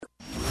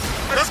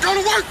Let's go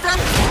to work,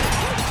 fellas!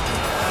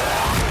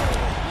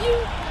 You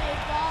play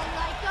ball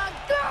like a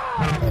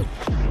girl!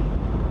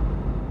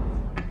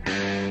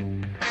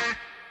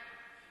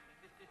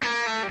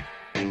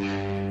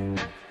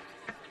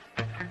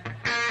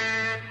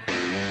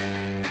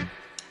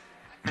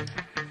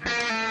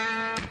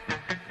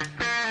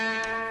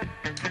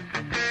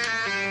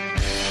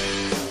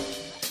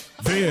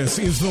 This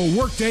is the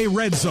Workday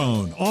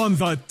Redzone on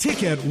the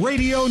Ticket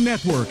Radio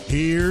Network.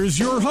 Here's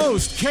your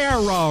host,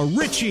 Kara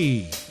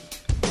Richey.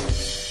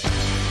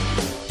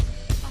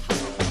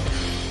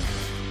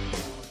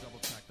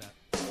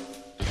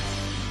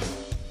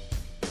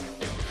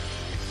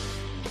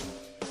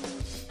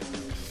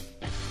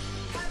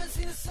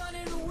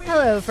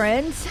 Hello,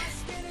 friends.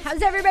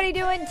 How's everybody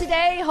doing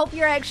today? Hope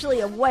you're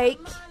actually awake.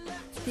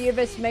 A few of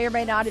us may or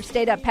may not have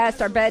stayed up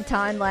past our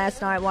bedtime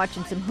last night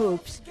watching some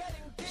hoops.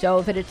 So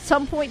if at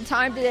some point in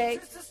time today,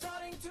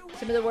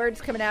 some of the words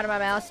coming out of my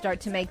mouth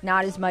start to make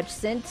not as much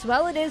sense,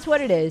 well, it is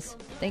what it is.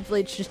 Thankfully,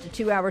 it's just a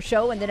 2-hour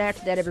show, and then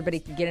after that, everybody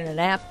can get in a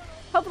nap.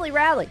 Hopefully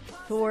rally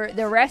for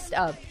the rest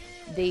of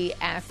the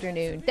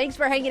afternoon. Thanks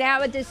for hanging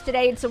out with us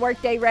today. It's the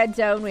Workday Red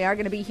Zone. We are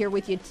going to be here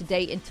with you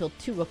today until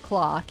 2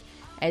 o'clock.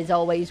 As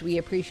always, we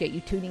appreciate you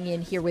tuning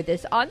in here with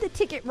us on the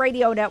Ticket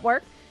Radio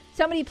Network.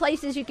 So many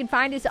places you can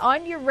find us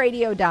on your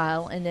radio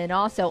dial, and then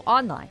also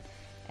online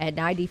at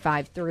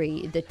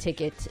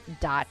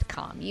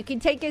 953theticket.com. You can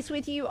take us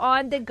with you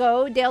on the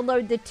go.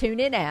 Download the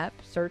TuneIn app.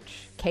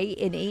 Search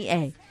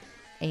KNEA.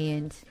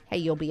 And, hey,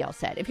 you'll be all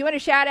set. If you want to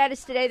shout at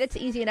us today, that's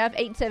easy enough.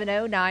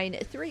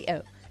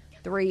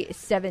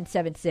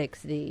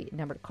 870-930-3776, the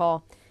number to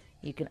call.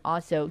 You can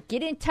also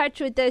get in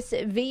touch with us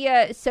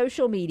via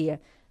social media.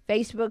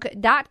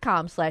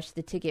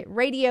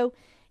 Facebook.com/theticket.radio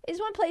is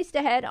one place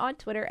to head. On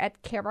Twitter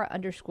at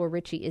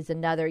Kara_Richey is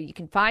another. You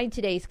can find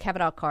today's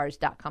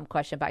KavanaughCars.com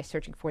question by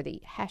searching for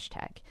the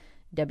hashtag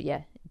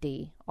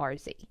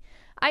WDRZ.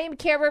 I am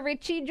Kara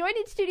Richey, joined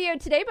in studio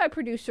today by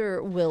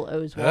producer Will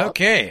Oswalt.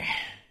 Okay.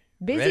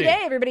 Busy day.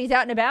 Everybody's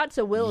out and about,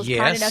 so Will is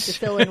kind enough to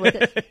fill in with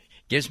us.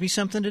 Gives me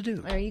something to do.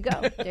 There you go.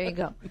 There you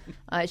go.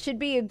 Should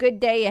be a good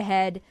day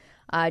ahead.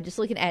 Just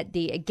looking at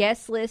the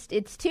guest list,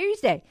 it's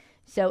Tuesday.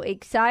 So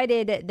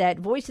excited that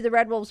voice of the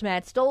Red Wolves,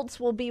 Matt Stolz,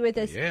 will be with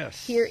us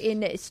here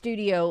in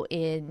studio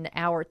in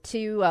hour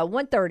 2.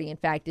 1:30, in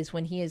fact, is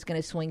when he is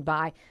going to swing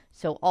by.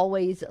 So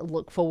always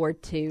look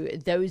forward to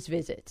those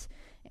visits.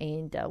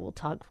 And we'll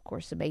talk, of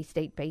course, some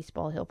A-State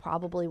baseball. He'll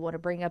probably want to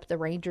bring up the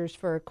Rangers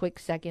for a quick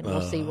second.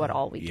 We'll see what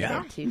all we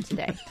get into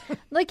today.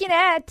 Looking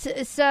at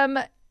some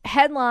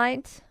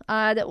headlines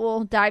that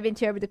we'll dive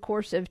into over the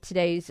course of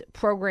today's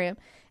program.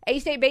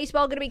 A-State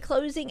baseball going to be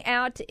closing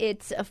out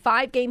its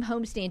 5-game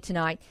homestand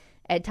tonight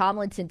at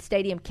Tomlinson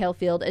Stadium,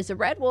 Kelfield, as the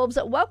Red Wolves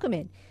welcome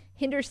in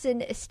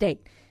Henderson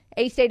State.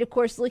 A-State, of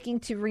course, looking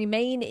to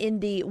remain in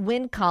the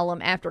win column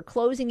after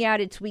closing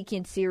out its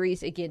weekend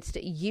series against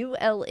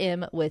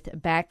ULM with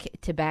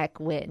back-to-back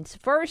wins.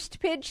 First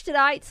pitch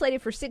tonight,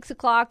 slated for 6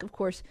 o'clock. Of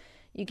course,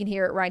 you can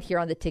hear it right here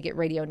on the Ticket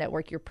Radio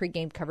Network. Your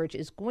pregame coverage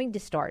is going to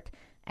start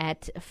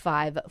at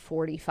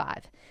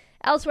 5:45.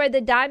 Elsewhere, the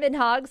Diamond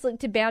Hogs look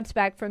to bounce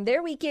back from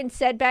their weekend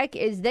setback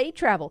as they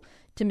travel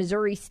to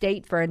Missouri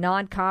State for a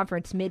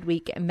non-conference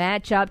midweek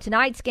matchup.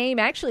 Tonight's game,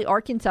 actually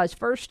Arkansas's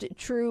first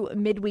true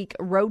midweek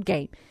road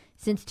game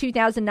since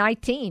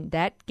 2019.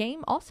 That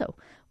game also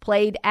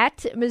played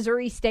at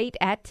Missouri State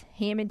at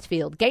Hammons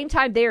Field. Game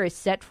time there is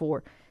set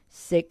for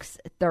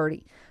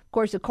 6:30. Of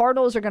course, the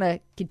Cardinals are going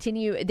to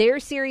continue their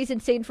series in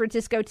San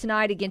Francisco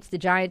tonight against the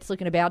Giants,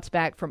 looking to bounce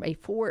back from a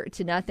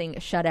 4-0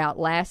 shutout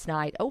last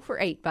night.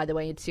 0-for-8, by the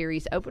way, in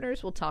series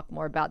openers. We'll talk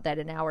more about that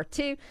in hour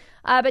 2.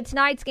 But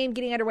tonight's game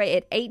getting underway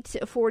at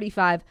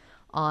 8:45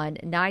 on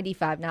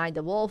 95.9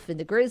 The Wolf and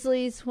the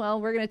Grizzlies.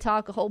 Well, we're going to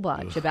talk a whole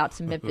bunch about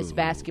some Memphis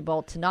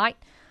basketball today,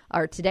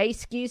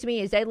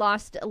 as they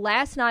lost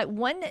last night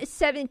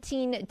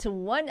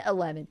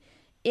 117-111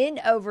 in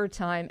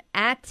overtime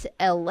at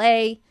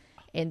L.A.,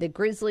 and the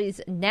Grizzlies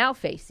now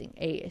facing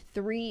a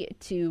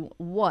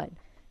 3-1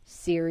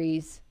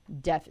 series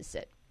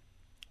deficit.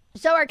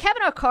 So our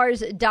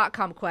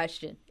KavanaughCars.com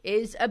question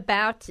is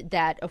about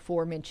that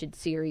aforementioned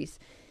series.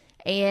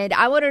 And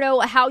I want to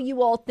know how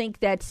you all think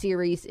that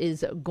series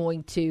is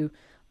going to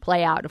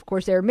play out. Of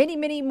course, there are many,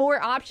 many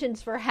more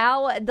options for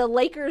how the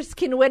Lakers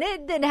can win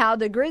it than how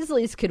the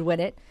Grizzlies could win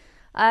it.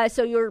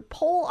 So your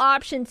poll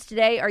options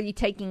today, are you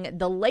taking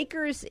the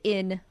Lakers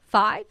in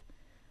 5?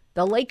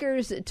 The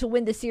Lakers to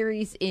win the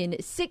series in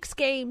 6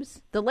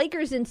 games, the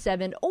Lakers in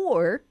 7,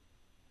 or,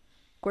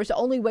 of course, the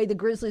only way the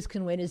Grizzlies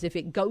can win is if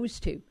it goes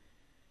to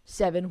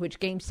 7, which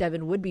Game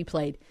 7 would be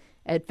played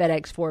at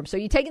FedEx Forum. So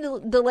you taking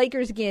the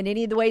Lakers again,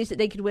 any of the ways that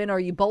they could win, or are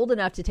you bold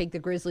enough to take the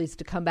Grizzlies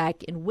to come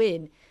back and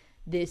win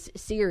this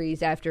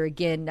series after,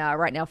 again,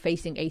 right now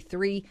facing a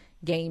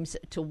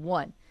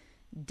 3-1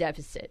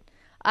 deficit?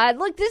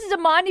 Look, this is a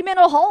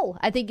monumental hole,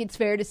 I think it's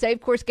fair to say.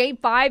 Of course, Game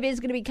 5 is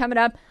going to be coming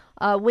up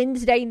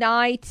Wednesday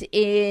night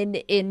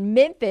in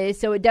Memphis,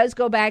 so it does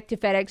go back to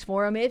FedEx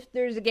Forum. If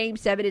there's a Game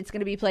 7, it's going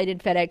to be played in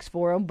FedEx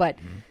Forum, but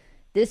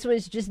this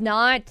was just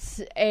not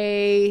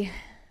a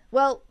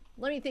Well,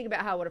 let me think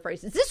about how I want to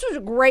phrase this. This was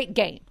a great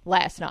game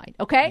last night,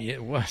 okay? Yeah,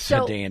 it was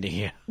a dandy,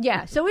 yeah.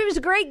 Yeah, so it was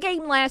a great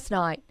game last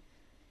night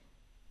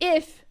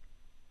if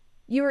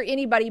you were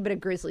anybody but a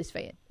Grizzlies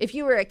fan. If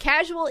you were a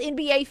casual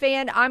NBA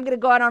fan, I'm going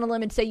to go out on a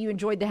limb and say you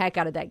enjoyed the heck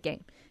out of that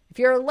game. If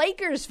you're a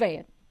Lakers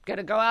fan, going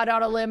to go out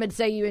on a limb and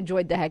say you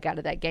enjoyed the heck out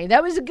of that game.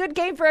 That was a good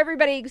game for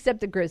everybody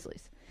except the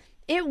Grizzlies.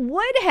 It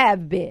would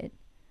have been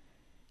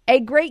a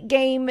great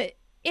game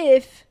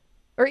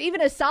or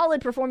even a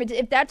solid performance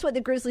if that's what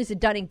the Grizzlies had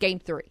done in Game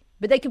 3.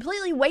 But they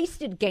completely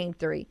wasted Game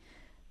 3,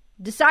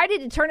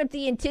 decided to turn up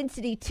the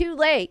intensity too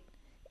late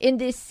in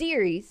this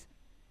series,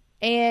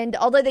 and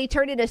although they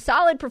turned in a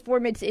solid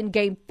performance in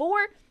Game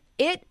 4,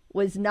 it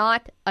was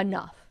not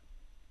enough.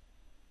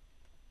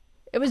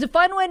 It was a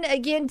fun one,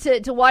 again,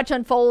 to watch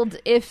unfold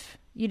if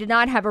you did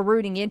not have a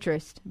rooting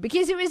interest,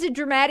 because it was a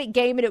dramatic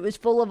game and it was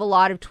full of a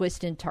lot of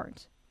twists and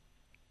turns.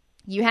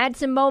 You had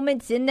some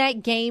moments in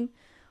that game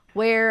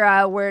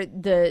where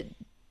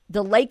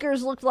the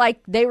Lakers looked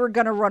like they were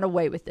going to run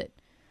away with it.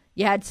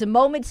 You had some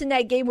moments in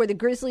that game where the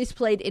Grizzlies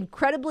played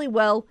incredibly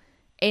well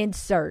and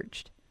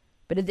surged.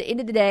 But at the end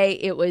of the day,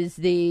 it was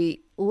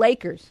the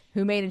Lakers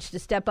who managed to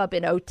step up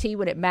in OT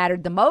when it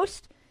mattered the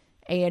most,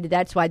 and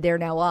that's why they're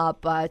now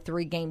up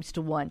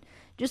 3-1.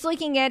 Just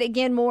looking at,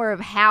 again, more of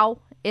how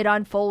it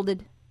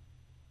unfolded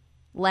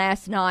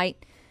last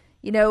night.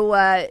 You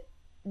know,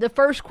 the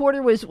first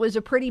quarter was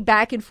a pretty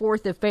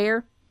back-and-forth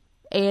affair.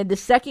 And the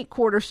second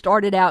quarter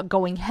started out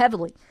going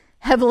heavily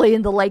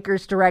in the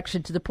Lakers'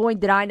 direction, to the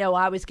point that I know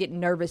I was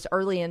getting nervous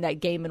early in that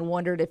game and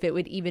wondered if it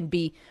would even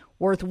be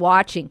worth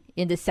watching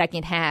in the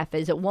second half.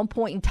 As at one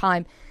point in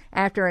time,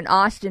 after an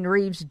Austin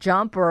Reeves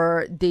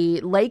jumper, the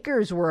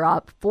Lakers were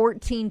up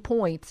 14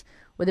 points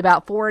with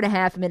about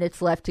 4.5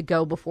 minutes left to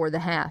go before the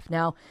half.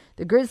 Now,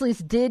 the Grizzlies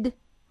did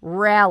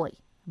rally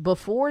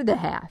before the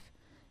half,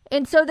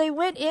 and so they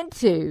went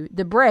into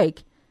the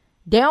break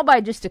down by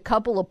just a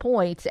couple of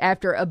points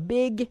after a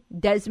big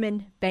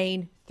Desmond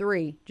Bane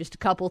 3, just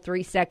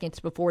 3 seconds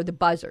before the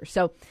buzzer.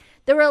 So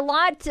there were a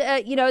lot,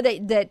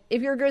 that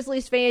if you're a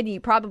Grizzlies fan, you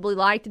probably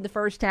liked in the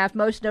first half,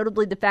 most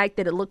notably the fact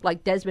that it looked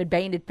like Desmond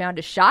Bane had found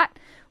a shot,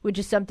 which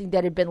is something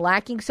that had been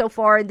lacking so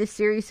far in this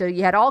series. So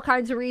you had all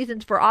kinds of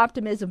reasons for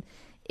optimism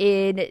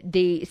in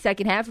the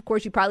second half. Of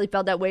course, you probably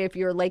felt that way if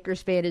you're a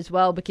Lakers fan as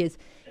well, because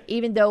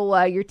even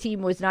though your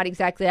team was not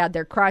exactly out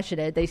there crushing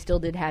it, they still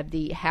did have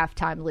the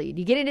halftime lead.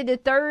 You get into the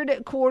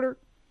third quarter,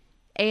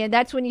 and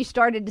that's when you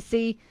started to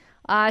see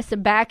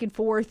some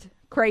back-and-forth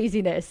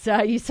craziness.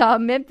 You saw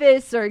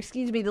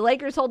the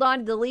Lakers hold on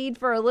to the lead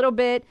for a little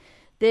bit.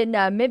 Then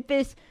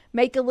Memphis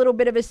make a little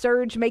bit of a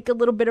surge, make a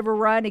little bit of a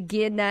run,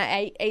 again,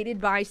 aided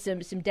by some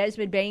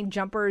Desmond Bane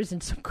jumpers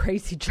and some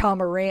crazy Ja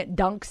Morant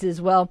dunks as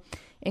well,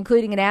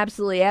 including an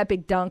absolutely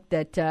epic dunk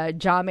that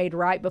Ja made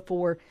right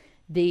before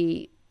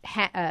the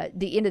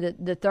end of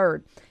the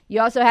third.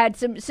 You also had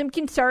some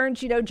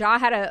concerns. You know, Ja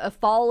had a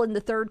fall in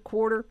the third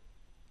quarter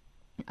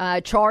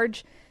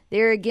charge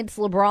there against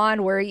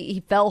LeBron where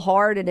he fell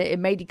hard, and it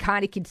made you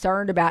kind of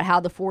concerned about how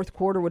the fourth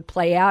quarter would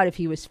play out, if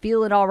he was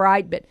feeling all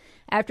right. But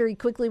after he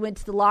quickly went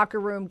to the locker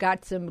room,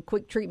 got some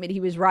quick treatment, he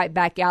was right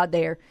back out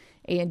there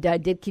and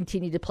did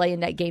continue to play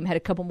in that game, had a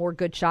couple more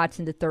good shots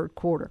in the third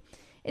quarter.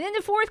 And then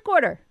the fourth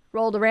quarter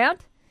rolled around.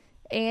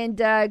 And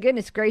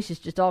goodness gracious,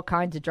 just all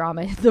kinds of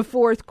drama in the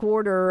fourth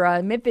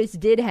quarter. Memphis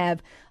did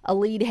have a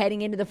lead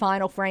heading into the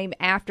final frame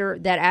after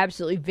that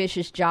absolutely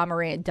vicious Ja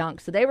Morant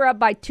dunk. So they were up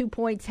by 2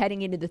 points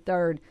heading into the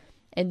third,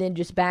 and then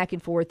just back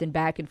and forth and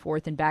back and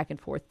forth and back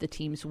and forth the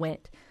teams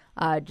went.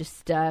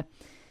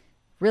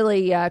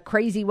 Really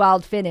crazy,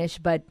 wild finish.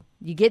 But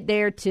you get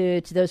there to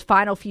those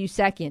final few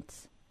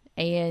seconds,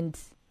 and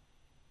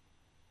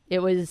it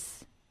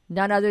was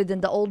none other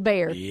than the old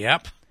bear.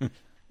 Yep.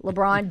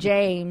 LeBron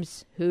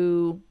James,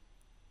 who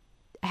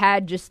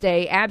had just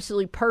a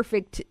absolutely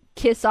perfect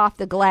kiss off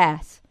the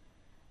glass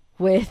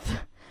with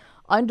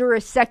under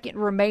a second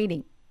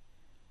remaining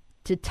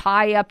to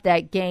tie up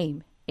that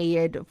game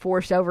and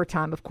force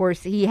overtime. Of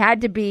course, he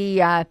had to be,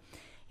 the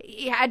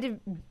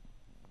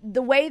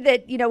way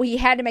that, he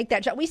had to make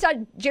that shot. We saw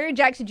Jaren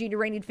Jackson Jr.,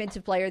 reigning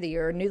Defensive Player of the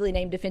Year, or newly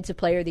named Defensive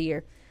Player of the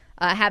Year,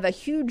 have a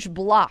huge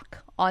block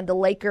on the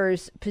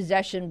Lakers'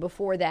 possession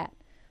before that.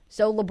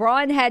 So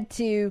LeBron had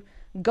to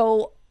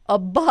go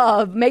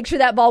above, make sure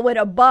that ball went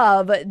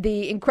above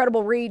the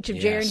incredible reach of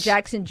Jaren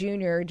Jackson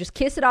Jr., just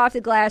kiss it off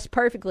the glass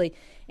perfectly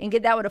and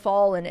get that one to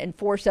fall and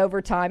force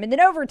overtime. And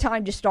then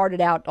overtime just started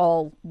out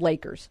all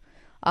Lakers.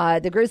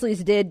 The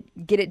Grizzlies did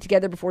get it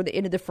together before the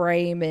end of the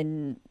frame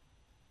and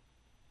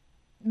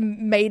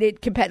made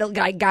it competitive.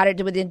 Got it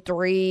to within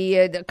 3,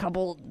 a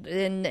couple,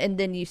 and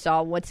then you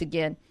saw, once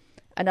again,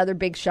 another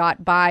big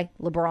shot by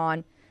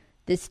LeBron,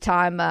 this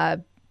time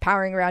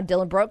powering around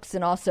Dylan Brooks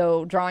and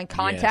also drawing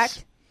contact.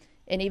 Yes.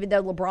 And even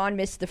though LeBron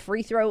missed the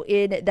free throw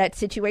in that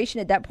situation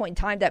at that point in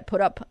time, that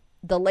put up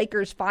the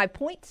Lakers 5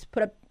 points,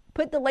 put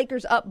the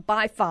Lakers up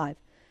by 5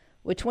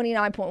 with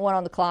 29.1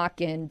 on the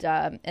clock, and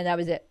that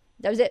was it.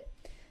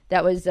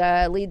 That was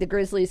a lead the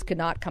Grizzlies could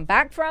not come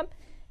back from.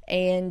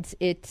 and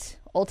it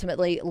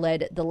ultimately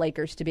led the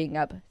Lakers to being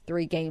up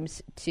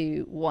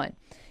 3-1.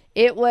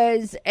 It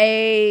was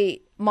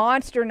a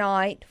monster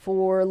night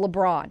for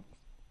LeBron,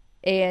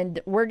 and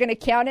we're going to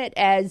count it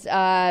as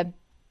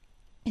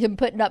him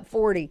putting up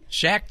 40.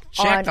 Shaq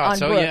thought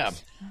so,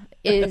 Brooks.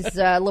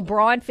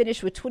 LeBron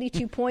finished with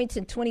 22 points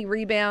and 20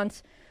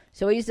 rebounds,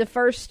 so he's the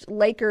first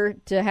Laker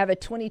to have a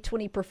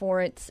 2020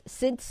 performance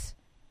since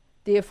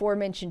the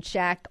aforementioned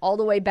Shaq, all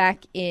the way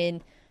back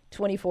in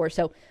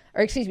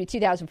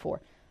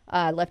 2004.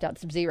 Left out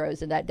some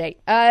zeros in that date.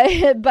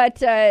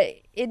 But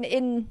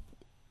in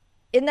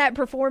that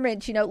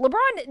performance,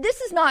 LeBron,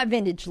 this is not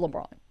vintage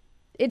LeBron.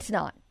 It's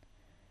not.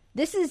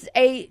 This is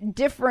a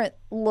different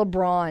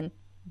LeBron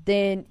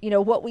than,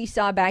 what we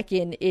saw back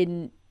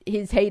in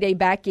his heyday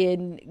back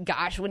in,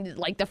 when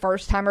the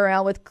first time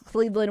around with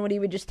Cleveland, when he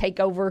would just take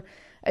over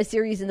a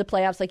series in the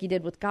playoffs like he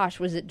did with,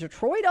 was it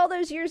Detroit all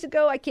those years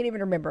ago? I can't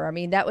even remember. I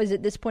mean, that was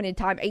at this point in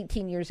time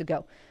 18 years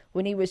ago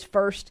when he was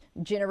first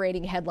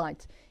generating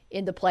headlines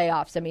in the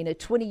playoffs. I mean, a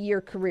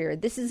 20-year career.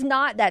 This is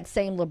not that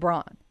same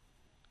LeBron,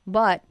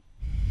 but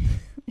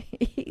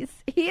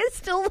he is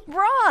still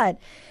LeBron,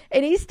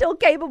 and he's still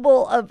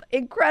capable of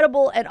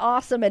incredible and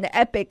awesome and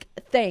epic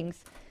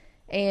things.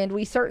 And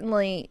we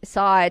certainly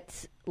saw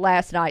it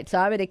last night. So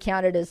I'm going to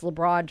count it as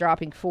LeBron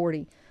dropping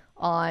 40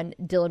 on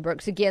Dillon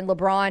Brooks. Again,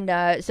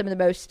 LeBron, some of the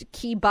most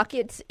key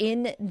buckets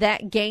in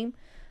that game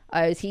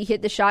as he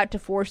hit the shot to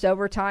force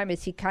overtime,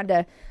 as he kind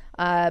of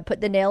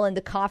put the nail in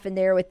the coffin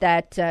there with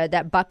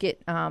that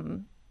bucket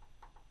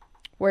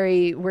where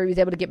he was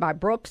able to get by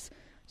Brooks.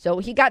 So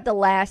he got the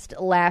last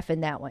laugh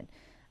in that one.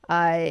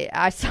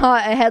 I saw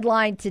a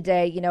headline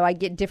today. I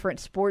get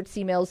different sports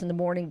emails in the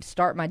morning to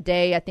start my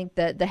day. I think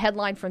the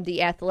headline from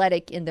The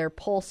Athletic in their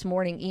Pulse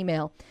morning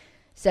email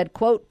said,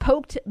 quote,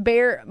 "Poked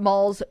bear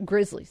mauls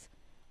Grizzlies."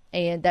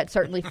 And that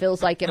certainly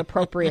feels like an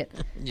appropriate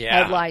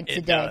headline today.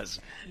 It does.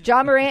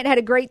 Ja Morant had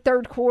a great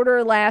third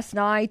quarter last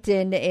night,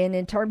 and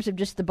in terms of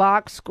just the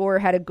box score,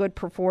 had a good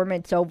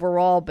performance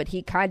overall, but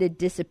he kind of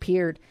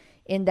disappeared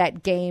in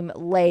that game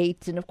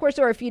late. And, of course,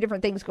 there were a few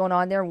different things going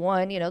on there.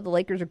 One, the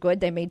Lakers are good.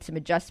 They made some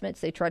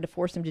adjustments. They tried to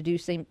force him to do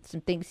some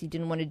things he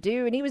didn't want to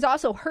do. And he was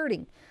also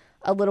hurting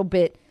a little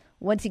bit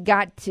once he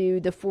got to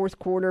the fourth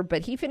quarter,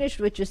 but he finished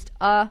with just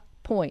a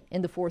point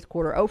in the fourth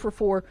quarter. 0 for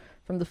 4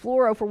 from the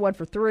floor, 0 for 1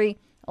 for 3.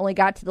 Only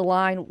got to the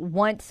line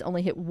once,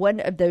 only hit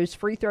one of those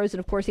free throws. And,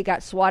 of course, he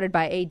got swatted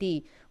by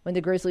AD when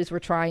the Grizzlies were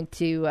trying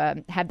to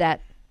have that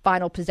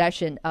final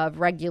possession of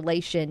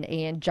regulation,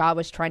 and Ja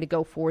was trying to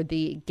go for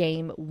the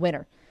game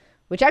winner,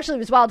 which actually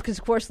was wild because,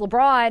 of course,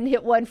 LeBron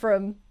hit one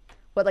from,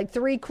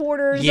 3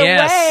 quarters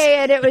away,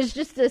 and it was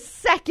just a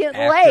second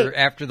late.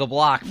 After the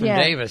block from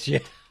Davis,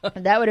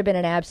 That would have been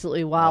an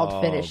absolutely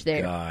wild finish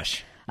there.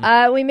 Gosh.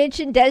 We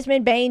mentioned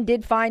Desmond Bane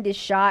did find his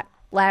shot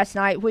last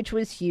night, which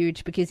was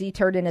huge because he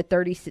turned in a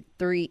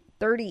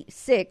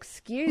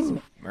 36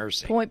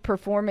 point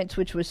performance,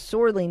 which was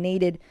sorely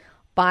needed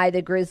by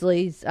the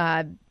Grizzlies.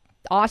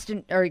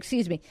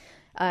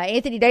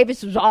 Anthony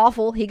Davis was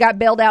awful. He got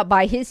bailed out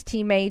by his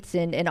teammates,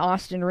 and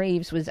Austin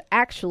Reeves was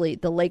actually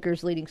the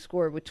Lakers' leading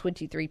scorer with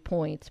 23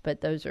 points,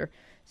 but those are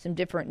some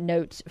different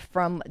notes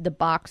from the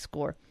box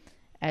score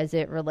as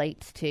it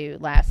relates to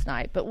last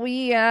night. But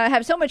we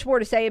have so much more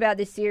to say about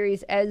this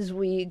series as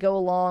we go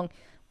along.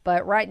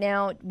 But right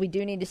now, we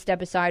do need to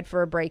step aside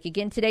for a break.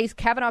 Again, today's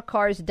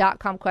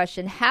CavanaughCars.com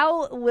question: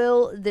 how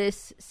will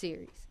this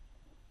series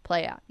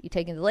play out? You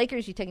taking the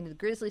Lakers? You taking the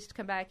Grizzlies to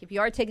come back? If you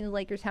are taking the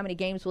Lakers, how many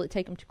games will it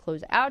take them to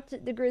close out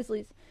the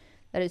Grizzlies?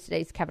 That is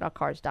today's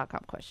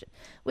CavanaughCars.com question.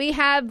 We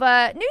have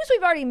news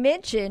we've already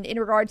mentioned in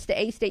regards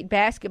to A-State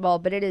basketball,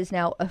 but it is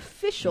now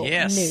official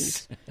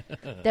news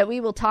that we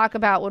will talk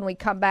about when we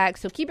come back.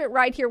 So keep it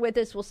right here with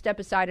us. We'll step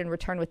aside and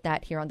return with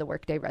that here on the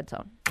Workday Red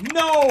Zone.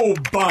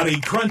 Nobody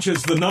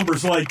crunches the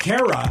numbers like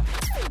Kara.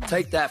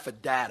 Take that for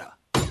data.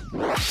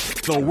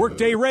 The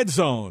Workday Red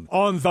Zone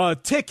on the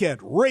Ticket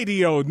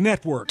Radio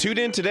Network. Tune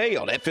in today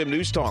on FM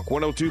News Talk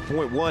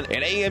 102.1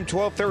 and AM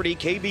 1230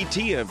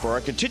 KBTM for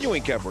our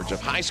continuing coverage of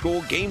high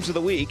school games of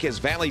the week as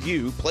Valley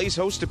View plays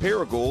host to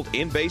Paragould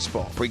in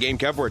baseball. Pre-game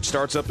coverage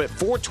starts up at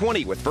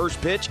 4:20 with first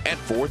pitch at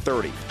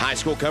 4:30. High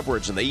school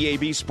coverage on the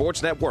EAB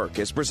Sports Network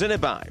is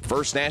presented by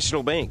First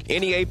National Bank,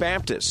 NEA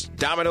Baptist,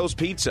 Domino's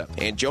Pizza,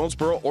 and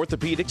Jonesboro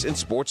Orthopedics and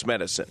Sports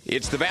Medicine.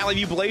 It's the Valley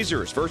View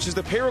Blazers versus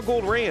the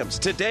Paragould Rams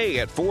today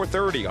at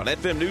 4:30 on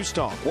FM News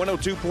Talk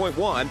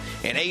 102.1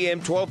 and AM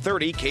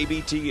 1230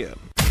 KBTM.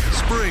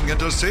 Spring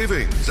into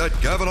savings at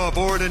Kavanaugh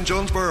Ford in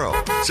Jonesboro.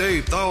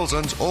 Save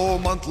thousands all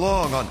month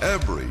long on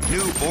every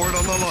new Ford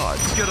on the lot.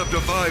 Get up to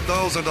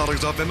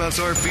 $5,000 off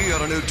MSRP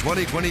on a new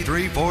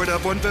 2023 Ford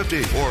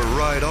F-150 or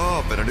ride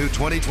off in a new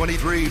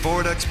 2023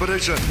 Ford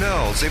Expedition.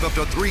 Now save up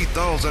to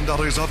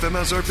 $3,000 off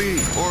MSRP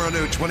or a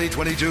new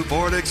 2022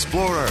 Ford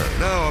Explorer.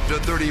 Now up to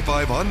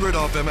 $3,500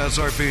 off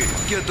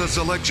MSRP. Get the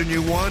selection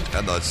you want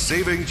and the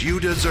savings you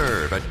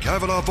deserve at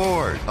Kavanaugh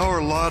Ford.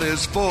 Our lot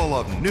is full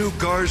of new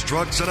cars,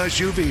 trucks, and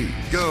SUVs.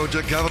 Go to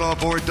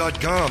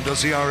CavanaughFord.com to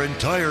see our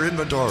entire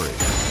inventory.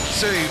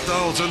 Save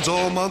thousands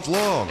all month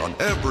long on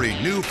every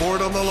new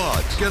Ford on the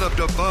lot. Get up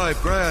to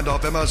 $5,000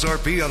 off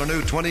MSRP on a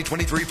new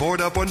 2023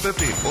 Ford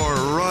F-150 or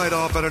right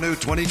off at a new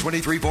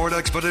 2023 Ford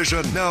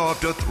Expedition. Now up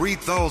to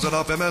 $3,000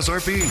 off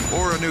MSRP.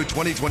 Or a new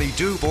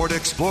 2022 Ford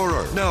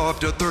Explorer. Now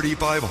up to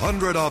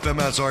 $3,500 off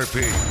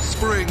MSRP.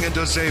 Spring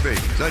into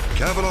savings at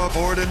Cavanaugh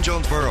Ford in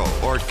Jonesboro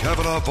or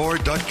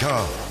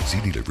CavanaughFord.com.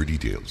 See dealer for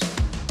details.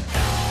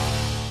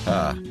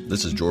 Hi,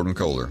 this is Jordan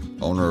Kohler,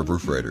 owner of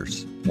Roof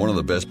Raiders. One of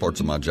the best parts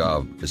of my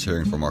job is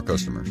hearing from our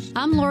customers.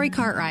 I'm Lori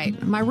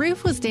Cartwright. My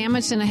roof was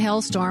damaged in a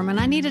hailstorm and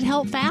I needed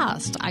help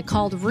fast. I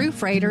called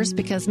Roof Raiders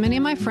because many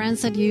of my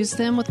friends had used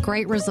them with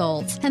great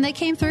results, and they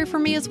came through for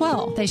me as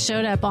well. They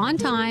showed up on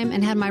time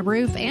and had my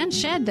roof and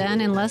shed done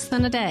in less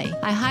than a day.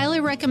 I highly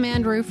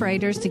recommend Roof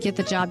Raiders to get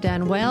the job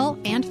done well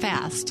and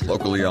fast.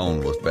 Locally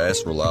owned with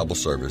fast, reliable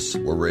service,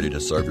 we're ready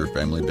to serve your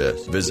family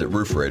best. Visit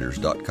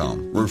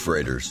roofraiders.com. Roof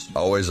Raiders,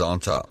 always on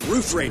top.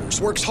 Roof Raiders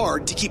works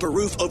hard to keep a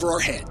roof over our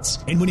heads.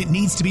 And when it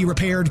needs to be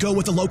repaired, go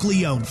with the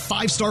locally owned,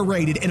 5-star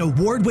rated, and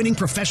award-winning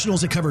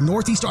professionals that cover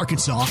Northeast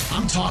Arkansas.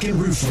 I'm talking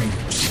Roof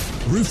Raiders.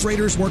 Roof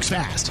Raiders works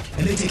fast,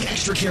 and they take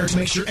extra care to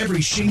make sure every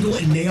shingle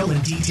and nail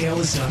and detail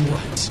is done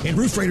right. And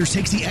Roof Raiders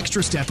takes the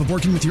extra step of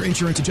working with your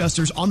insurance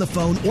adjusters on the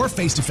phone or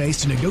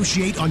face-to-face to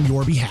negotiate on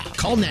your behalf.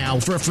 Call now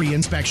for a free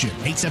inspection.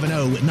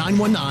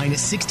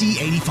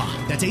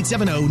 870-919-6085. That's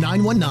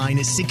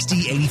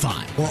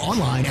 870-919-6085. Or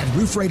online at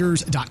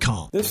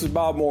roofraiders.com. This is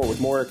Bob Moore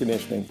with Moore Air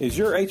Conditioning. Is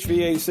your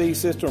HVAC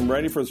system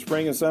ready for the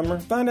spring and summer?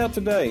 Find out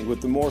today with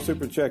the Moore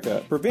Super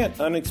Checkup. Prevent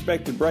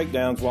unexpected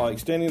breakdowns while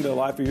extending the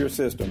life of your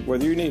system.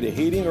 Whether you need a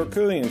heating or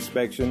cooling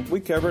inspection, we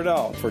cover it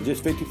all for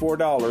just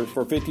 $54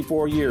 for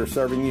 54 years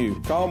serving you.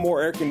 Call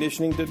Moore Air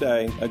Conditioning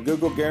today, a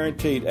Google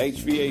guaranteed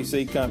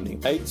HVAC company,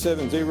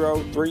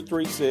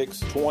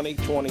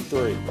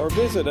 870-336-2023, or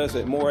visit us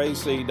at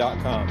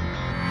moreac.com.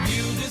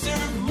 You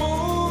deserve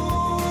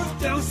more.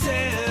 Don't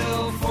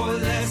settle for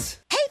less.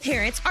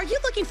 Parents, are you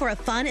looking for a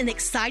fun and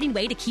exciting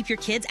way to keep your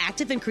kids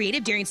active and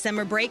creative during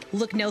summer break?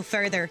 Look no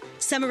further.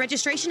 Summer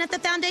registration at the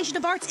Foundation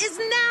of Arts is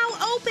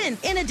now open.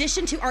 In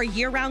addition to our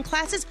year-round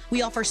classes,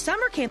 we offer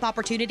summer camp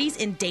opportunities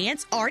in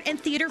dance, art, and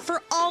theater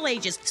for all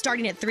ages,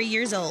 starting at 3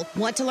 years old.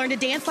 Want to learn to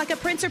dance like a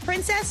prince or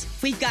princess?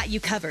 We've got you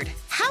covered.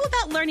 How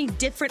about learning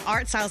different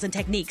art styles and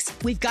techniques?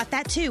 We've got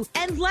that too.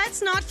 And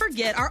let's not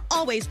forget our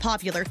always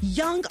popular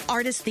Young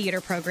Artist Theater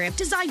program,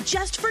 designed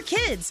just for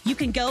kids. You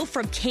can go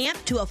from camp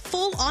to a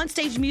full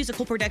on-stage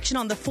musical production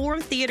on the Forum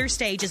Theater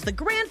stage as the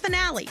grand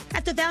finale.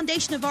 At the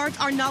Foundation of Arts,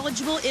 our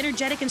knowledgeable,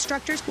 energetic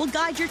instructors will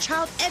guide your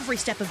child every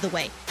step of the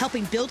way,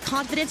 helping build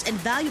confidence and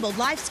valuable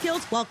life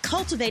skills while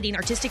cultivating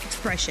artistic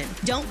expression.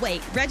 Don't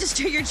wait.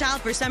 Register your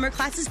child for summer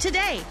classes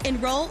today.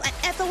 Enroll at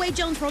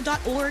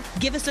foajonesboro.org.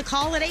 Give us a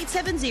call at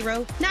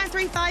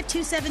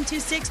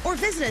 870-935-2726 or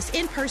visit us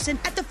in person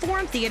at the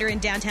Forum Theater in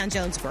downtown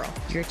Jonesboro.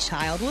 Your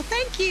child will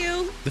thank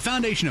you. The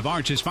Foundation of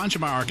Arts is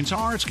sponsored by Arkansas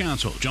Arts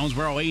Council,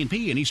 Jonesboro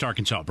A&P, and East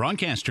Arkansas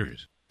Broadcasters.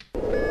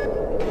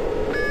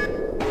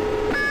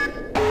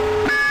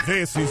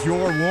 This is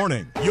your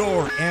warning.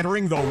 You're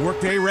entering the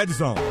Workday Red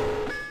Zone.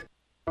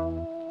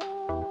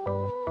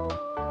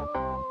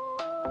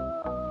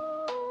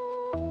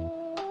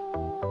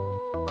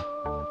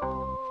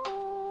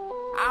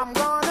 I'm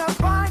gonna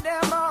find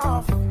them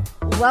off.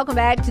 Welcome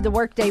back to the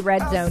Workday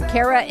Red Zone.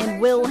 Kara and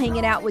Will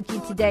hanging out with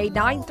you today.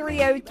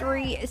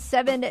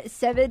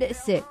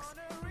 930-3776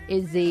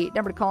 is the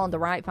number to call on the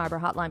Right Fiber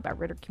hotline by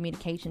Ritter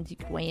Communications. You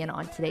can weigh in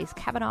on today's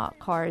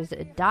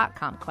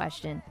CavanaughCars.com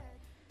question.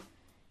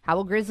 How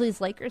will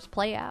Grizzlies-Lakers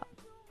play out?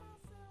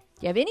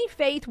 Do you have any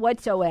faith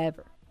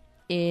whatsoever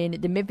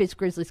in the Memphis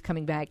Grizzlies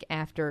coming back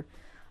after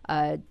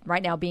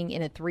right now being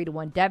in a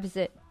 3-1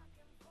 deficit?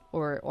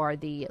 Or are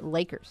the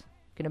Lakers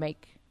going to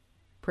make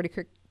pretty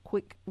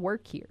quick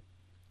work here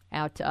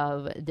out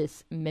of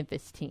this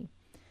Memphis team?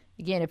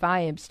 Again, if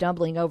I am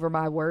stumbling over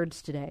my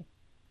words today,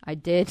 I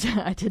did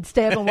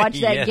stay up and watch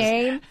that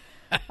game.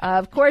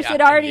 Of course, it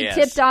already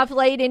tipped off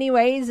late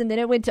anyways, and then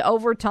it went to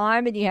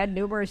overtime, and you had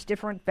numerous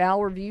different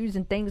foul reviews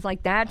and things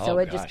like that, so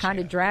it just kind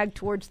of dragged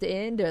towards the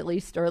end, or at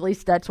least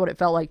that's what it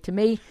felt like to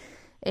me.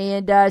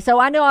 And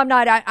so I know I'm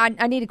not,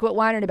 I need to quit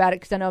whining about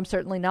it because I know I'm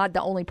certainly not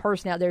the only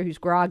person out there who's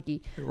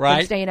groggy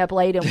from staying up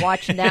late and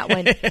watching that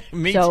one.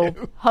 Me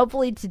too.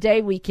 Hopefully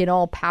today we can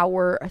all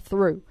power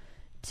through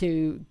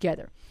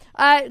together.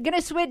 Going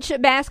to switch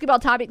basketball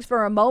topics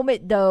for a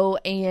moment, though,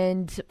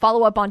 and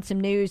follow up on some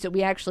news that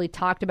we actually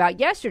talked about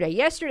yesterday.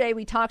 Yesterday,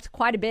 we talked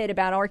quite a bit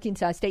about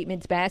Arkansas State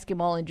men's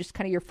basketball and just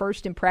kind of your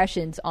first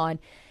impressions on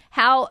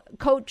how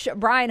Coach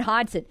Brian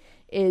Hodson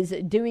is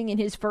doing in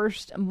his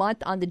first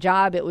month on the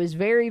job. It was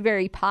very,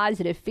 very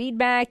positive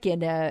feedback,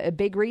 and a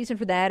big reason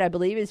for that, I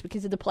believe, is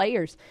because of the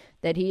players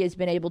that he has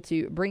been able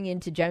to bring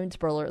into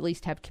Jonesboro, or at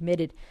least have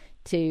committed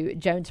to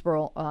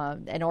Jonesboro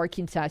and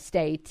Arkansas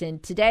State.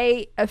 And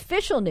today,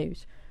 official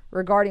news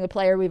regarding a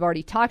player we've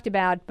already talked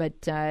about,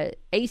 but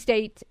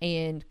A-State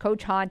and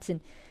Coach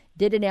Hodson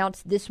did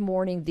announce this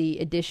morning the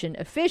addition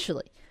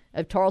officially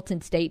of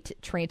Tarleton State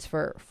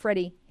transfer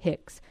Freddie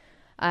Hicks.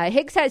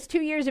 Hicks has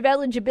 2 years of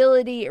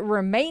eligibility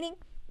remaining.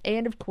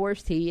 And, of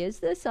course, he is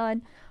the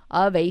son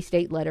of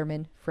A-State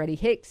letterman Freddie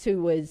Hicks,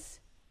 who was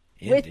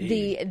with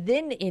the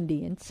then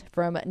Indians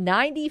from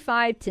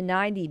 95 to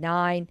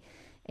 99.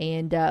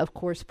 And, of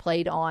course,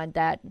 played on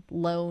that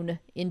lone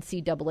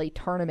NCAA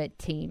tournament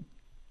team.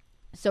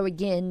 So,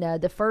 again,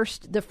 the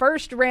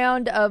first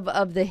round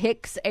of the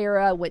Hicks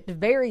era went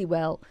very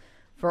well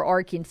for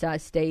Arkansas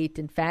State,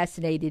 and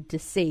fascinated to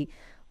see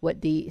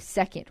what the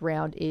second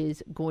round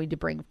is going to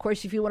bring. Of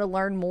course, if you want to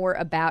learn more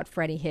about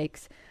Freddie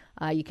Hicks,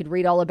 you can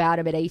read all about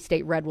him at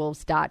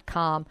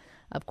astateredwolves.com.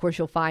 Of course,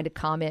 you'll find a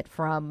comment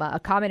and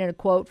a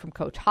quote from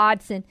Coach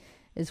Hodson,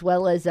 as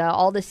well as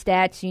all the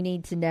stats you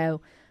need to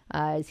know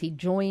as he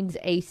joins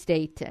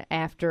A-State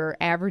after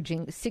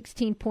averaging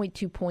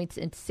 16.2 points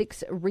and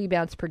 6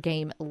 rebounds per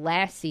game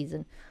last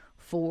season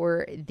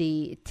for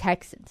the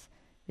Texans.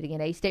 But again,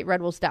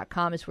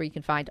 astateredwolves.com is where you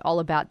can find all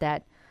about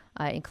that,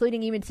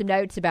 including even some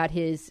notes about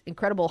his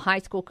incredible high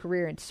school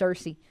career in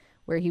Searcy,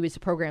 where he was the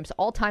program's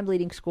all-time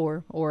leading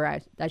scorer, or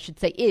I should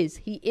say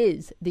he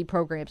is the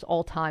program's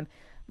all-time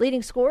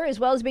leading scorer, as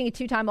well as being a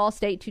 2-time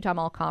All-State, 2-time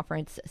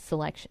All-Conference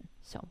selection.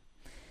 So,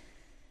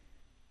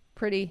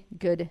 pretty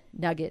good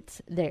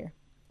nuggets there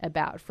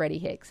about Freddie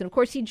Hicks. And, of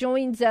course, he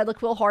joins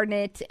LaQuill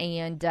Hardnett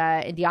and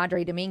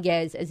DeAndre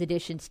Dominguez as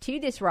additions to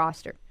this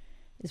roster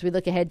as we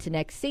look ahead to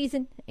next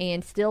season.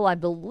 And still, I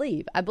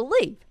believe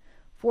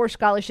 4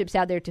 scholarships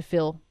out there to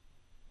fill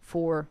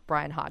for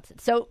Brian Hodson.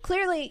 So,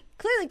 clearly,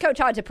 Coach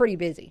Hodson pretty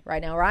busy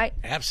right now, right?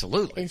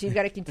 Absolutely. And so you've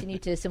got to continue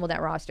to assemble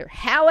that roster.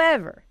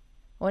 However,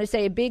 I want to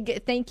say a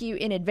big thank you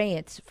in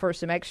advance for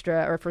some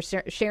extra, or for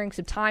sharing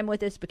some time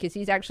with us, because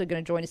he's actually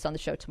going to join us on the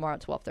show tomorrow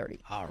at 12:30.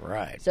 All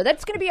right. So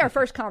that's going to be our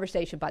first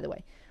conversation, by the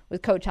way,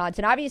 with Coach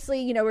Hodson.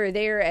 Obviously, we were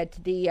there at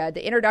the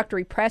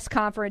introductory press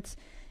conference,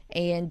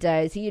 and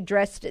as he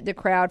addressed the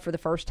crowd for the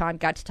first time,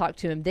 got to talk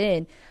to him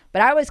then.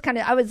 But I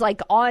was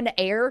like on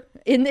air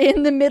in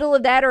the middle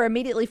of that, or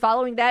immediately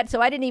following that,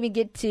 so I didn't even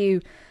get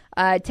to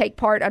take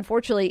part,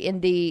 unfortunately,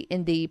 in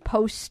the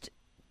post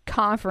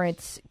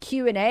conference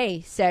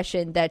Q&A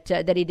session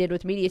that he did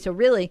with media. So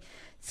really,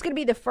 it's going to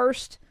be the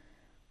first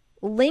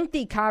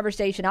lengthy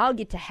conversation I'll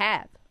get to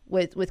have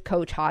with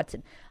Coach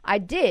Hodson. I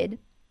did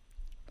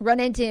run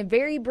into him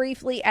very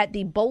briefly at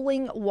the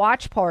bowling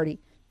watch party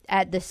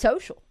at the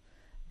Social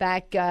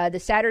back the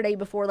Saturday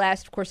before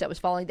last. Of course, that was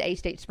following the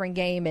A-State spring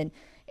game, and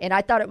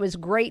I thought it was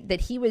great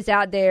that he was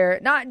out there,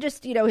 not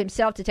just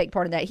himself to take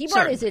part in that. He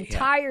brought his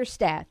entire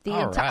staff,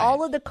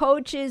 all of the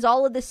coaches,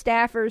 all of the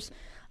staffers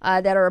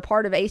that are a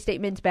part of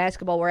A-State men's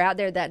basketball were out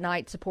there that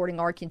night supporting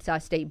Arkansas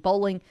State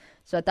bowling.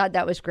 So I thought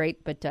that was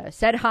great, but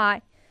said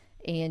hi,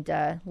 and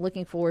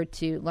looking forward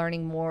to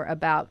learning more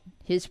about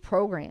his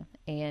program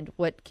and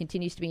what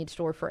continues to be in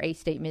store for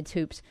A-State men's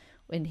hoops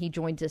when he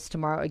joins us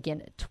tomorrow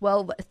again at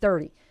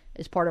 12:30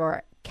 as part of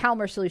our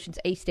Calmer Solutions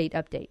A-State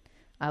update.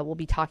 We'll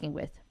be talking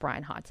with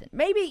Brian Hodson.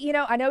 Maybe,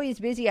 I know he's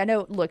busy. I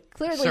know, look,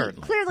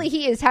 clearly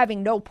he is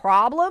having no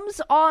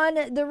problems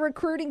on the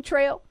recruiting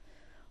trail,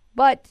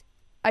 but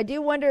I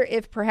do wonder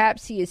if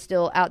perhaps he is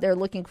still out there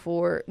looking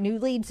for new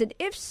leads. And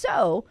if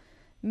so,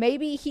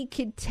 maybe he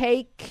could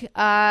take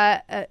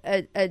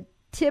a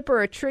tip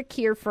or a trick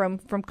here from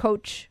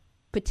Coach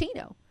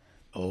Pitino.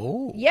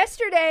 Oh.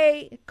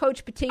 Yesterday,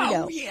 Coach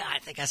Pitino. Oh, yeah, I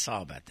think I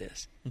saw about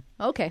this.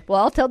 Okay,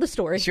 well, I'll tell the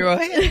story. Sure.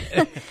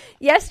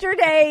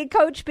 Yesterday,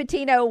 Coach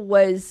Pitino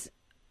was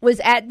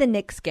at the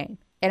Knicks game.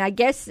 And I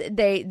guess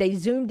they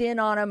zoomed in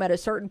on him at a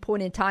certain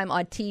point in time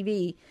on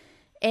TV.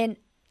 And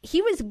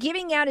he was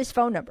giving out his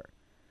phone number.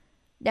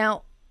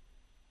 Now,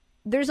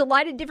 there's a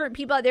lot of different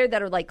people out there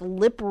that are like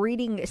lip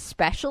reading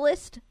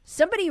specialists.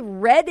 Somebody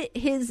read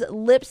his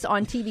lips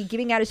on TV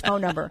giving out his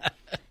phone number.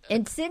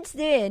 And since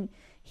then,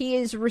 he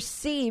has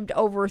received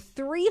over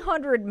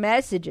 300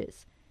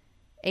 messages.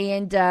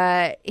 And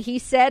he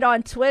said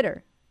on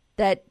Twitter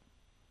that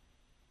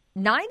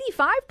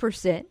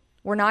 95%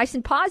 were nice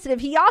and positive.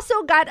 He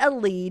also got a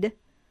lead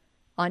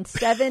on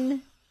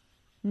 7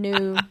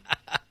 new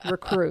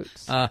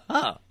recruits.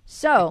 Uh-huh.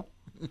 So,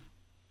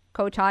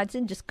 Coach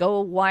Hodson, just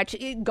go to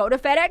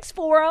FedEx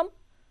Forum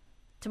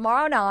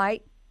tomorrow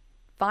night.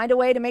 Find a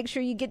way to make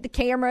sure you get the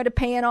camera to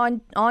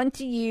pan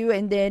onto you,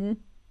 and then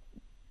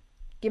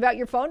give out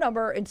your phone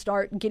number and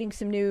start getting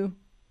some new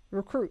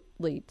recruit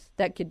leads.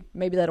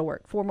 That'll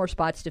work. 4 more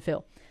spots to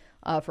fill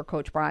for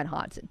Coach Brian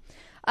Hodson.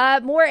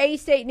 More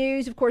A-State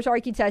news. Of course,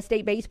 Arkansas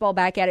State baseball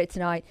back at it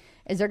tonight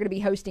as they're going to be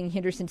hosting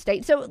Henderson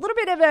State. So a little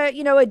bit of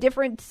a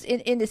difference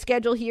in the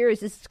schedule here, as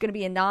this is going to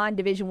be a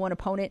non-Division I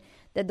opponent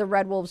that the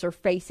Red Wolves are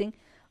facing.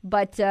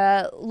 But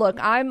look,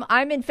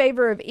 I'm in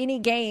favor of any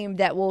game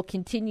that will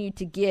continue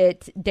to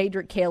get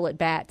Daedric Kale at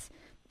bats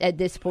at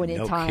this point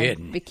in time.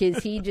 Kidding.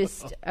 Because he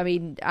just,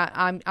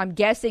 I'm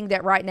guessing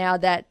that right now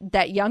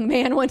that young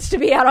man wants to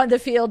be out on the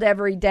field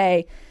every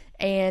day,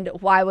 and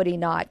why would he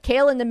not?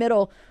 Kale in the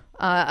middle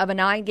of a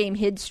 9-game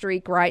hit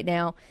streak right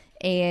now,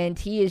 and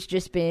he has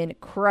just been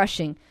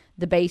crushing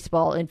the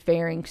baseball and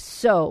faring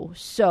so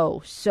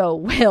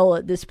well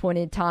at this point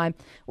in time.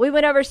 We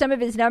went over some of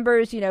his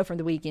numbers, from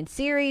the weekend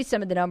series,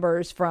 some of the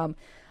numbers from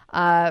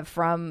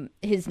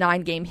his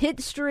 9-game hit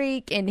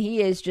streak, and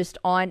he is just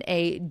on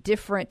a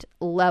different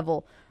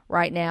level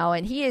right now,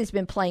 and he has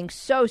been playing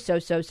so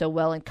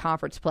well in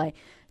conference play.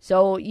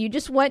 So you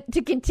just want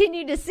to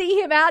continue to see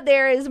him out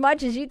there as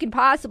much as you can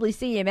possibly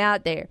see him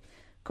out there.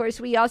 Of course,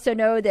 we also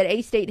know that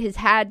A-State has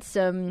had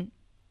some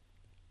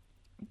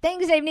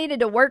things they've needed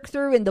to work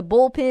through in the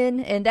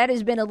bullpen, and that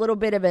has been a little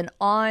bit of an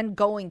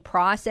ongoing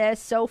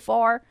process so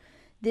far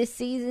this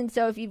season.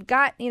 So if you've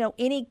got,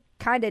 any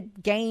kind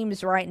of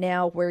games right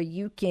now where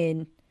you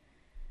can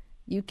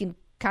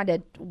kind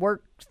of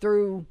work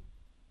through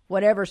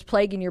whatever's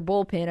plaguing your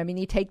bullpen, I mean,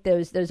 you take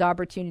those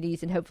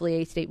opportunities, and hopefully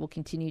A-State will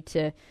continue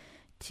to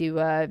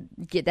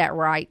get that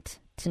right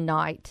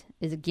tonight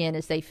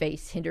as they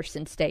face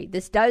Henderson State.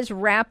 This does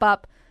wrap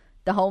up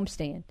the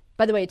homestand.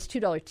 By the way, it's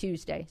 $2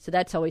 Tuesday, so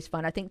that's always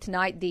fun. I think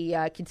tonight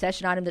the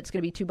concession item that's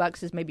going to be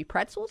 $2 is maybe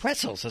pretzels.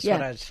 Pretzels, that's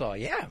what I saw.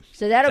 Yeah,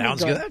 so that'll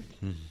Sounds be good.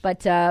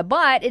 But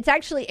it's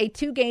actually a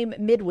 2-game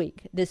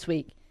midweek this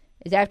week.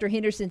 Is after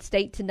Henderson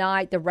State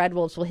tonight, the Red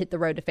Wolves will hit the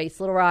road to face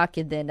Little Rock,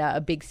 and then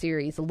a big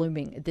series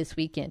looming this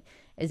weekend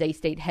as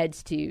A-State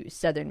heads to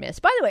Southern Miss.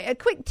 By the way, a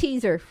quick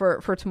teaser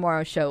for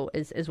tomorrow's show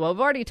as well. I've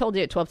already told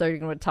you at 12:30 you're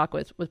going to talk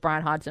with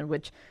Brian Hodgson,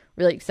 which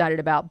I'm really excited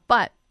about.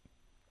 But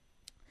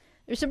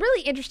there's some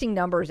really interesting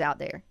numbers out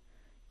there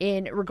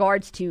in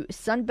regards to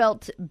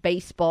Sunbelt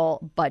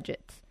baseball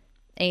budgets.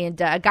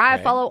 And a guy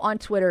I follow on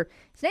Twitter,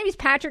 his name is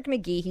Patrick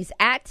McGee. He's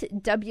at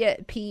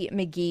WP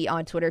McGee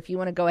on Twitter if you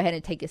want to go ahead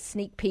and take a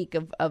sneak peek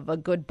of a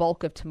good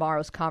bulk of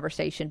tomorrow's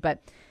conversation.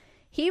 But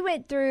he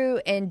went through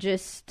and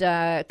just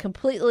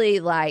completely,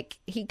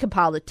 he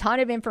compiled a ton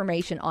of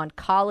information on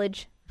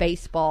college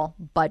baseball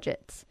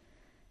budgets.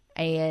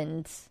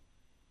 And,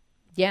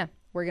 yeah,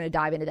 we're going to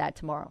dive into that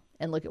tomorrow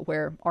and look at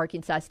where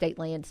Arkansas State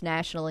lands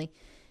nationally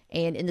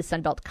and in the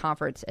Sun Belt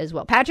Conference as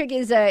well. Patrick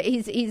is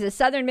he's a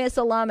Southern Miss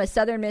alum, a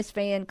Southern Miss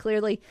fan.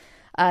 Clearly,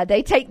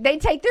 they take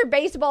their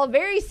baseball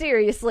very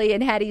seriously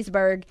in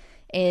Hattiesburg,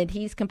 and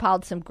he's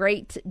compiled some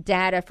great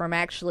data from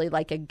actually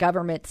a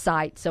government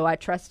site. So I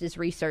trust his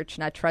research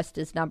and I trust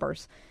his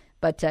numbers.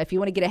 But if you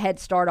want to get a head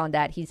start on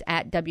that, he's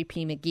at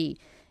WP McGee,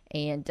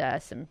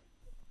 and some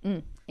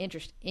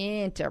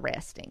interesting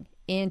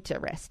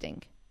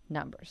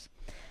numbers.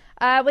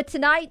 With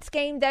tonight's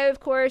game, though, of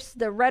course,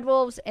 the Red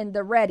Wolves and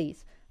the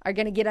Reddies are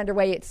going to get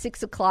underway at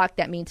 6 o'clock.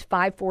 That means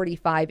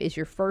 5:45 is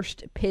your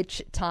first pitch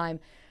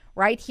time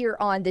right here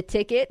on the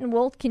ticket. And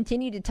we'll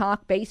continue to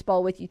talk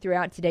baseball with you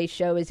throughout today's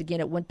show, as again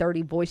at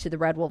 1:30, voice of the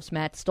Red Wolves,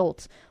 Matt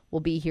Stolz, will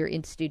be here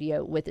in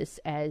studio with us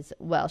as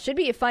well. Should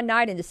be a fun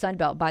night in the Sun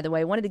Belt, by the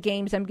way. One of the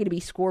games I'm going to be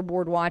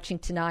scoreboard watching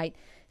tonight,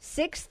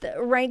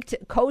 6th-ranked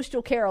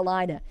Coastal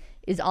Carolina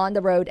is on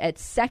the road at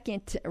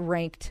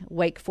 2nd-ranked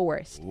Wake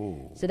Forest.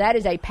 Ooh. So that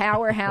is a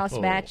powerhouse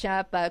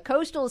matchup.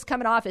 Coastal is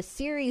coming off a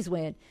series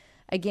win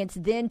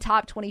against then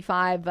top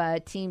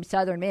 25 team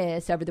Southern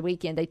Miss over the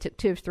weekend. They took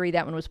 2 of 3.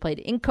 That one was played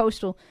in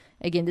Coastal.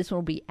 Again, this one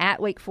will be at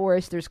Wake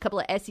Forest. There's a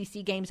couple of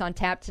SEC games on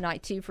tap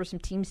tonight, too, for some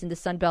teams in the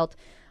Sun Belt.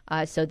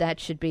 So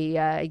that should be,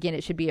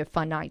 it should be a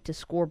fun night to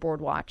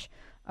scoreboard watch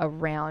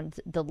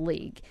around the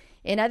league.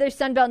 In other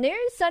Sun Belt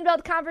news, Sun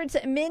Belt Conference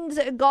Men's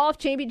Golf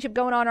Championship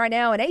going on right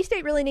now, and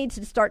A-State really needs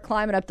to start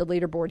climbing up the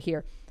leaderboard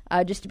here,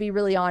 just to be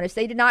really honest.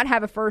 They did not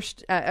have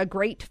a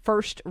great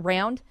first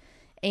round.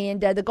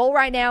 And the goal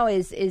right now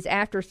is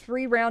after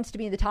 3 rounds to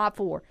be in the top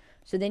 4.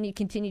 So then you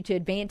continue to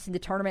advance in the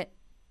tournament.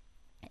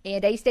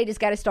 And A-State has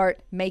got to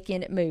start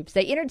making moves.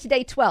 They entered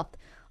today 12th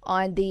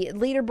on the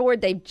leaderboard.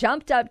 They've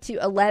jumped up to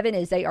 11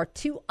 as they are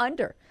 2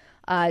 under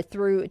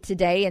through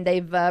today. And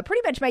they've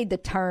pretty much made the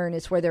turn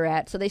is where they're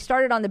at. So they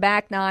started on the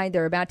back 9.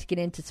 They're about to get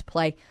into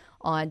play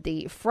on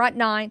the front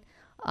 9.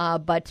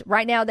 But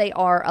right now they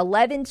are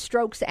 11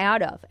 strokes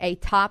out of a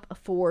top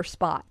 4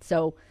 spot.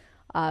 So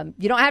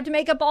you don't have to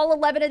make up all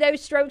 11 of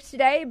those strokes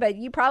today, but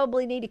you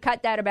probably need to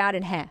cut that about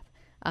in half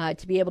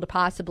to be able to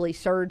possibly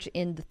surge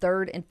in the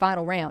 3rd and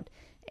final round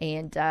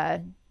and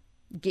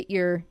get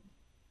your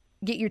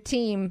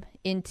team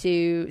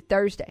into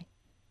Thursday.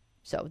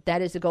 So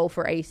that is the goal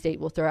for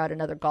A-State. We'll throw out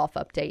another golf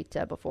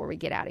update before we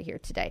get out of here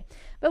today.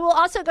 But we'll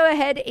also go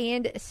ahead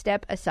and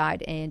step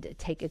aside and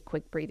take a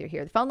quick breather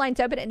here. The phone line's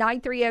open at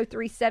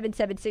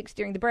 930-3776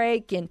 during the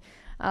break, and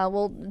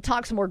we'll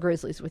talk some more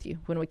Grizzlies with you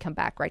when we come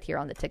back right here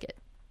on the ticket.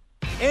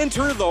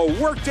 Enter the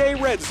Workday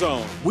Red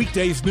Zone.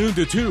 Weekdays noon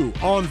to 2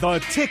 on the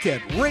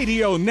Ticket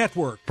Radio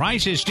Network.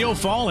 Price is still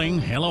falling.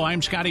 Hello,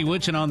 I'm Scotty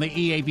Woodson on the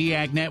EAB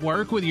Ag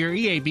Network with your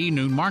EAB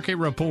Noon Market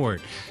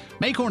Report.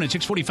 May corn at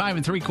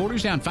 6.45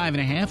 3/4, down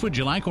 5.5, with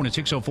July corn at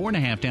 6.04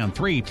 1/2, down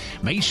 3.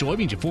 May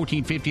soybeans at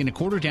 14.50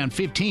 1/4, down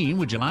 15,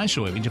 with July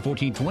soybeans at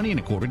 14.20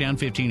 1/4, down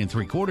 15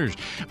 3/4.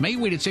 May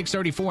wheat at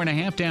 6.34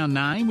 1/2, down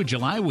 9, with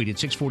July wheat at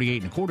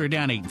 6.48 1/4,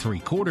 down 8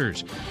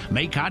 3/4.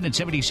 May cotton at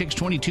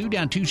 76.22,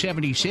 down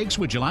 2.76,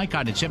 with July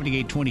cotton at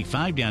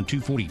 78.25, down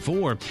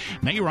 2.44.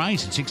 May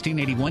rice at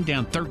 16.81,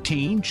 down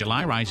 13.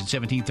 July rice at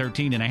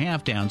 17.13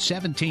 1/2, down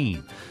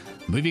 17.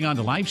 Moving on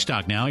to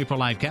livestock now. April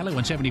live cattle at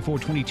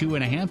 174.22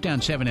 1/2,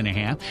 down 7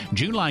 1/2.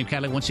 June live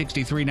cattle at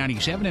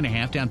 163.97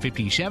 1/2, down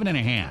 57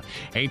 1/2.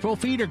 April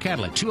feeder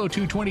cattle at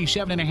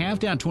 202.27 1/2,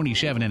 down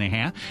 27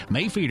 1/2.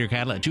 May feeder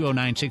cattle at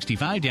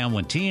 209.65, down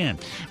 110.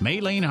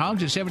 May lean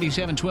hogs at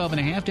 77.12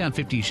 1/2, down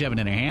 57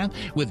 1/2,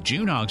 with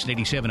June hogs at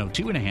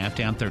 87.02 1/2,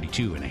 down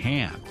 32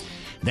 1/2.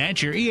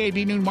 That's your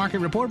EAB Noon Market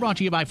Report, brought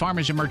to you by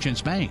Farmers and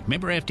Merchants Bank.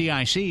 Member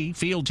FDIC,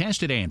 field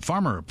tested and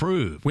farmer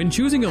approved. When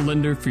choosing a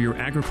lender for your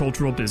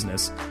agricultural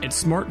business, it's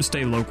smart to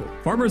stay local.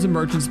 Farmers and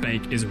Merchants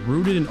Bank is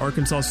rooted in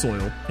Arkansas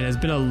soil and has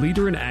been a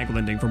leader in ag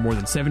lending for more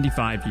than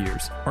 75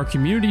 years. Our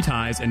community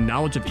ties and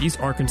knowledge of East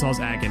Arkansas's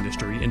ag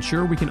industry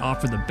ensure we can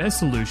offer the best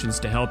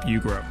solutions to help you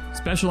grow.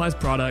 Specialized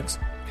products,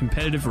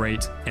 competitive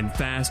rates, and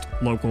fast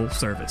local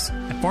service.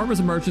 At Farmers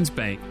and Merchants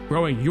Bank,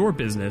 growing your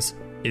business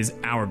is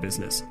our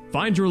business.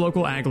 Find your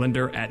local ag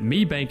lender at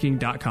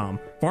mebanking.com.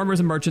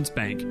 Farmers and Merchants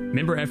Bank,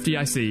 member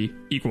FDIC,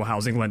 equal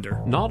housing lender.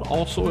 Not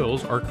all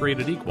soils are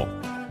created equal.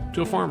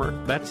 To a farmer,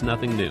 that's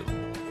nothing new.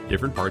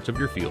 Different parts of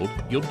your field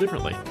yield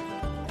differently.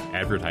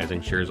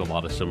 Advertising shares a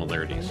lot of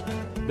similarities.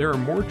 There are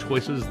more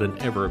choices than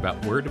ever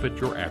about where to put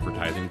your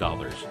advertising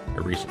dollars.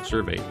 A recent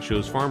survey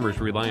shows farmers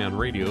rely on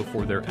radio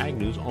for their ag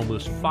news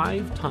almost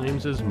 5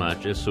 times as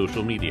much as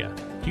social media.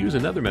 To use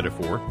another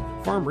metaphor,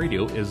 farm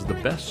radio is the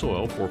best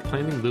soil for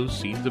planting those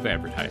seeds of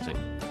advertising.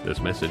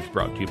 This message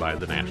brought to you by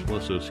the National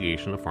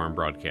Association of Farm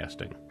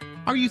Broadcasting.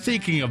 Are you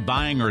thinking of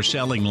buying or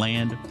selling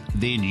land?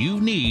 Then you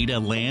need a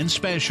land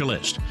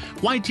specialist.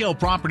 Whitetail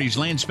Properties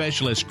land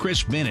specialist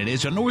Chris Bennett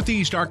is a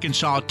Northeast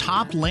Arkansas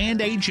top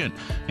land agent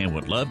and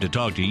would love to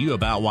talk to you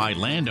about why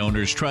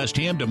landowners trust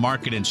him to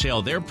market and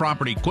sell their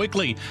property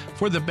quickly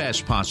for the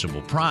best possible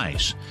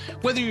price.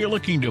 Whether you're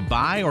looking to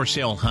buy or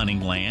sell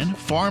hunting land,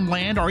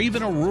 farmland, or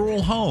even a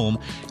rural home,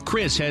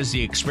 Chris has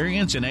the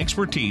experience and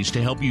expertise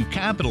to help you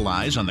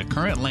capitalize on the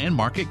current land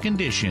market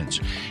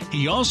conditions.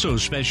 He also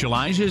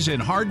specializes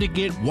in hard-to-get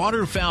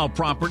waterfowl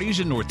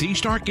properties in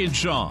Northeast Arkansas.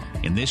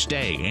 In this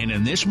day and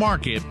in this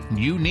market,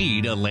 you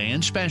need a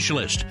land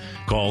specialist.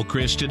 Call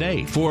Chris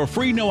today for a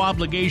free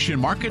no-obligation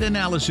market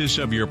analysis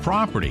of your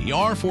property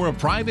or for a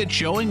private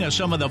showing of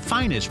some of the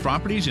finest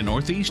properties in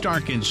Northeast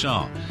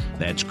Arkansas.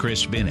 That's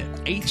Chris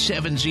Bennett,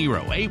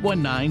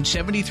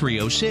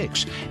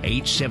 870-819-7306,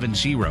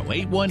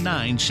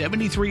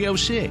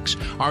 870-819-7306,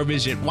 or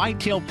visit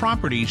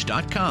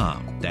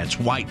whitetailproperties.com. That's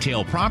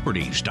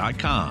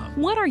whitetailproperties.com.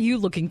 What are you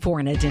looking for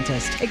in a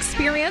dentist?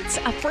 Experience,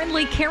 a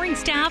friendly, caring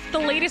staff, the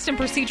latest in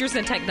procedures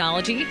and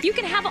technology? You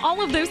can have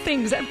all of those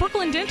things at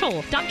Brooklyn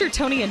Dental. Dr.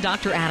 Tony and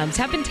Dr. Adams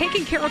have been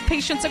taking care of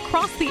patients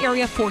across the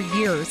area for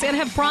years and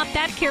have brought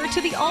that care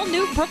to the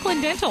all-new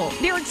Brooklyn Dental.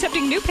 They're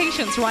accepting new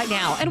patients right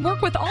now and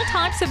work with all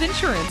types of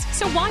insurance.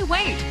 So why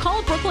wait?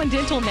 Call Brooklyn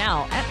Dental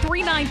now at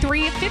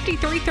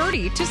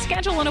 393-5330 to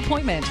schedule an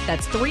appointment.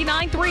 That's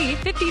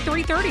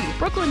 393-5330.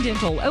 Brooklyn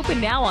Dental, open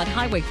now on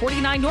Highway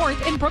 49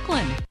 North in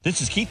Brooklyn.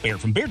 This is Keith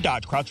Baird from Baird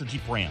Dodge Chrysler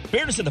Jeep Ram.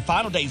 Baird is in the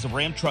final days of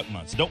Ram Truck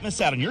Month, so don't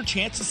miss out on your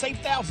chance to save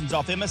thousands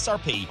off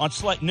MSRP on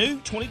select new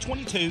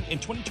 2022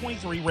 and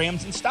 2023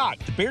 Rams in stock.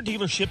 The Baird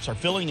dealerships are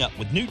filling up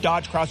with new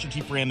Dodge Chrysler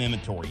Jeep Ram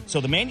inventory, so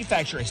the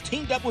manufacturer has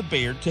teamed up with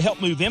Baird to help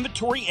move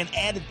inventory and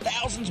added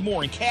thousands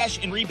more in cash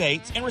and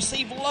rebates and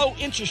receive low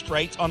interest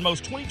rates on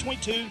most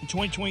 2022 and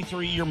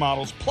 2023 year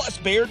models. Plus,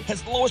 Baird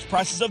has the lowest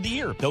prices of the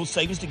year. Those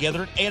savings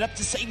together add up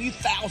to save you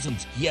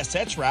thousands. Yes,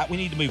 that's right. We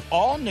need to move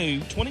all new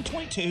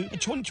 2022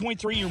 and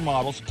 2023 year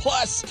models.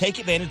 Plus, take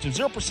advantage of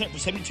 0% for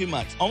 72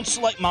 months on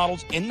select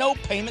models and no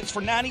payments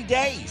for 90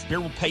 days.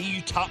 Baird will pay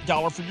you top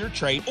dollar for your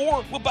trade,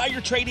 or we'll buy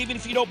your trade even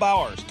if you don't buy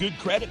ours. Good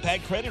credit,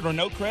 bad credit, or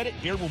no credit,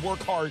 Baird will work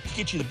hard to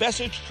get you the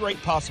best interest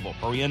rate possible.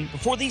 Hurry in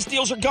before these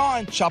deals are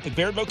gone. Shop at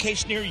Baird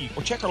location near you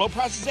or check our low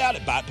prices out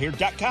at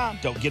buyatbaird.com.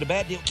 Don't get a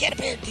bad deal, get a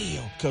Baird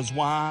deal. Because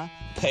why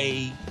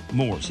pay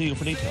more? See you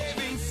for details.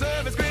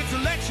 Service, great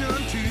selection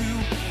too.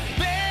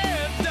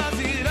 Baird does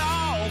it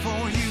all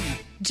for you.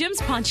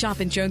 Jim's Pawn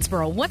Shop in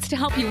Jonesboro wants to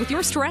help you with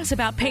your stress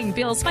about paying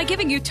bills by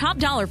giving you top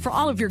dollar for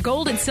all of your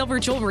gold and silver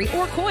jewelry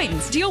or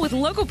coins. Deal with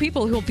local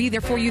people who will be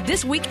there for you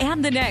this week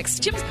and the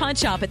next. Jim's Pawn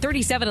Shop at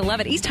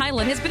 3711 East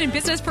Highland has been in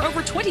business for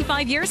over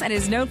 25 years and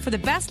is known for the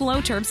best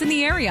loan terms in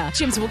the area.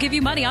 Jim's will give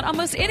you money on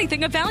almost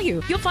anything of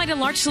value. You'll find a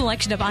large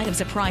selection of items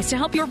at price to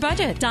help your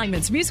budget.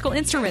 Diamonds, musical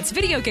instruments,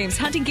 video games,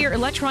 hunting gear,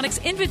 electronics,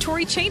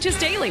 inventory changes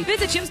daily.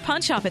 Visit Jim's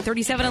Pawn Shop at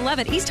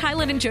 3711 East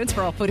Highland in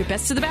Jonesboro. Voted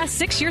best of the best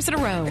 6 years in a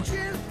row.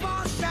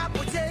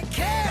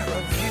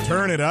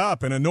 Turn it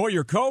up and annoy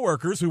your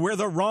coworkers who wear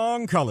the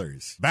wrong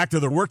colors. Back to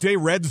the Workday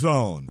Red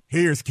Zone.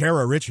 Here's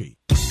Kara Richey.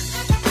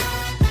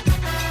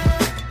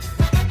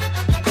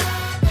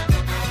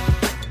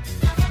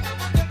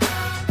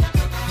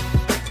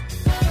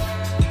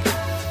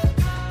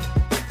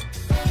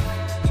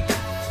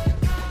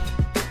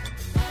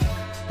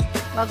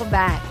 Welcome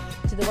back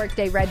to the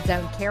Workday Red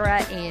Zone.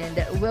 Kara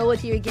and Will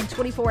with you again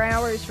 24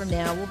 hours from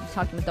now. We'll be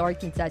talking with the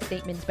Arkansas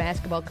State men's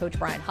basketball coach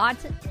Brian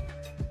Hodson.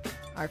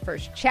 Our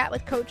first chat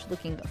with Coach,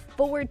 looking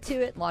forward to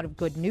it. A lot of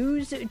good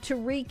news to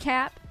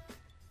recap.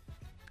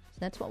 So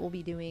that's what we'll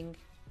be doing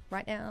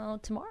right now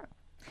tomorrow.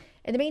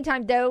 In the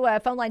meantime, though,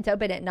 phone line's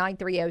open at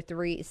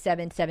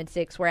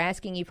 930-3776. We're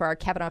asking you for our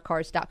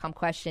CavanaughCars.com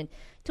question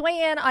to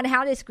weigh in on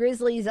how this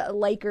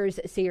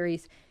Grizzlies-Lakers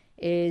series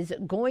is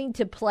going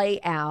to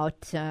play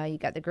out. You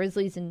got the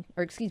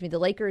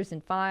Lakers in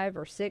 5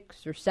 or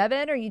 6 or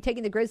 7. Or are you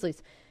taking the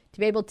Grizzlies to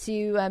be able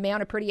to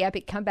mount a pretty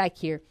epic comeback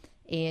here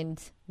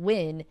and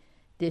win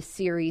this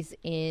series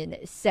in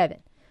 7?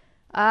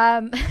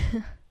 I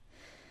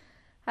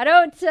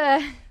want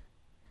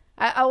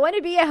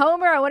to be a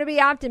homer. I want to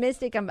be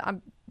optimistic.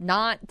 I'm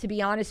not, to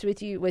be honest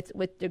with you,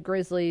 with the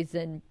Grizzlies,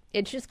 and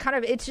it's just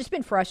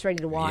been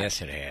frustrating to watch.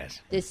 Yes, it has.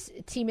 This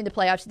team in the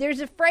playoffs. There's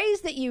a phrase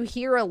that you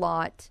hear a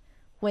lot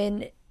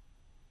when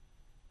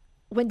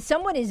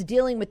someone is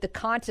dealing with the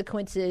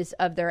consequences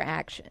of their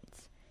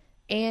actions.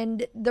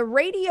 And the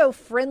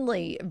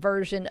radio-friendly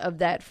version of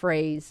that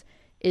phrase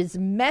is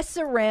mess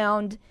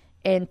around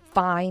and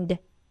find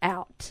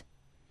out.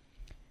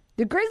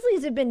 The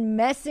Grizzlies have been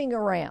messing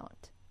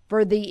around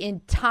for the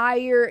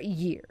entire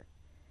year.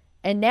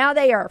 And now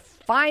they are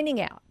finding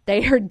out.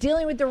 They are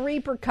dealing with the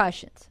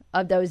repercussions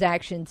of those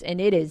actions,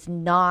 and it is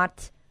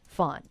not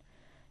fun.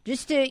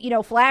 Just to,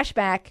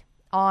 flashback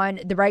on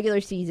the regular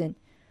season,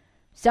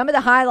 some of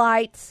the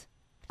highlights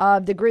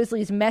of the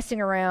Grizzlies messing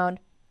around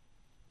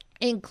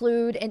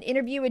include an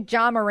interview with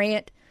John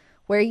Morant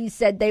where he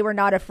said they were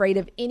not afraid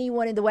of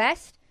anyone in the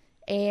West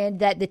and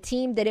that the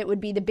team that it would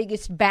be the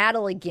biggest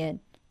battle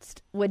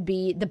against would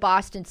be the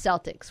Boston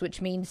Celtics, which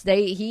means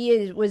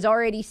he was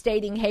already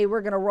stating, hey,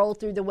 we're going to roll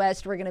through the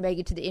West, we're going to make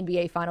it to the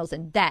NBA Finals,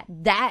 and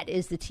that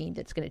is the team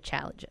that's going to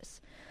challenge us.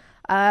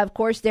 Of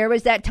course, there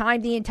was that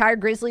time the entire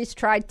Grizzlies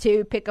tried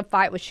to pick a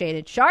fight with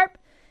Shannon Sharpe,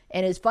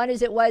 and as fun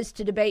as it was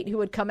to debate who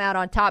would come out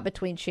on top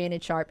between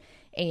Shannon Sharpe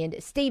and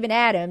Steven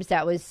Adams,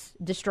 that was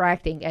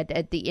distracting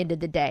at the end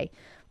of the day.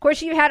 Of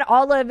course, you had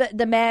all of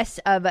the mess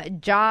of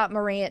Ja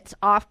Morant's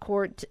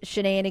off-court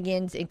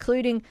shenanigans,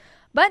 including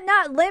but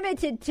not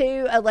limited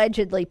to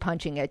allegedly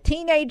punching a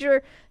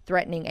teenager,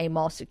 threatening a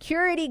mall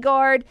security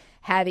guard,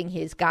 having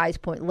his guys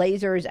point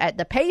lasers at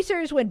the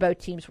Pacers when both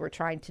teams were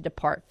trying to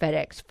depart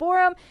FedEx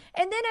Forum,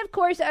 and then, of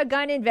course, a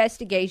gun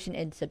investigation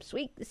and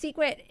subsequent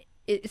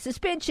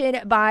suspension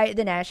by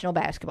the National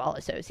Basketball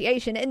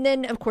Association. And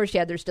then, of course,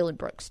 there's Dillon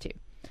Brooks, too.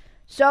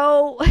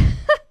 So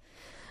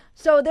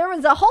there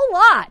was a whole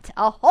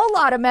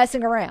lot of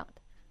messing around.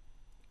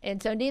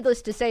 And so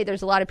needless to say,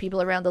 there's a lot of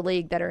people around the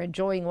league that are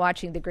enjoying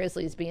watching the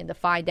Grizzlies be in the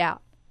find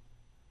out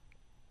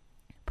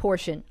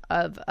portion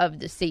of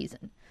the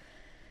season.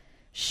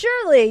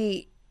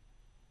 Surely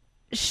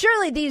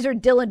these are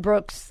Dillon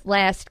Brooks'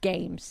 last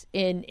games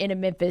in a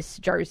Memphis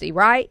jersey,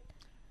 right?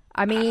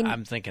 I mean,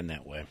 I'm thinking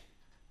that way.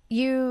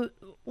 There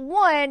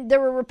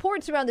were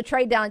reports around the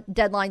trade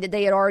deadline that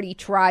they had already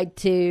tried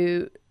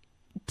to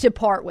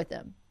part with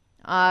him.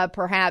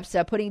 Perhaps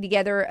putting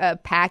together a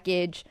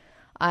package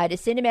to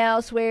send him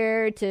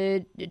elsewhere,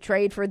 to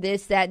trade for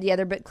this, that, and the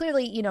other. But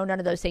clearly, none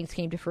of those things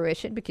came to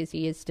fruition because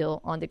he is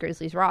still on the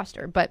Grizzlies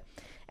roster. But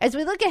as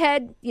we look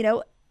ahead,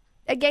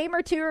 a game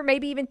or two, or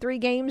maybe even 3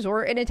 games,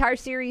 or an entire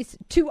series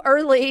too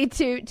early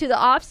to the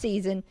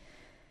offseason,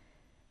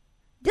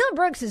 Dillon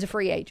Brooks is a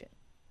free agent.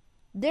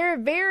 There are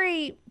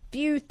very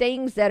few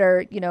things that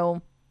are,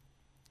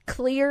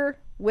 clear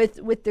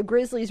with the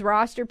Grizzlies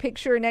roster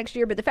picture next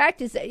year. But the fact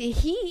is that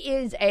he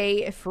is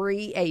a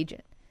free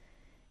agent.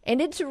 And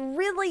it's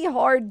really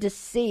hard to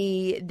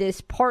see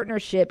this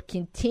partnership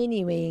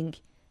continuing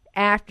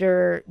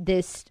after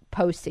this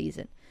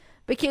postseason.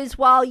 Because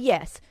while,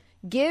 yes,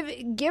 give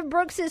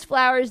Brooks his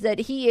flowers that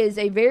he is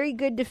a very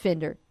good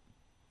defender,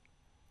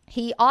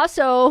 he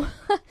also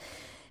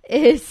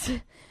is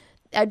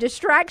a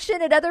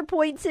distraction at other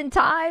points in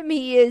time.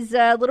 He is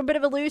a little bit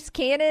of a loose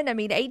cannon.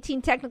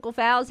 18 technical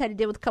fouls, had to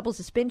deal with a couple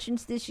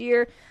suspensions this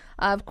year.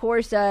 Of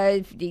course,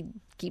 if he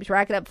keeps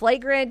racking up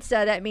flagrants,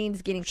 that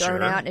means getting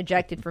thrown out and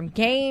ejected from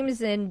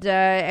games, and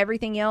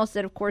everything else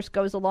that, of course,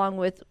 goes along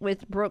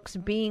with Brooks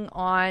being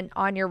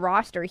on your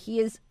roster. He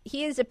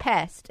is a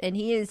pest, and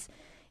he is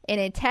an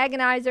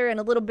antagonizer and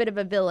a little bit of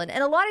a villain.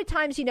 And a lot of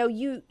times,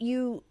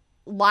 you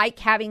like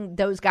having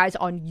those guys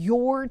on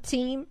your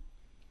team,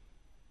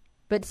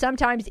 but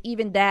sometimes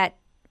even that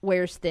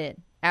wears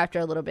thin after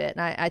a little bit.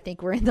 And I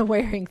think we're in the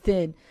wearing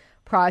thin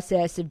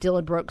process of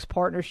Dillon Brooks'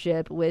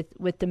 partnership with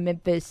the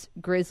Memphis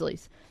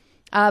Grizzlies.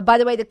 By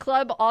the way, the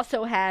team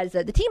also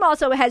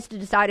has to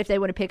decide if they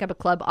want to pick up a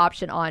club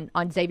option on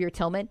Xavier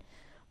Tillman.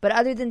 But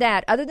other than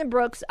that, other than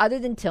Brooks, other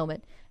than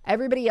Tillman,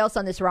 everybody else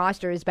on this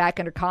roster is back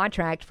under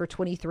contract for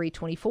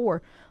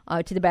 23-24,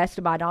 to the best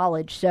of my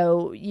knowledge.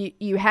 So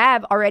you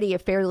have already a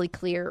fairly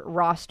clear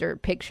roster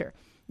picture.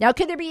 Now,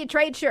 could there be a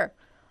trade? Sure.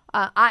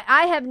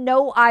 I have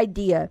no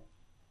idea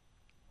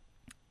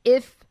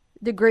if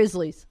the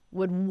Grizzlies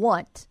would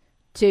want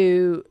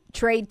to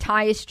trade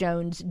Tyus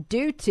Jones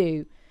due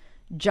to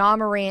Ja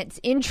Morant's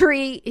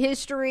injury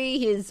history,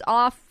 his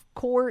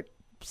off-court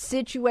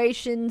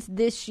situations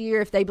this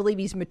year, if they believe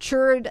he's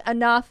matured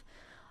enough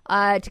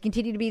to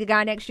continue to be the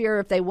guy next year,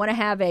 if they want to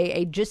have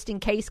a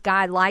just-in-case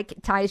guy like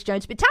Tyus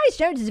Jones. But Tyus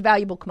Jones is a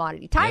valuable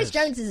commodity. Tyus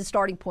Jones is a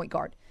starting point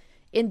guard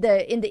in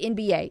the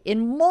NBA,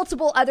 in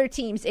multiple other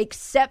teams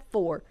except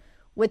for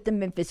with the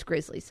Memphis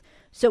Grizzlies.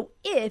 So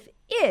if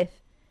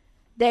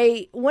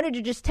they wanted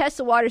to just test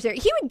the waters there,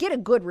 he would get a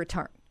good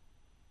return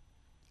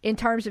in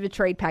terms of a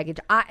trade package.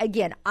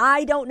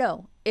 I don't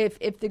know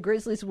if the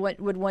Grizzlies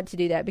would want to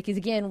do that, because,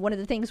 again, one of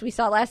the things we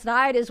saw last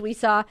night is we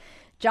saw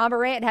Ja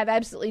Morant have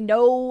absolutely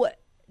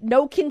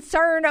no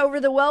concern over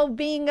the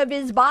well-being of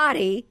his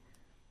body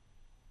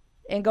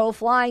and go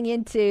flying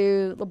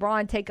into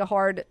LeBron, take a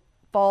hard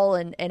fall,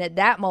 and at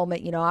that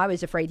moment, I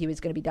was afraid he was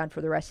going to be done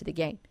for the rest of the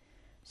game.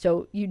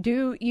 So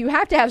you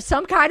have to have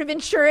some kind of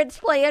insurance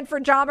plan for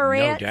Ja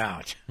Morant. No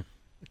doubt.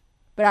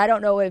 But I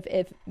don't know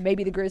if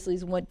maybe the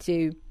Grizzlies want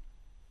to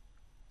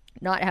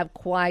not have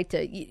quite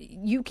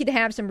you could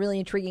have some really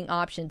intriguing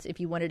options if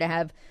you wanted to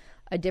have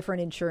a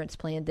different insurance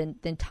plan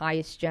than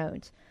Tyus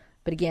Jones.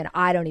 But again,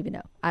 I don't even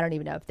know. I don't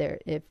even know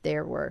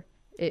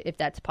if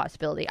that's a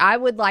possibility. I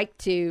would like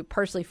to,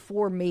 personally,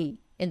 for me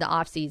in the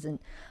offseason,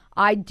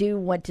 I do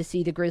want to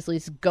see the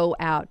Grizzlies go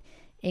out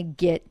and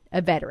get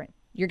a veteran.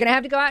 You're going to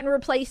have to go out and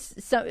replace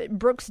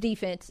Brooks'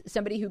 defense,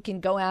 somebody who can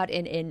go out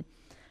and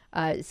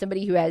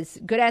somebody who has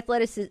good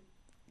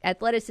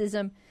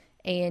athleticism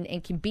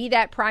and can be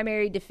that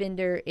primary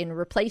defender and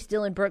replace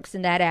Dylan Brooks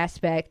in that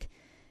aspect.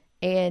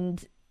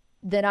 And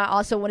then I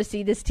also want to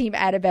see this team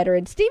add a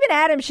veteran. Steven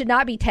Adams should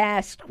not be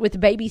tasked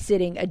with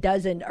babysitting a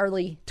dozen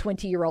early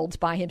 20-year-olds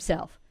by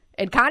himself.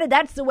 And kind of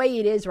that's the way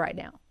it is right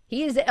now.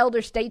 He is the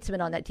elder statesman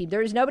on that team.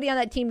 There is nobody on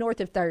that team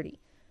north of 30.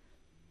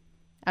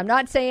 I'm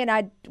not saying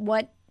I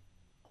want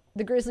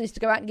the Grizzlies to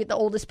go out and get the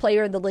oldest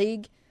player in the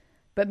league,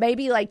 but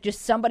maybe like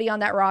just somebody on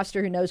that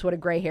roster who knows what a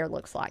gray hair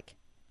looks like.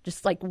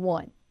 Just like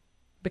one.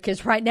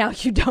 Because right now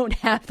you don't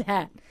have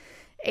that.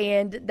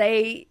 And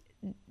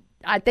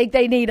I think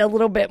they need a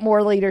little bit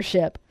more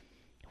leadership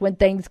when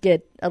things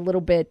get a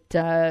little bit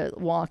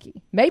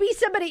wonky.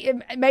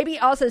 Maybe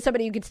also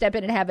somebody who could step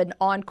in and have an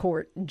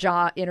on-court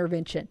Ja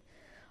intervention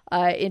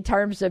in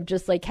terms of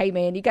just like, hey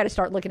man, you got to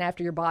start looking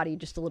after your body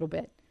just a little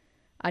bit.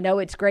 I know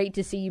it's great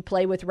to see you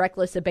play with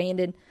reckless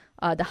abandon.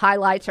 The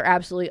highlights are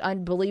absolutely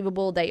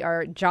unbelievable. They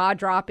are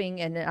jaw-dropping,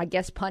 and I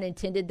guess pun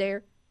intended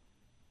there.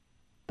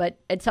 But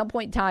at some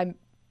point in time,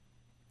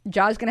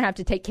 Ja's going to have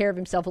to take care of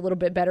himself a little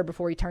bit better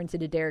before he turns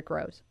into Derrick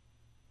Rose.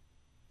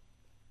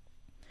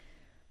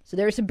 So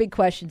there are some big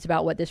questions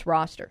about what this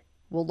roster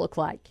will look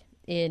like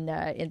in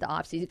the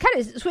offseason. Kind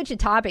of switching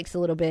topics a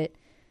little bit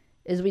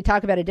as we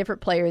talk about a different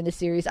player in the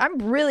series. I'm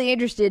really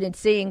interested in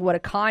seeing what a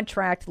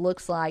contract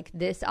looks like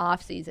this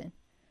offseason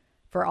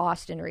for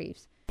Austin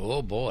Reeves.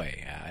 Oh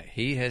boy,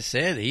 he has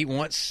said he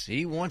wants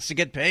to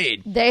get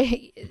paid.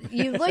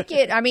 You look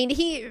at,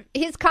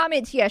 his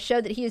comments, show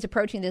that he is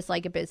approaching this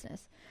like a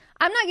business.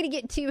 I'm not going to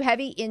get too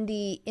heavy in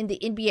the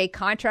NBA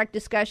contract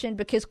discussion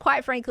because,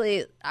 quite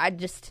frankly,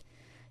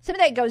 some of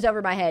that goes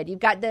over my head. You've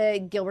got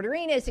the Gilbert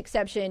Arenas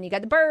exception, you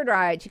got the bird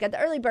rights, you got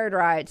the early bird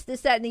rights,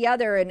 this, that, and the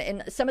other,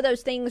 and some of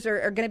those things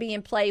are going to be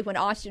in play when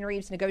Austin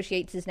Reeves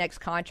negotiates his next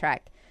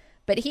contract.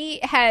 But he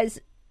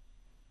has,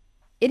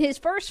 in his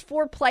first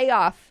 4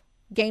 playoff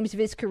games of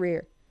his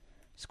career,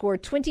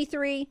 scored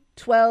 23,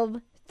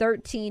 12,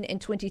 13, and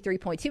 23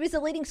 points. He was the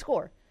leading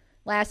scorer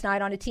last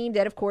night on a team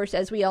that, of course,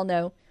 as we all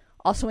know,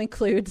 also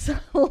includes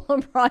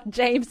LeBron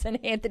James and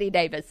Anthony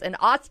Davis. And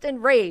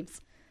Austin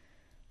Reeves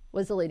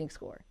was the leading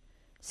scorer.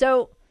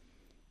 So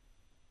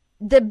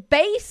the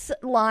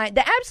baseline,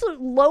 the absolute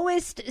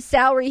lowest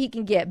salary he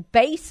can get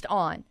based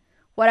on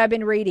what I've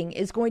been reading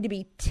is going to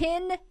be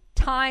 10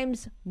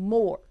 times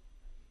more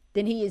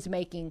than he is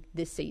making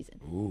this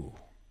season. Ooh.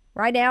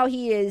 Right now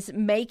he is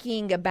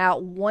making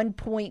about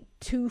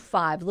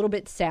 1.25, a little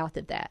bit south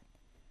of that.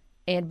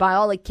 And by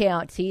all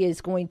accounts, he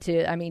is going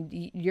to,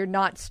 you're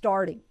not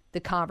starting the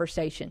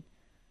conversation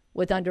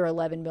with under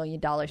 $11 million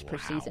per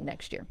season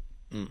next year.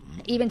 Mm-hmm.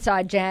 Even saw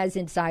a Jazz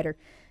insider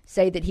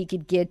say that he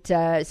could get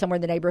somewhere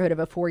in the neighborhood of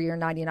a 4-year,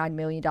 $99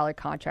 million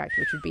contract,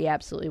 which would be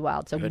absolutely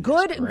wild. So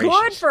good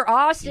for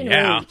Austin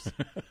Reeves.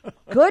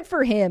 Good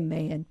for him,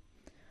 man.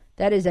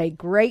 That is a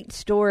great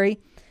story.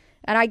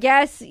 And I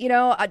guess,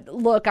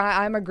 look,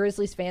 I'm a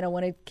Grizzlies fan. I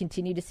want to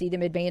continue to see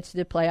them advance to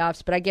the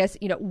playoffs. But I guess,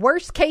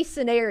 worst case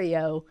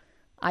scenario,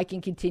 I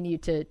can continue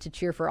to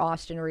cheer for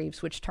Austin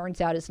Reeves, which turns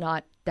out is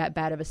not that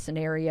bad of a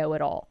scenario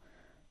at all.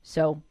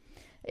 So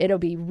it'll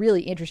be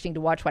really interesting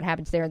to watch what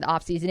happens there in the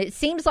offseason. It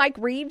seems like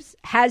Reeves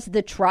has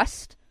the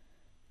trust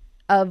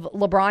of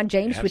LeBron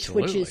James,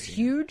 which is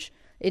huge.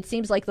 It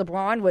seems like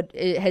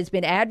LeBron has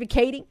been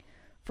advocating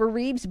for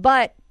Reeves.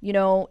 But,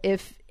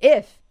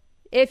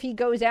 if he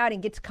goes out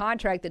and gets a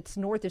contract that's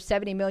north of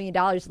 $70 million,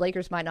 the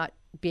Lakers might not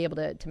be able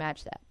to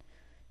match that.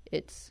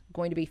 It's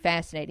going to be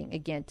fascinating,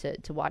 again,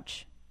 to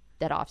watch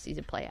that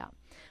offseason play out.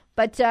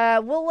 But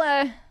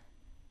we'll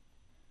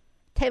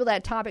table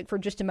that topic for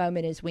just a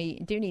moment as we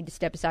do need to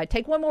step aside.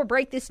 Take one more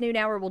break this noon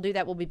hour. We'll do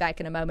that. We'll be back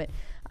in a moment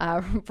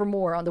for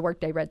more on the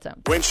Workday Red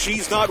Zone. When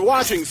she's not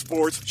watching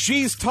sports,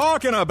 she's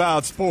talking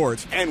about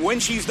sports. And when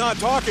she's not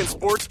talking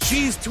sports,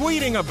 she's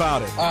tweeting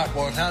about it. All right,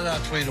 boys, how do I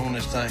tweet on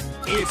this thing?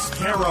 It's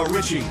Kara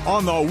Richey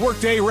on the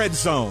Workday Red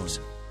Zone.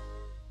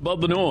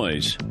 Above the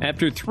noise.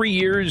 After 3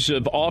 years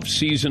of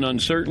off-season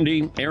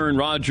uncertainty, Aaron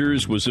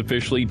Rodgers was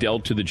officially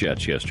dealt to the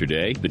Jets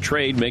yesterday. The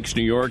trade makes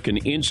New York an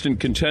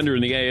instant contender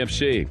in the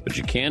AFC, but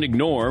you can't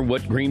ignore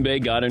what Green Bay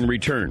got in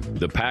return.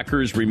 The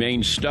Packers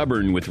remain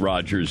stubborn with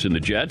Rodgers and the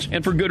Jets,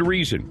 and for good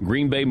reason.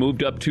 Green Bay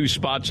moved up 2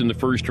 spots in the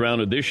first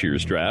round of this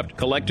year's draft,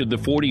 collected the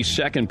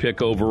 42nd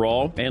pick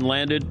overall, and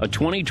landed a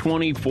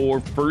 2024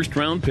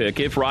 first-round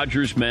pick if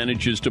Rodgers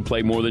manages to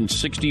play more than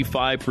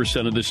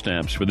 65% of the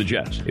snaps for the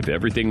Jets. If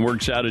everything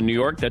works out in New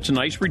York, that's a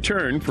nice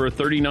return for a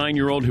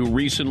 39-year-old who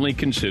recently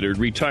considered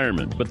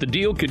retirement. But the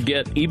deal could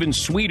get even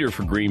sweeter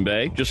for Green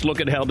Bay. Just look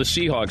at how the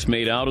Seahawks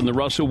made out in the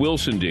Russell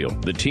Wilson deal.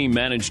 The team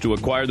managed to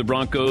acquire the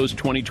Broncos'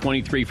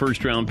 2023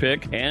 first-round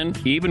pick, and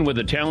even with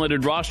a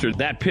talented roster,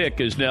 that pick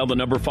is now the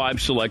number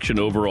 5 selection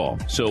overall.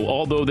 So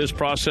although this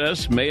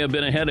process may have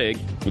been a headache,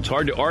 it's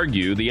hard to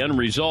argue the end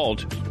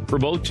result for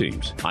both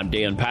teams. I'm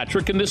Dan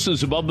Patrick, and this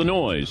is Above the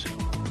Noise.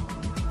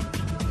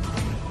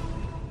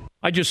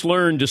 I just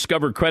learned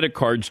Discover credit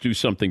cards do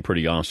something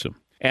pretty awesome.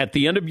 At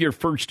the end of your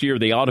first year,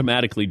 they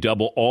automatically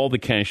double all the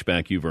cash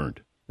back you've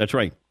earned. That's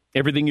right.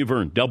 Everything you've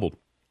earned, doubled.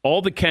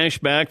 All the cash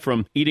back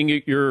from eating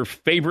at your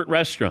favorite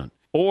restaurant,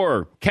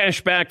 or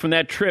cash back from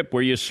that trip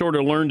where you sort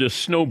of learned to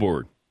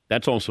snowboard.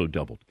 That's also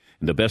doubled.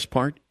 And the best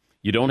part,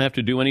 you don't have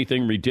to do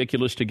anything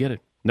ridiculous to get it.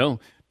 No,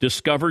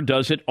 Discover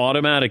does it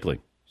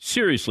automatically.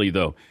 Seriously,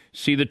 though,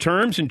 see the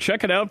terms and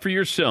check it out for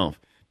yourself.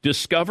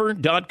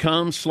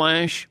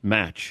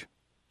 Discover.com/match.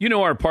 You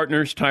know our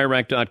partners,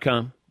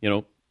 TireRack.com. You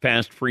know,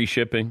 fast, free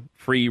shipping,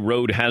 free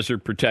road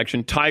hazard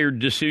protection, tire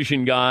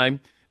decision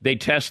guide. They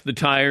test the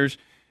tires.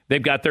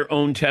 They've got their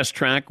own test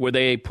track where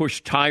they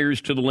push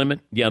tires to the limit.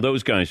 Yeah,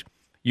 those guys.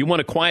 You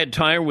want a quiet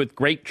tire with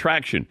great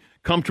traction,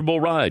 comfortable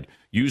ride.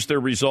 Use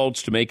their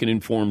results to make an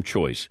informed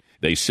choice.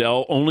 They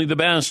sell only the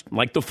best,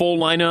 like the full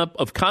lineup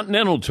of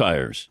Continental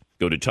tires.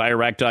 Go to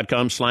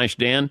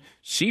TireRack.com/Dan.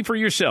 See for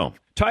yourself.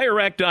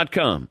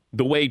 TireRack.com,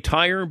 the way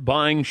tire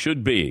buying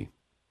should be.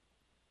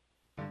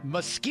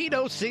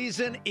 Mosquito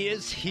season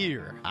is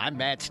here. I'm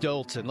Matt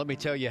Stolz, and let me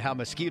tell you how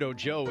Mosquito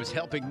Joe is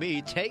helping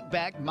me take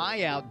back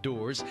my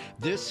outdoors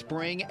this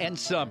spring and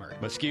summer.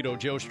 Mosquito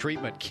Joe's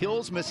treatment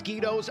kills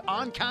mosquitoes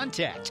on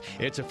contact.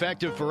 It's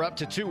effective for up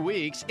to 2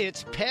 weeks.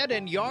 It's pet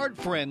and yard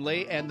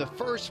friendly, and the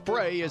first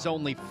spray is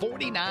only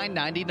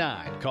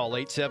 $49.99. Call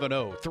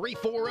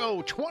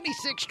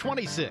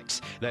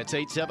 870-340-2626. That's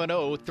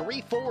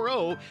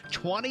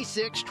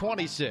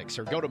 870-340-2626.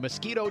 Or go to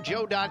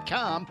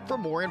MosquitoJoe.com for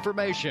more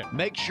information.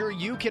 Make sure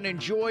you can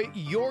enjoy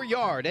your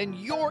yard and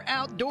your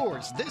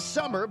outdoors this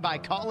summer by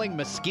calling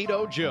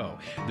Mosquito Joe.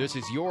 This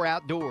is your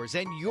outdoors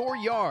and your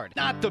yard,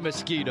 not the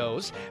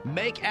mosquitoes.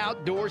 Make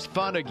outdoors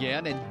fun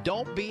again, and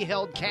don't be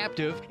held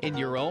captive in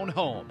your own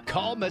home.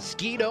 Call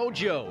Mosquito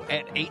Joe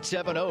at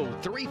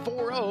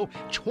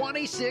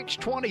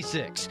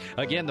 870-340-2626.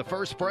 Again, the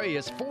first spray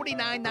is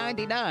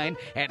 $49.99,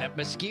 and at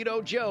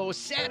Mosquito Joe,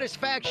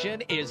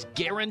 satisfaction is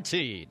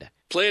guaranteed.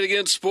 Play It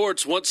Again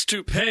Sports wants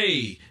to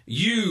pay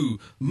you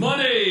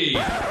money.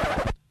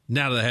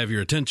 Now that I have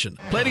your attention,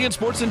 Play It Again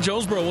Sports in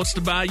Jonesboro wants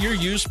to buy your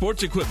used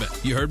sports equipment.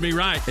 You heard me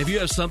right. If you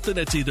have something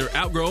that's either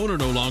outgrown or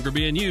no longer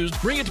being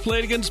used, bring it to Play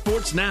It Again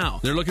Sports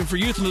now. They're looking for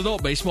youth and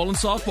adult baseball and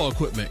softball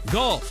equipment,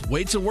 golf,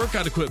 weights and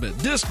workout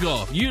equipment, disc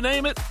golf, you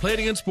name it. Play It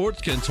Again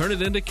Sports can turn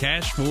it into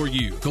cash for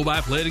you. Go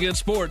by Play It Again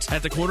Sports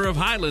at the corner of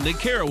Highland and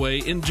Caraway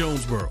in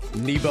Jonesboro.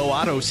 Nebo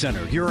Auto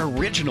Center, your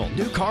original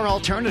new car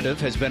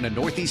alternative, has been a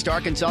Northeast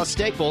Arkansas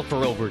staple for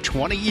over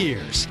 20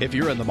 years. If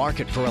you're in the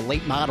market for a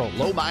late model,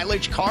 low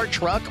mileage car,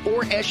 truck,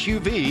 or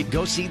SUV,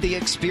 go see the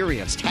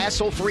experienced,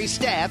 hassle-free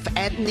staff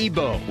at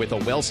Nebo with a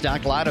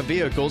well-stocked lot of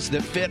vehicles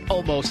that fit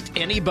almost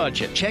any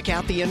budget. Check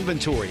out the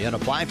inventory and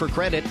apply for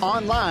credit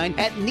online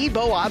at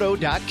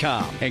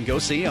NeboAuto.com and go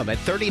see them at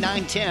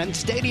 3910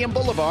 Stadium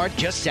Boulevard,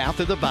 just south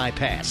of the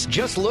bypass.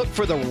 Just look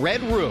for the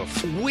red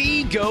roof.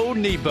 We go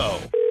Nebo.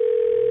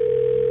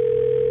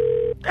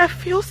 I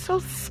feel so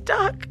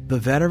stuck. The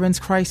Veterans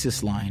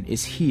Crisis Line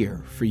is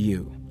here for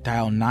you.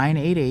 Dial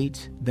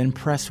 988, then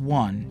press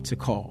 1 to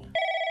call.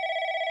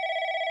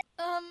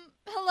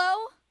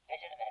 Hello?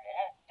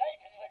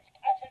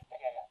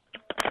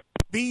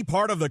 Be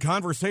part of the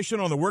conversation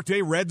on the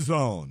Workday Red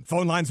Zone.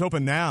 Phone lines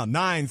open now,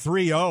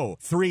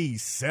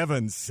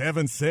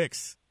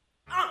 930-3776.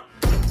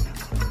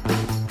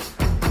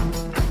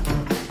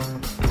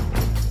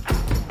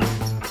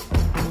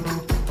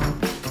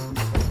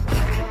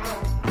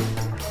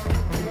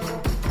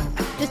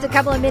 Just a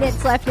couple of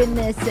minutes left in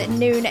this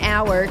noon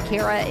hour.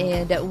 Kara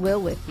and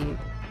Will with you.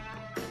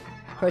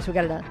 Of course, we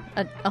got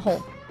a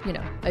whole,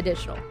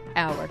 additional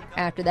hour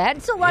after that.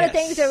 And so a lot of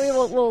things that we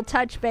will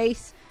touch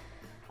base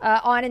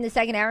on in the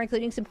second hour,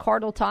 including some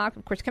Cardinal talk.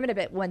 Of course, coming up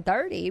at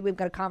 1:30, we've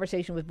got a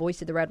conversation with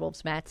voice of the Red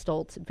Wolves, Matt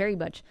Stolz. Very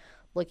much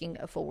looking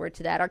forward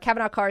to that. Our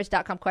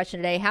CavanaughCars.com question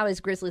today, how is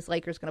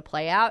Grizzlies-Lakers going to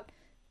play out?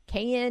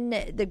 Can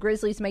the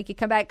Grizzlies make a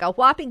comeback? A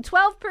whopping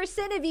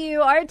 12% of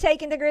you are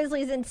taking the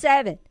Grizzlies in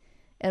 7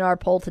 in our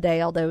poll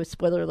today, although,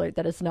 spoiler alert,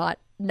 that is not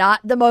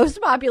the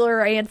most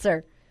popular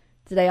answer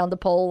today on the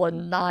poll,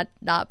 and not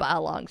by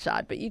a long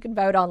shot. But you can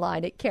vote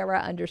online at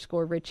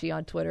Kara_Richey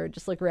on Twitter.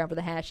 Just look around for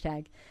the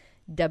hashtag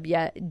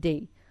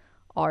WDRZ.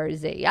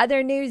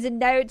 Other news and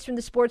notes from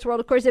the sports world.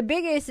 Of course, the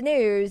biggest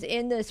news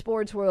in the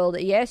sports world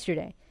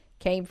yesterday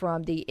came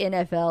from the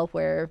NFL,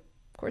 where,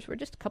 of course, we're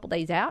just a couple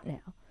days out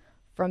now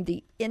from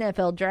the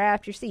NFL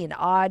draft. You're seeing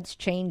odds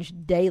change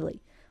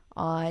daily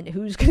on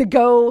who's going to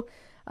go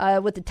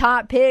with the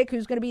top pick,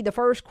 who's going to be the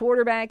first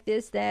quarterback,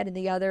 this, that, and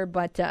the other.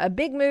 But a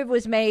big move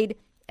was made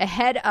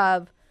ahead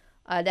of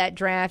that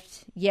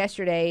draft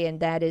yesterday, and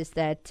that is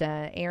that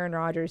Aaron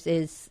Rodgers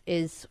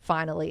is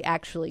finally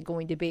actually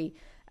going to be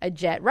a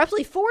Jet.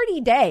 Roughly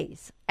 40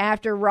 days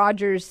after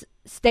Rodgers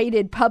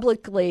stated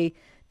publicly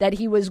that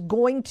he was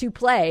going to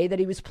play, that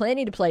he was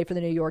planning to play for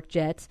the New York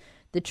Jets,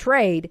 the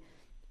trade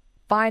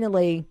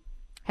finally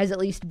has at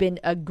least been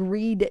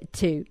agreed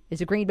to. As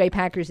the Green Bay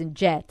Packers and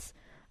Jets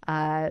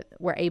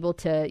were able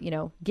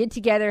to, get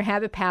together,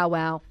 have a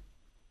powwow,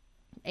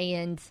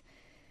 and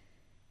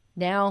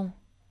now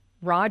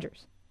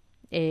Rodgers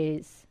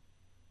is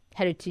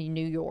headed to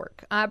New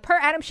York. Per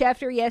Adam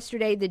Schefter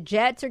yesterday, the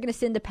Jets are going to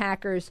send the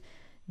Packers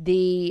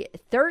the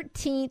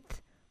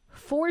 13th,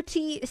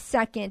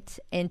 42nd,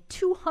 and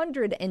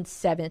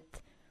 207th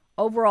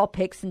overall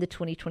picks in the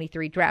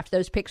 2023 draft.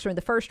 Those picks are in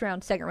the first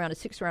round, second round, and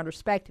sixth round,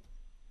 respectively.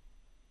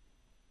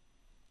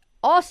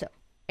 Also,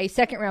 a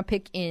second-round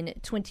pick in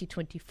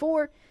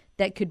 2024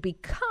 that could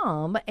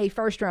become a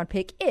first-round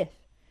pick if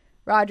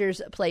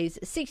Rodgers plays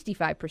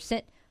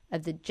 65%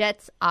 of the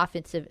Jets'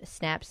 offensive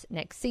snaps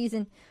next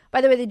season.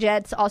 By the way, the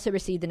Jets also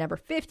received the number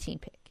 15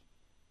 pick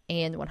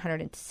and the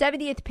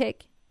 170th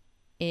pick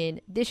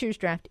in this year's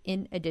draft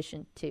in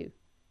addition to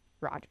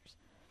Rodgers.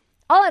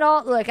 All in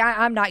all, look,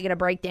 I'm not going to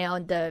break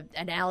down the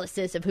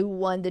analysis of who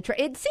won the trade.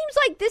 It seems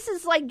like this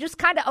is just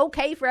kind of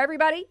okay for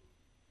everybody.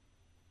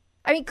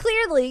 I mean,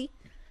 clearly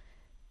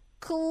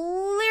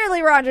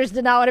Rodgers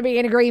did not want to be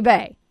in Green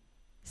Bay.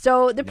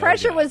 So the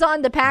pressure was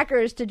on the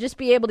Packers to just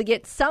be able to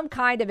get some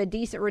kind of a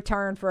decent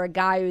return for a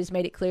guy who's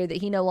made it clear that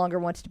he no longer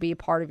wants to be a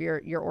part of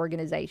your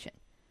organization.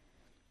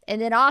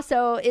 And then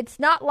also, it's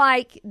not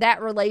like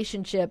that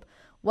relationship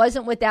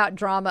wasn't without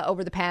drama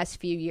over the past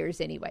few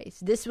years anyways.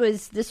 This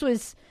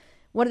was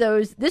one of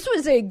those, this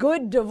was a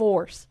good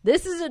divorce.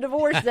 This is a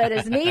divorce that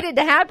is needed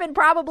to happen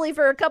probably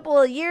for a couple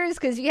of years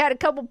because you had a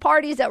couple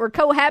parties that were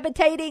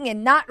cohabitating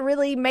and not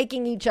really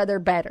making each other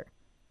better.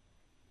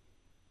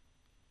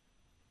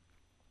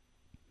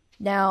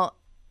 Now,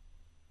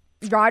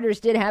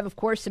 Rodgers did have, of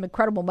course, some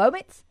incredible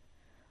moments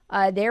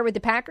there with the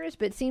Packers,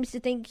 but seems to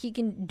think he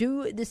can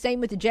do the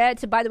same with the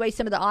Jets. And by the way,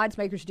 some of the odds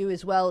makers do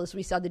as well, as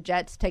we saw the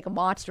Jets take a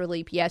monster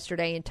leap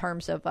yesterday in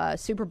terms of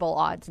Super Bowl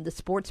odds in the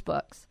sports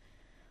books.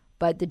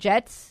 But the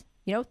Jets,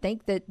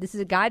 think that this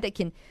is a guy that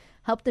can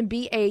help them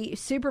be a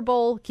Super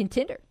Bowl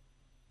contender.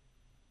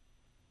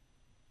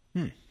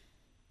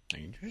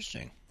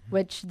 Interesting.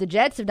 Which the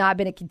Jets have not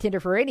been a contender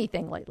for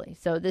anything lately.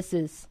 So this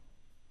is...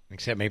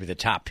 Except maybe the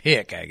top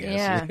pick, I guess.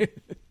 Yeah.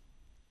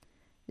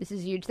 This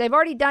is huge. They've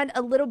already done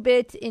a little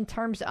bit in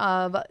terms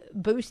of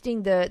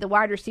boosting the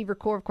wide receiver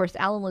core. Of course,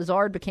 Alan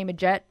Lazard became a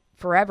Jet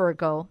forever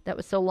ago. That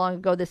was so long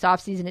ago this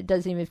offseason, it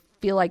doesn't even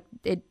feel like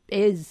it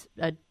is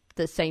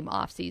the same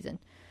offseason.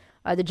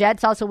 The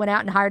Jets also went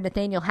out and hired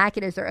Nathaniel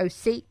Hackett as their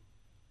OC.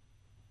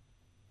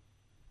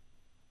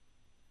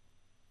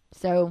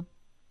 So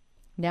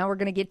now we're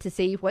going to get to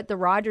see what the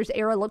Rodgers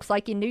era looks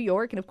like in New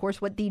York, and of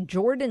course what the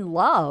Jordan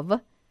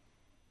Love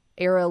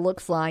era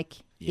looks like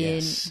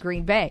in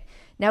Green Bay.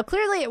 Now,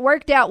 clearly it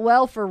worked out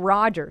well for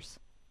Rodgers,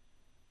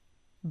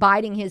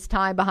 biding his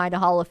time behind a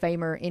Hall of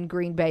Famer in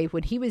Green Bay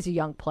when he was a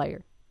young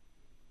player.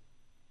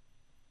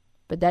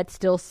 But that's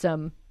still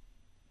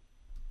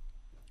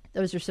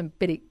those are some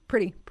pretty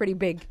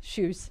big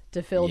shoes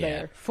to fill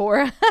there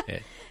for,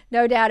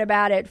 no doubt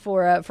about it,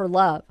 for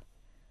Love.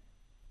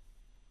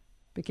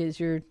 Because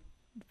you're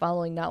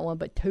following not one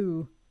but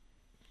two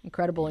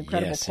incredible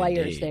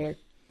players there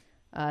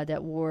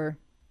that wore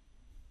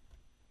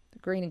the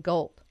green and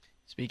gold.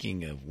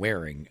 Speaking of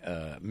wearing,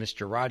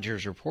 Mr.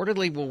 Rodgers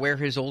reportedly will wear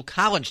his old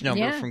college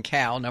number from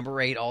Cal, number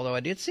 8, although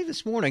I did see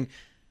this morning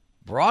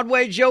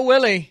Broadway Joe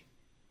Willie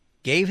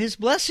gave his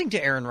blessing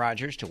to Aaron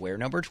Rodgers to wear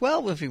number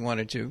 12 if he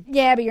wanted to.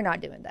 Yeah, but you're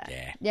not doing that.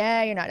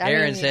 Yeah, you're not.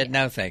 Aaron said,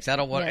 no, thanks. I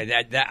don't want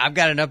I've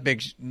got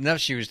enough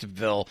shoes to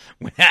fill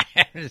without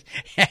having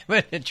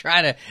to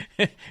try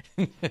to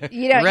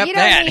you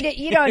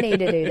don't need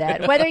to do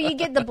that. Whether you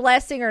get the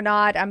blessing or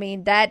not, I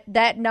mean,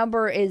 that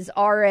number is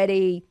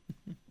already...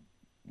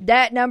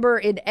 That number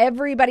in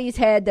everybody's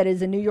head that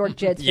is a New York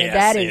Jets fan.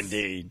 Yes,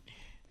 indeed.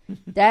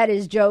 That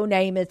is Joe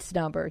Namath's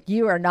number.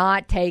 You are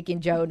not taking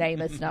Joe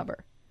Namath's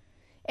number.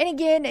 And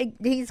again,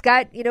 he's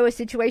got, a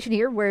situation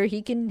here where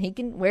he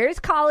can wear his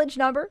college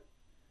number.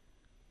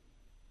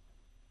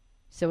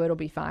 So it'll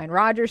be fine.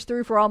 Rodgers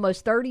threw for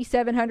almost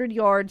 3,700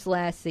 yards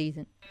last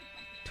season.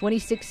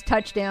 26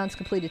 touchdowns,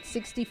 completed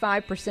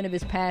 65% of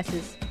his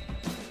passes.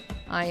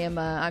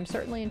 I'm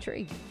certainly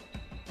intrigued.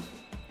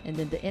 And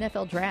then the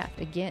NFL draft,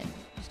 again,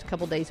 just a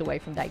couple days away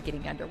from that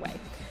getting underway.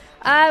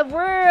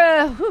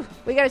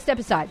 We got to step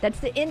aside. That's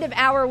the end of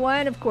hour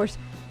one. Of course,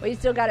 we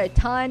still got a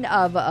ton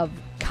of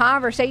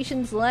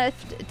conversations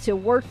left to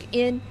work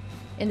in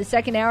the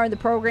second hour of the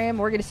program.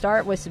 We're going to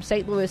start with some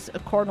St. Louis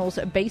Cardinals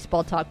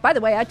baseball talk. By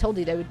the way, I told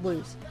you they would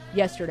lose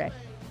yesterday,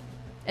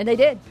 and they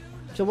did.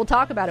 So we'll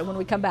talk about it when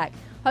we come back.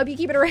 Hope you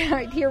keep it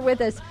right here with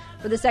us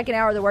for the second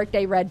hour of the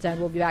Workday Red Zone.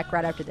 We'll be back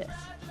right after this.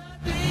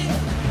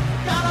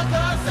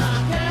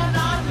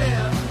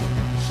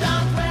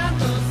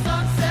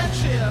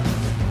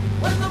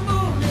 When the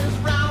moon is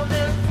round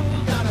and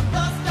full, gotta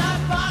bust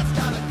that box,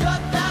 gotta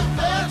cut that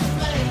first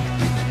flame.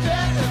 Keep the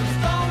jet in a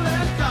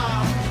stolen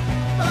car,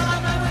 but I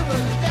know we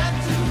wouldn't get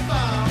too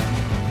far.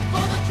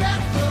 For the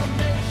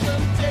transformation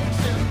takes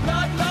in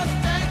bloodlust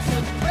tanks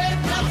and great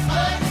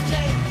bloodlust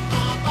chain.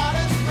 My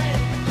body's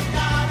straight,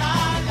 God,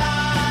 I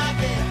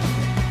like it.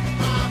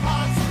 My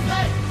heart's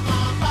straight,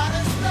 my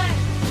body's straight,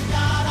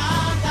 God,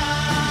 I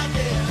like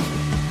it.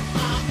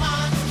 My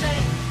mind's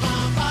changed,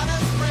 my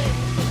body's straight,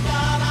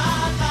 God,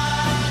 I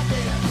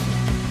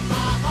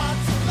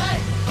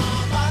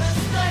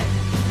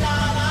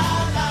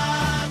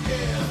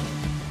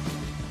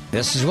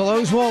This is Will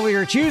Oswalt with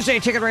your Tuesday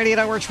Ticket Radio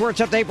Network Sports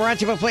Update brought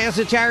to you by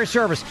Plaza Tire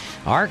Service.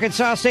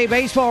 Arkansas State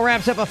Baseball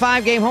wraps up a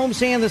 5-game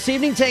homestand this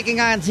evening, taking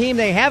on a team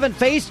they haven't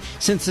faced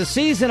since the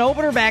season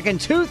opener back in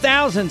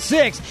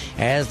 2006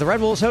 as the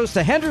Red Wolves host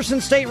the Henderson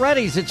State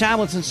Reddies at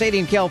Tomlinson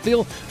Stadium, Kell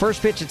Field.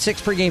 First pitch at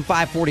 6, pregame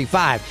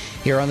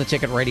 5:45 here on the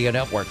Ticket Radio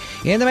Network.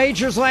 In the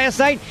majors last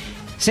night,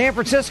 San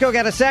Francisco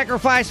got a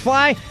sacrifice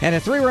fly and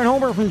a 3-run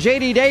homer from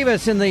J.D.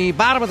 Davis in the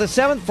bottom of the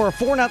 7th for a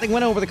 4-0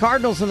 win over the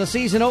Cardinals in the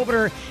season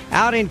opener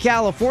out in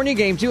California.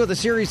 Game 2 of the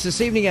series this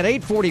evening at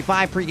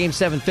 8:45, pregame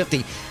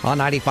 7:50 on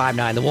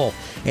 95.9 The Wolf.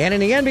 And in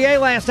the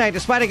NBA last night,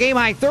 despite a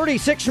game-high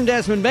 36 from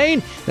Desmond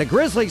Bain, the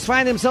Grizzlies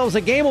find themselves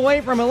a game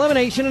away from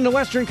elimination in the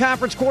Western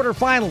Conference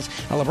quarterfinals.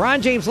 A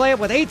LeBron James layup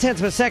with 0.8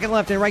 of a second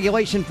left in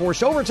regulation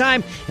forced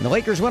overtime, and the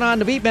Lakers went on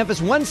to beat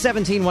Memphis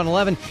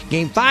 117-111.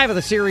 Game 5 of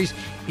the series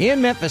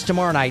in Memphis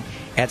tomorrow night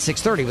at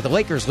 6:30, with the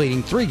Lakers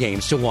leading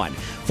 3-1.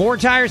 4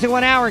 tires in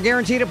 1 hour,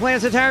 guaranteed at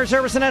Plaza Tire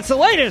Service, and that's the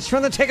latest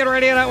from the Ticket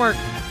Radio Network.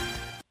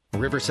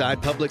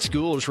 Riverside Public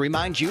Schools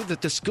reminds you that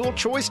the school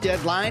choice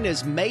deadline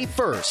is May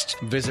 1st.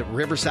 Visit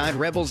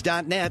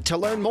riversiderebels.net to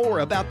learn more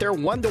about their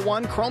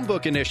one-to-one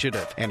Chromebook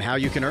initiative and how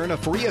you can earn a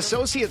free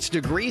associate's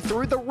degree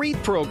through the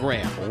READ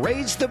program.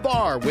 Raise the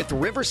bar with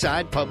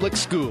Riverside Public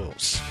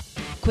Schools.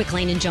 Quick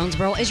Lane in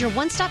Jonesboro is your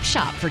one-stop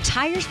shop for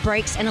tires,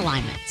 brakes, and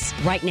alignments.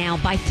 Right now,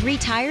 buy 3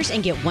 tires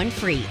and get 1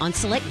 free on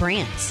select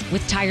brands,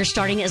 with tires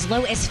starting as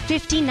low as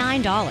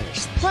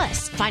 $59.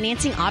 Plus,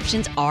 financing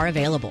options are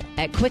available.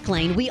 At Quick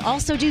Lane, we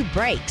also do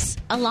brakes,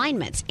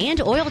 alignments, and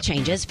oil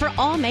changes for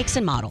all makes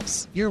and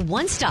models. Your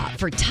one-stop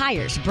for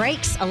tires,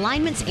 brakes,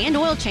 alignments, and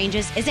oil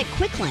changes is at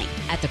Quick Lane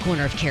at the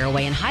corner of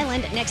Caraway and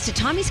Highland next to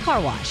Tommy's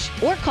Car Wash,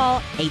 or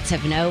call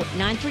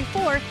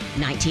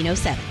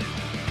 870-934-1907.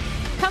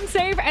 Come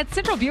save at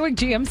Central Buick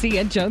GMC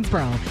in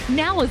Jonesboro.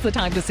 Now is the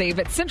time to save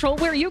at Central,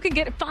 where you can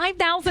get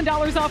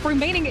 $5,000 off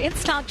remaining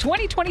in-stock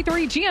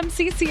 2023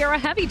 GMC Sierra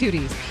Heavy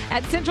Duties.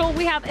 At Central,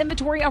 we have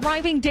inventory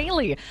arriving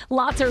daily.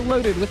 Lots are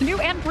loaded with new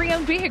and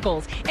pre-owned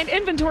vehicles, and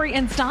inventory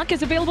in stock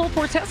is available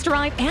for test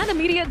drive and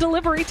immediate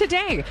delivery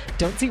today.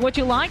 Don't see what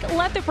you like?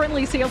 Let the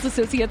friendly sales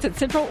associates at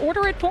Central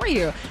order it for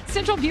you.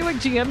 Central Buick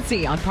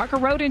GMC on Parker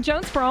Road in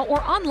Jonesboro,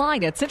 or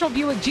online at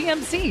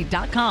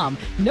centralbuickgmc.com.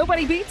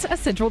 Nobody beats a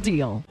Central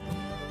deal.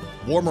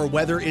 Warmer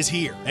weather is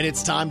here, and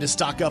it's time to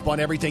stock up on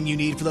everything you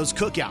need for those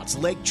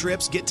cookouts, lake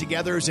trips,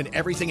 get-togethers, and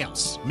everything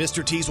else.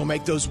 Mr. T's will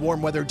make those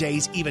warm weather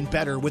days even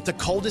better with the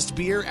coldest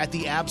beer at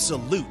the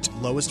absolute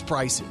lowest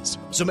prices.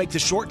 So make the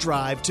short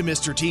drive to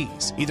Mr.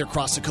 T's. Either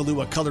cross the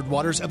Kahlua colored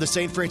waters of the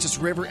St. Francis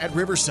River at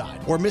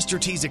Riverside or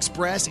Mr. T's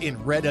Express in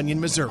Red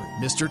Onion, Missouri.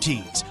 Mr.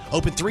 T's,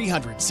 open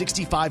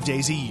 365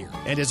 days a year.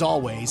 And as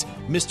always,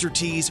 Mr.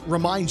 T's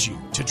reminds you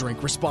to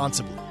drink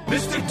responsibly.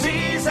 Mr.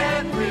 T's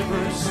at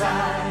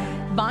Riverside.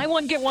 Buy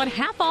one, get one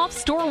half off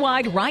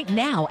store-wide right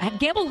now at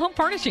Gamble Home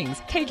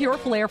Furnishings. Take your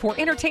flair for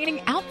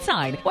entertaining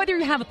outside. Whether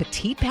you have a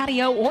petite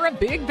patio or a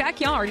big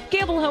backyard,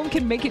 Gamble Home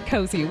can make it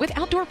cozy with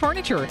outdoor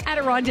furniture,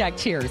 Adirondack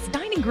chairs,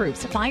 dining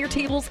groups, fire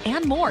tables,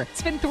 and more.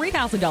 Spend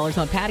 $3,000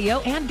 on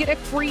patio and get a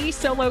free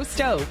solo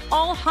stove.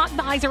 All hot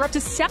buys are up to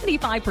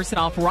 75%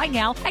 off right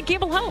now at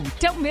Gamble Home.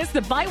 Don't miss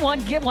the buy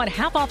one, get one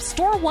half off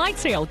store-wide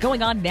sale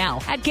going on now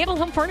at Gamble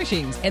Home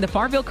Furnishings in the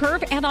Farmville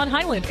Curve and on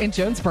Highland in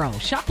Jonesboro.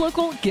 Shop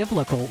local, give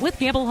local with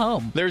Gamble reliable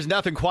home. There's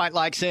nothing quite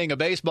like seeing a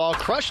baseball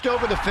crushed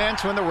over the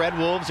fence when the Red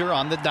Wolves are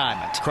on the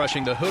diamond.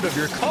 Crushing the hood of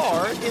your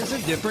car is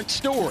a different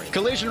story.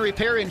 Collision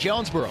Repair in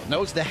Jonesboro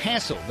knows the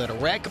hassle that a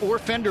wreck or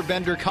fender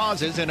bender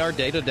causes in our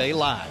day-to-day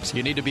lives.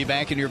 You need to be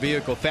back in your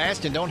vehicle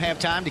fast and don't have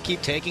time to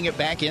keep taking it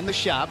back in the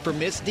shop for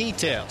missed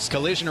details.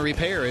 Collision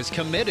Repair is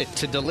committed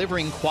to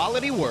delivering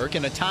quality work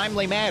in a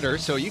timely manner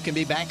so you can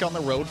be back on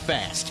the road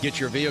fast. Get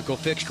your vehicle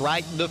fixed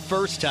right the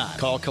first time.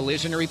 Call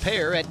Collision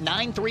Repair at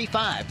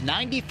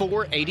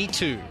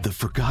 935-9482. The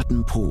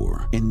forgotten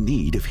poor in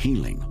need of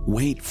healing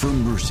wait for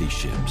mercy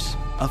ships.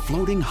 A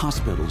floating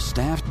hospital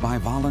staffed by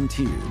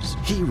volunteers,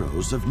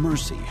 heroes of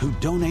mercy who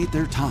donate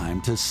their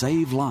time to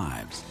save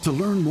lives. To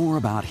learn more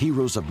about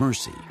Heroes of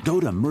Mercy, go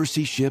to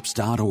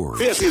mercyships.org.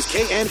 This is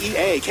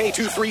KNEA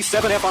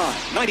K237FI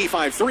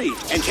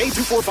 95.3 and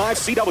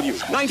K245CW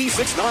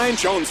 96.9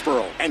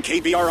 Jonesboro and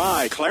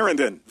KBRI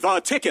Clarendon, the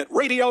Ticket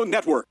Radio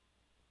Network.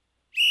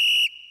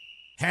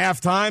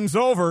 Halftime's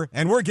over,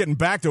 and we're getting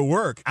back to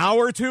work.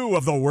 Hour 2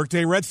 of the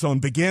Workday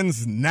Redzone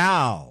begins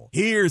now.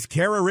 Here's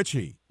Kara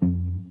Richey.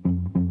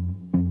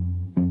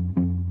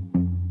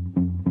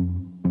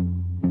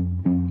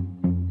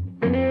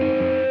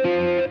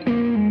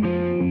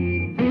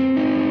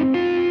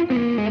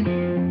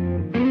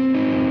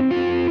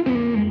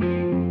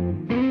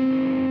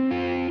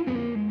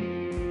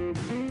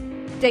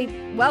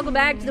 Welcome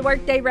back to the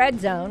Workday Red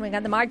Zone. We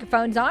got the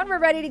microphones on. We're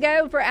ready to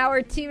go for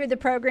hour 2 of the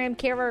program.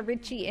 Kara,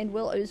 Richey, and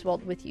Will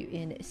Oswalt with you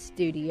in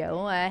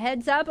studio.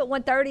 Heads up, at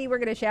 1:30, we're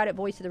going to shout at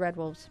voice of the Red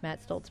Wolves,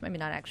 Matt Stolz. Maybe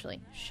not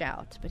actually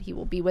shout, but he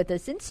will be with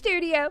us in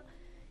studio.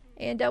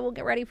 And we'll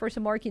get ready for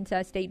some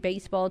Arkansas State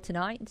baseball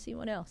tonight and see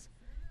what else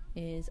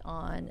is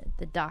on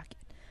the docket.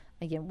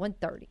 Again,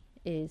 1:30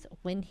 is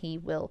when he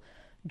will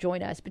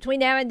join us.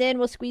 Between now and then,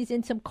 we'll squeeze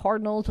in some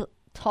Cardinals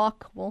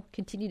talk. We'll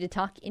continue to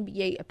talk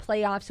NBA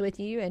playoffs with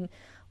you, and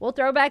we'll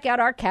throw back out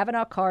our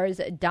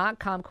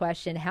CavanaughCars.com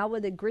question. How will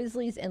the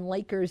Grizzlies and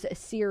Lakers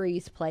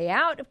series play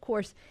out? Of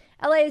course,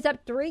 LA is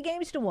up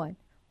 3-1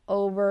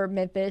 over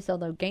Memphis,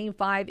 although Game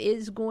 5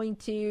 is going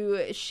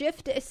to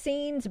shift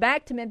scenes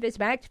back to Memphis,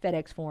 back to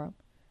FedEx Forum.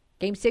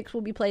 Game 6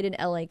 will be played in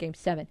LA. Game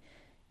 7,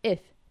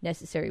 if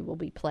necessary, will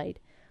be played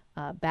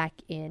back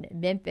in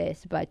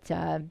Memphis. But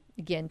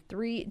again,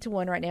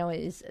 3-1 right now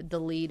is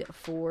the lead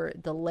for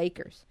the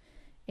Lakers.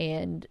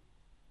 And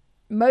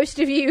most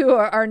of you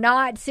are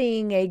not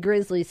seeing a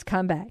Grizzlies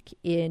comeback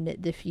in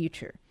the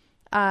future.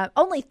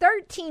 Only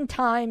 13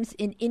 times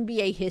in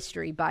NBA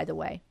history, by the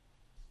way,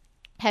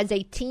 has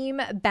a team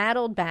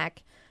battled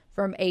back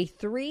from a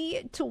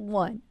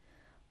 3-1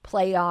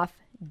 playoff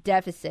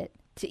deficit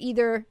to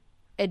either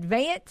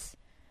advance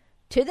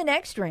to the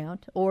next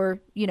round or,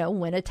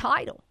 win a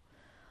title.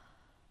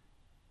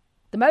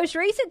 The most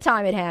recent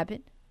time it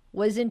happened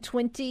was in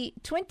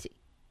 2020.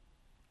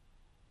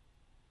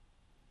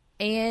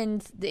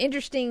 And the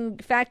interesting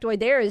factoid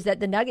there is that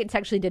the Nuggets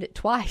actually did it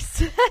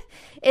twice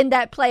in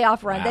that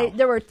playoff run. Wow.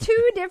 There were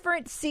 2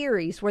 different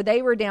series where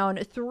they were down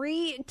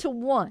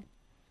 3-1.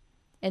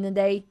 And then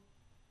they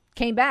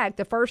came back.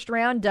 The first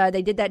round,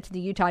 they did that to the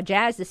Utah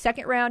Jazz. The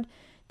second round,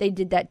 they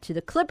did that to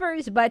the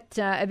Clippers, but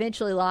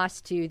eventually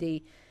lost to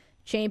the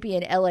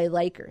champion LA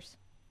Lakers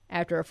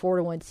after a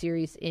 4-1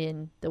 series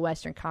in the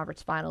Western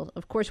Conference Finals.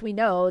 Of course, we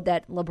know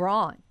that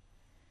LeBron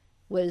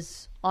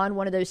was on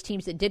one of those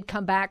teams that did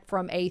come back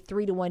from a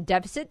 3-1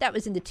 deficit. That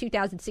was in the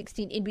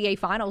 2016 NBA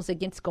Finals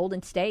against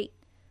Golden State.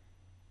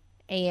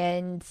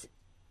 And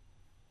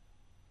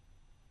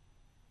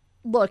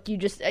look, you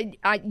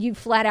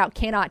flat out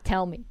cannot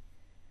tell me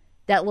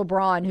that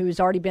LeBron, who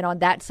has already been on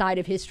that side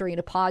of history in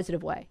a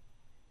positive way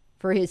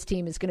for his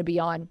team, is going to be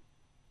on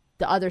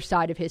the other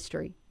side of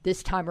history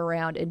this time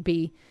around and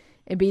be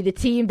the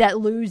team that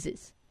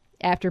loses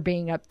after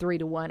being up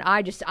 3-1.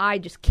 I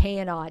just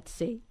cannot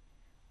see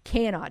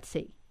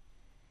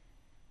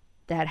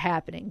that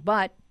happening.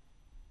 But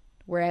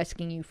we're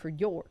asking you for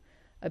your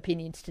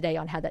opinions today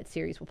on how that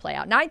series will play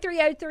out.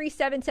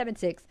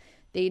 930-3776,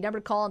 the number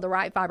to call on the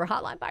Right Fiber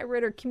hotline by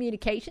Ritter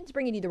Communications,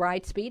 bringing you the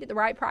right speed at the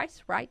right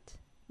price right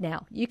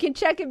now. You can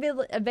check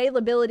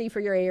availability for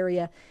your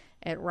area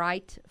at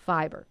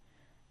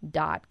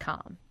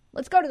rightfiber.com.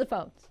 Let's go to the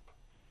phones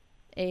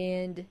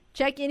and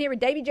check in here with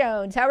Davey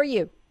Jones. How are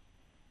you?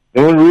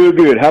 Doing real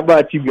good. How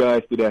about you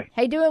guys today?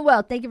 Hey, doing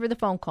well. Thank you for the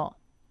phone call.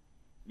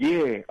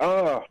 Yeah.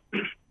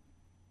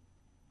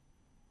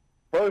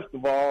 First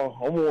of all,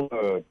 I want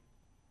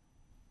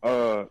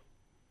to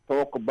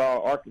talk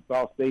about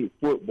Arkansas State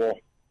football.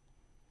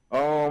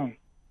 I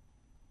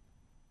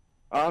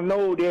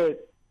know that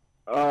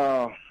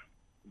the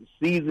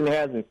season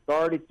hasn't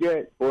started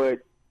yet, but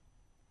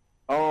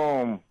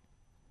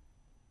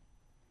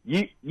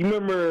you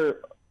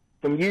remember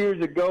some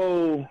years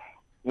ago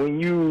when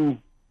you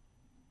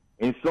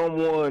and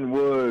someone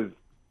was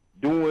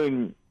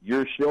doing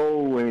your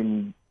show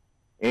and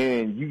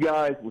you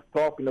guys was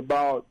talking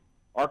about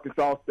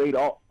Arkansas State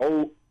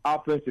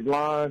offensive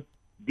line,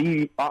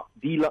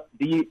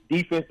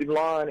 defensive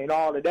line, and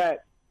all of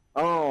that.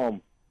 I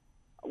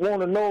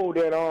want to know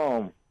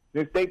that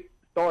since they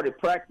started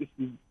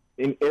practicing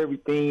and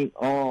everything.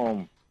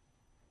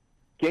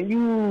 Can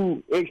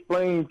you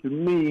explain to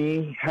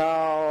me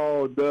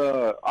how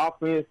the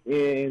offense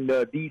and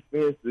the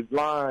defensive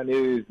line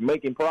is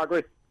making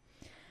progress?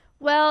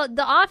 Well,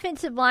 the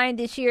offensive line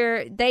this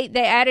year, they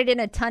added in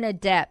a ton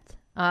of depth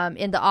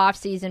in the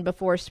offseason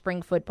before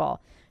spring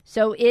football.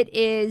 So it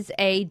is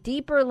a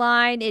deeper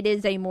line. It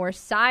is a more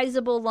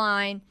sizable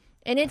line.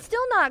 And it's still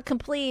not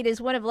complete, as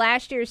one of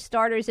last year's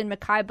starters in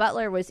Mekhi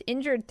Butler was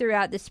injured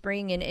throughout the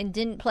spring and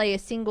didn't play a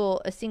single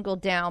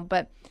down.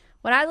 But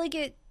when I look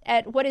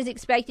at what is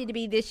expected to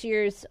be this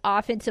year's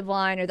offensive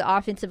line, or the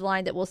offensive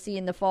line that we'll see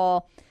in the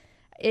fall,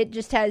 it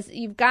just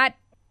you've got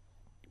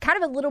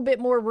kind of a little bit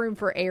more room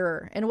for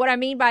error. And what I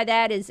mean by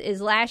that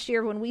is last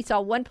year when we saw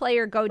one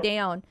player go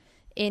down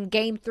in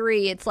Game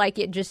 3, it's like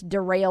it just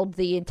derailed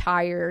the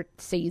entire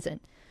season.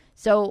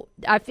 So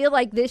I feel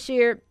like this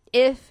year,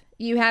 if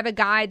you have a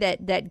guy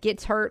that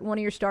gets hurt, one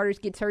of your starters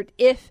gets hurt,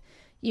 if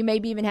you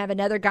maybe even have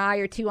another guy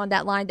or two on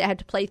that line that have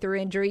to play through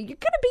injury, you're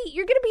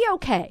gonna be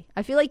okay.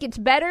 I feel like it's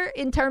better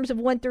in terms of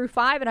 1 through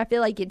 5, and I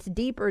feel like it's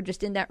deeper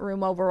just in that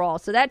room overall.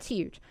 So that's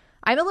huge.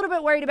 I'm a little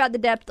bit worried about the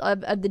depth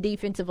of the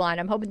defensive line.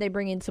 I'm hoping they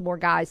bring in some more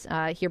guys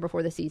here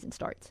before the season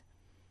starts.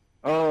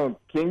 Can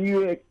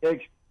you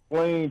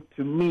explain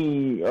to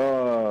me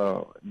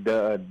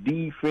the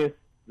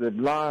defensive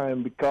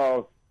line?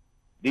 Because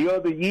the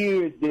other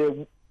years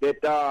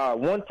that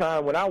one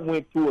time when I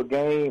went to a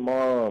game,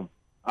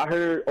 I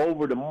heard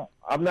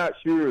I'm not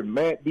sure if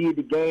Matt did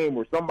the game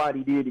or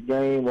somebody did the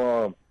game.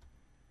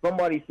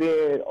 Somebody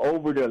said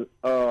over the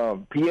PA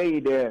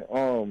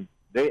that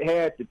they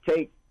had to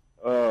take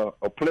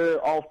a player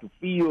off the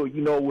field,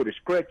 with a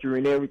stretcher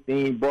and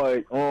everything.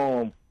 But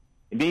and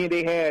then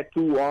they had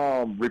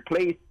to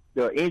replace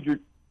the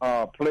injured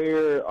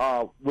player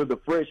with a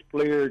fresh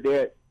player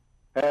that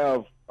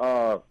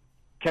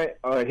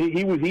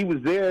he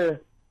was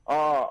there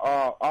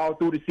all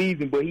through the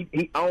season, but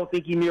I don't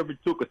think he never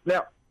took a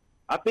snap.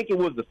 I think it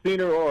was a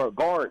center or a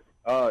guard.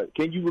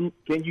 Can you?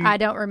 I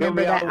don't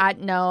remember that. I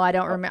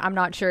don't remember. I'm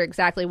not sure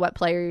exactly what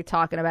player you're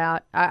talking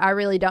about. I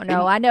really don't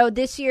know. I know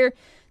this year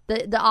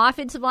the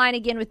offensive line,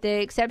 again, with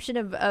the exception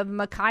of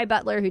Mekhi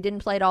Butler, who didn't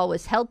play at all,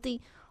 was healthy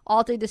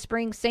all through the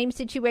spring. Same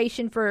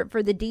situation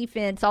for the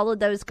defense. All of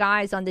those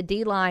guys on the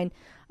D-line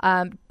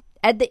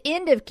at the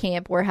end of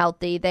camp were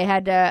healthy. They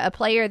had a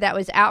player that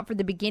was out for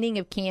the beginning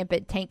of camp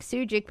at Tank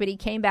Sujic, but he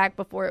came back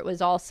before it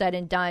was all said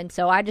and done.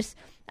 So I just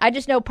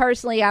know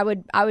personally I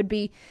would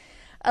be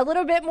a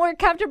little bit more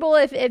comfortable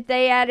if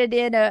they added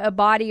in a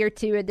body or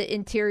two at the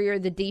interior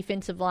of the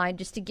defensive line,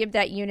 just to give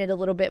that unit a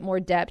little bit more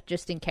depth,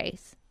 just in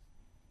case.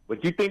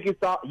 But you think it's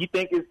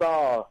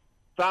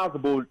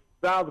sizable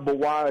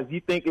wise? You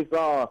think it's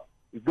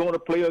going to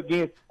play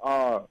against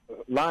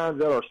lines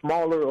that are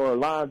smaller or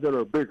lines that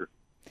are bigger?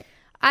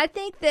 I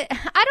think that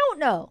I don't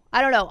know.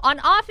 On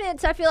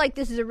offense, I feel like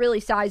this is a really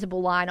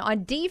sizable line.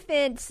 On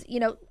defense,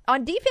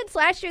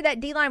 last year that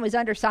D-line was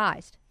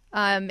undersized.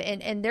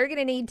 And they're going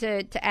to need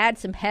to add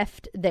some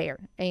heft there.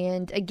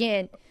 And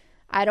again,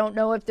 I don't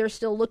know if they're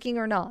still looking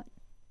or not.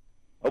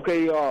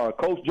 Okay,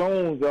 Coach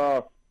Jones,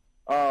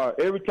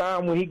 every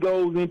time when he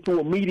goes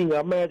into a meeting, I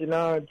imagine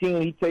 9 and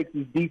 10, he takes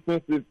his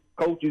defensive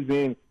coaches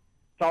and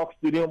talks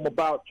to them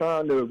about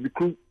trying to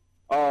recruit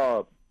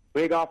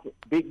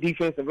big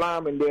defensive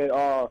linemen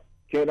that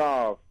can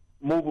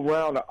move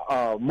around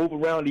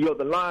the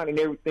other line and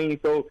everything,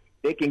 so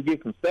they can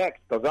get some sacks.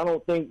 Because I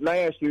don't think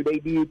last year they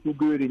did too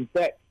good in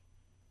sacks.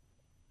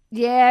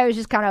 Yeah, it was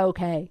just kind of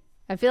okay.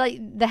 I feel like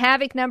the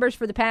Havoc numbers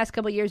for the past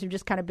couple of years have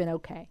just kind of been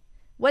okay.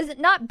 Wasn't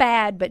not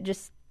bad, but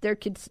just there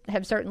could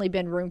have certainly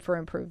been room for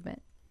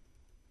improvement.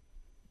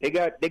 They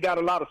got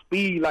a lot of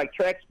speed, like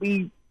track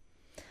speed.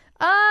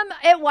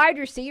 At wide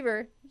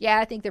receiver, yeah,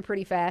 I think they're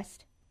pretty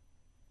fast.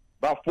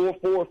 About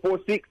 4.4,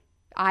 4.6.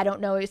 I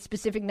don't know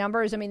specific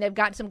numbers. I mean, they've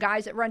got some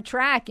guys that run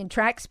track, and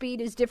track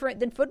speed is different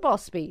than football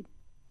speed.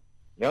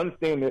 I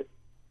understand that,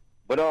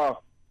 but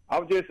I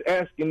was just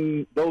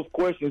asking those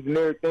questions and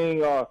everything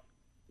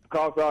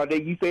because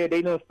you said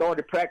they done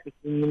started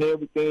practicing and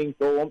everything.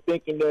 So I'm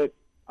thinking that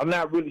I'm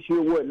not really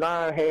sure what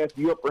line has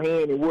the upper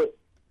hand and what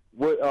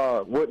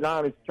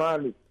line is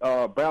trying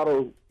to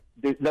battle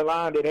the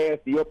line that has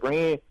the upper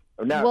hand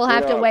or not. We'll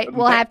have to wait.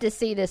 We'll have to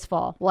see this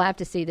fall.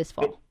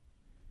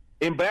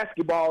 In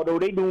basketball, though,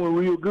 they doing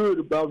real good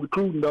about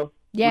recruiting, though.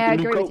 Yeah, I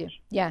agree with you.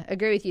 Yeah,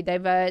 agree with you.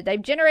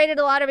 They've generated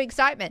a lot of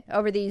excitement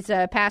over these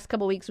past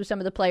couple weeks with some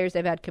of the players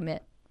they've had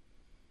commit.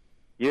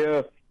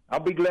 Yeah, I'll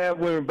be glad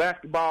when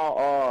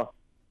basketball,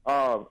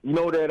 that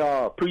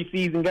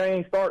preseason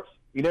game starts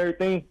and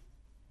everything.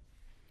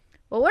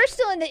 Well, we're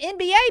still in the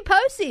NBA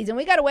postseason.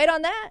 We got to wait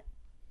on that.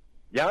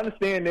 Yeah, I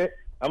understand that.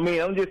 I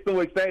mean, I'm just so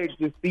excited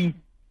to see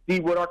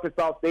what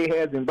Arkansas State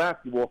has in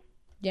basketball.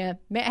 Yeah.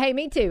 Hey,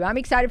 me too. I'm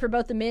excited for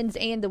both the men's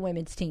and the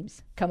women's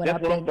teams coming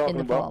up in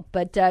the fall.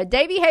 But,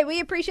 Davey, hey, we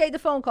appreciate the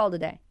phone call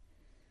today.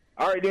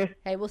 All right, then.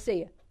 Hey, we'll see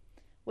you.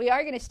 We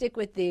are going to stick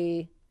with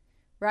the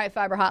Right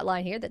Fiber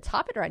hotline here that's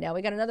hopping right now.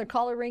 We got another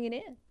caller ringing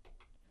in.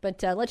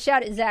 But let's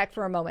shout at Zack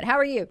for a moment. How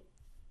are you?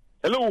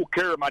 Hello,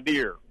 Kara, my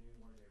dear.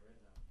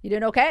 You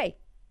doing okay?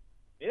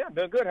 Yeah, I'm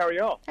doing good. How are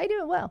y'all? How you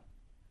doing? Well,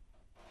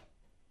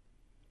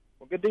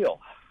 good deal.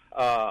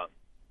 I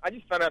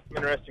just found out some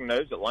interesting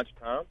news at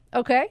lunchtime.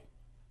 Okay.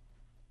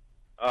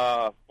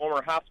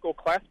 Former high school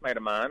classmate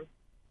of mine,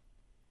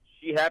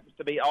 she happens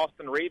to be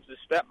Austin Reeves'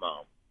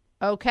 stepmom.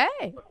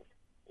 Okay.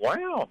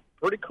 Wow,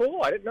 pretty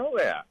cool. I didn't know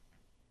that.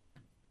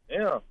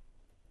 Yeah.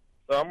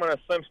 So I'm going to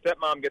assume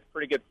stepmom gets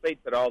pretty good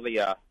seats at all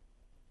the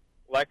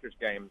Lakers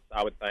games,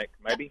 I would think,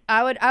 maybe.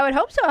 I would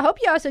hope so. I hope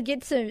you also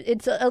get some.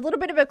 It's a little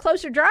bit of a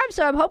closer drive,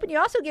 so I'm hoping you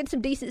also get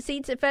some decent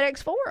seats at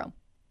FedEx Forum.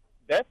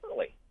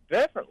 Definitely.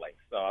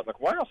 So I was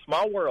like, wow,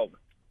 small world.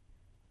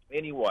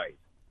 Anyway,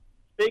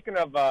 speaking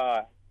of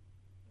the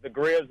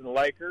Grizz and the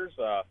Lakers,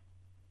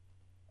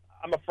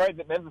 I'm afraid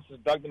that Memphis has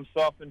dug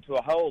themselves into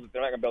a hole that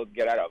they're not going to be able to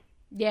get out of.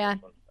 Yeah.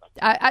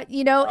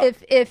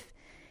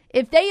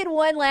 If they had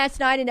won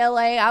last night in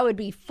L.A., I would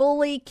be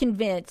fully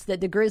convinced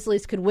that the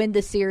Grizzlies could win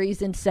the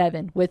series in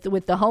 7 with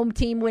the home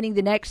team winning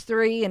the next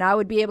 3, and I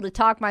would be able to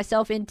talk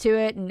myself into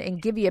it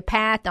and give you a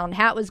path on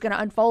how it was going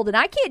to unfold, and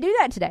I can't do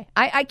that today.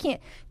 I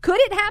can't. Could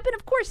it happen?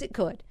 Of course it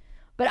could.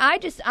 But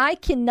I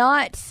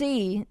cannot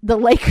see the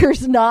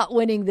Lakers not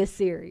winning this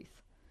series.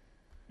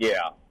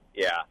 Yeah.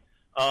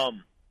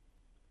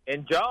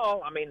 And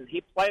Joel, I mean,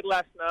 he played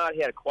last night.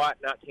 He had a quiet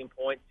 19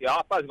 points. I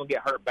thought he was going to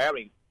get hurt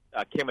badly.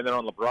 Came in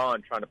on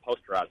LeBron trying to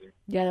posterize him.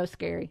 Yeah, that was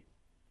scary.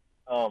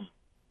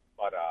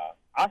 But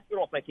I still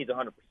don't think he's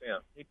 100%.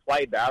 He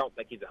played, but I don't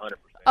think he's 100%.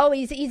 Oh,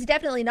 he's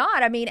definitely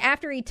not. I mean,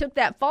 after he took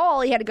that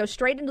fall, he had to go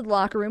straight into the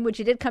locker room, which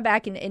he did come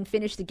back and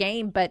finish the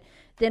game. But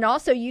then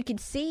also you could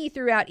see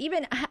throughout,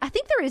 even I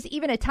think there was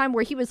even a time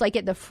where he was like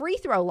at the free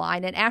throw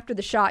line, and after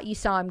the shot, you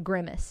saw him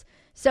grimace.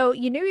 So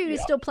you knew he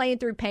was still playing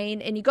through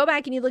pain. And you go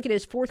back and you look at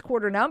his fourth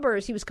quarter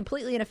numbers, he was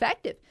completely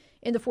ineffective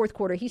in the fourth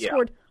quarter. He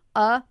scored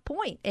a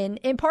point. And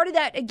part of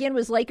that, again,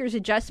 was Lakers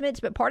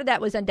adjustments, but part of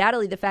that was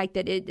undoubtedly the fact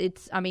that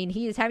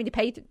he is having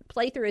to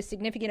play through a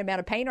significant amount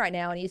of pain right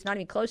now, and he's not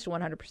even close to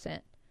 100%.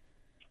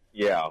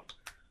 Yeah.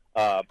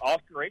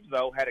 Austin Reeves,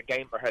 though, had a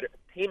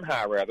team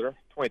high,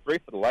 23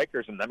 for the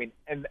Lakers. And, I mean,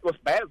 and it was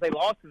bad as they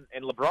lost,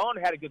 and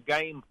LeBron had a good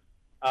game,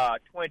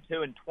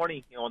 22 and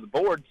 20 on the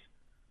boards,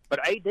 but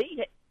AD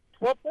had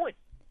 12 points.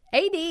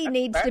 AD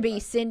needs to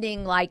be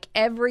sending, like,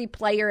 every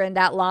player in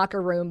that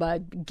locker room a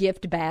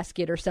gift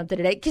basket or something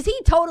today, because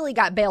he totally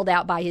got bailed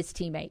out by his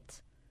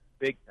teammates.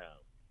 Big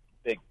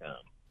time.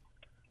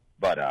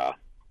 But,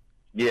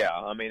 yeah,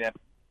 I mean,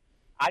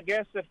 I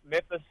guess if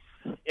Memphis,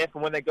 if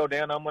and when they go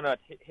down, I'm going to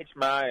hitch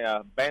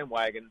my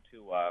bandwagon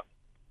to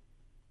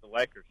the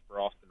Lakers for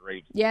Austin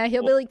Reeves. Yeah,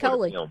 Hillbilly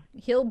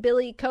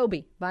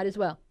Kobe, might as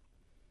well.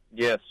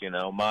 Yes,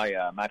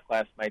 my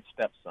classmate's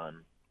stepson,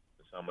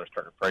 so I'm going to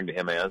start referring to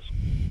him as.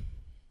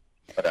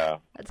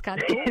 But, that's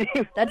kind of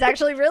cool. That's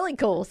actually really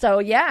cool. So,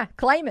 yeah,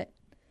 claim it.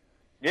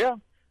 Yeah.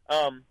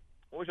 What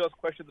was your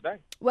question of the day?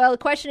 Well, the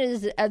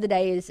question of the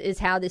day is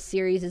how this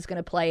series is going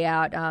to play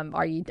out.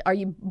 Are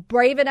you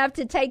brave enough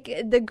to take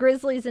the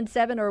Grizzlies in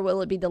 7, or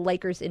will it be the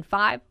Lakers in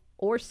 5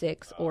 or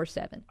 6 or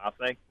 7? I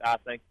think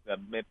that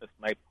Memphis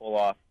may pull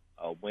off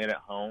a win at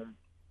home.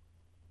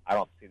 I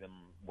don't see them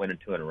winning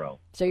 2 in a row.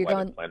 So you're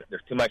going.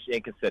 There's too much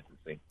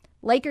inconsistency.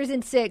 Lakers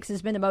in 6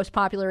 has been the most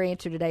popular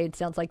answer today. It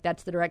sounds like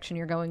that's the direction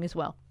you're going as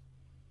well.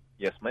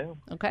 Yes, ma'am.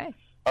 Okay.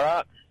 All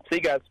right. See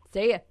you guys.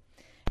 See ya.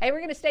 Hey, we're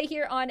going to stay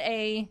here on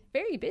a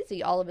very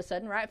busy, all of a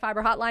sudden, Right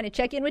Fiber Hotline and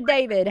check in with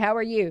David. How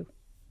are you?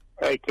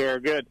 Hey, Kara,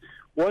 good.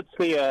 What's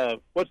the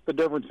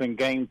difference in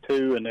Game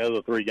 2 and the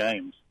other 3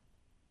 games?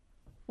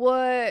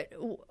 Ja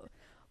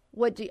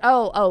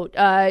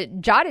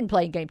didn't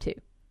play in Game 2.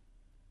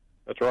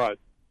 That's right.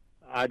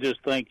 I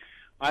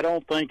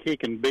don't think he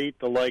can beat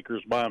the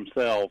Lakers by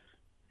himself,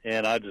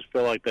 and I just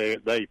feel like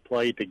they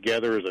play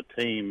together as a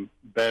team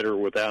better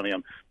without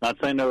him. Not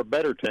saying they're a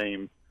better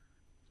team.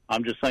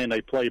 I'm just saying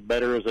they play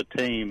better as a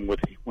team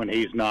when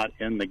he's not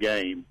in the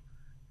game.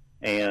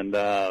 And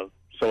so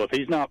if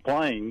he's not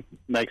playing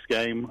next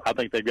game, I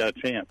think they've got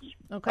a chance.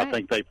 Okay. I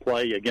think they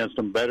play against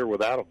him better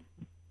without him.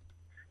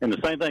 And the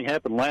same thing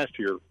happened last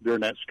year during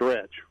that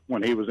stretch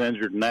when he was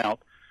injured and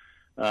out.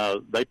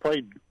 They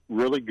played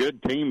really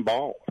good team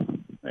ball.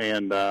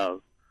 And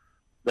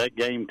that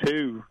Game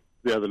 2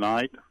 the other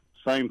night,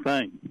 same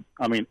thing.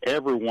 I mean,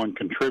 everyone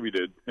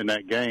contributed in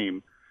that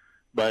game.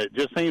 But it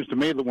just seems to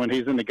me that when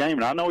he's in the game,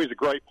 and I know he's a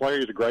great player,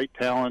 he's a great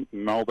talent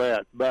and all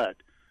that, but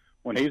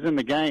when he's in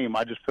the game,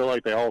 I just feel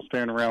like they all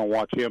stand around and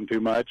watch him too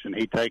much, and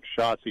he takes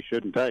shots he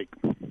shouldn't take.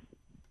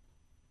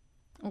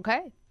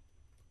 Okay.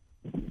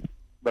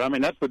 But, I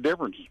mean, that's the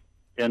difference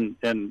in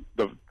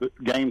the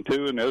Game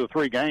 2 and the other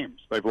 3 games.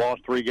 They've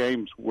lost 3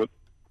 games with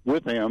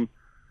him,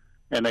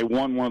 and they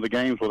won one of the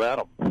games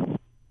without him.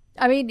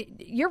 I mean,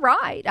 you're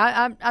right.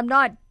 I'm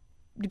not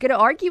going to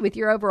argue with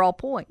your overall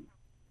point.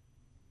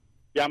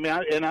 Yeah, I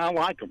mean, I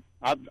like him.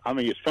 I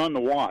mean, it's fun to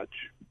watch,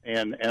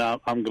 and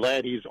I'm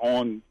glad he's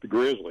on the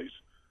Grizzlies.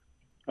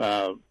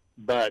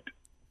 But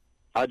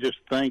I just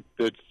think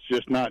that's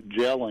just not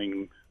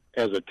gelling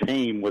as a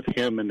team with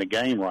him in the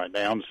game right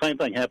now. And the same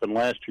thing happened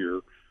last year.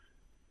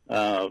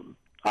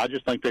 I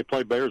just think they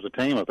play better as a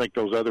team. I think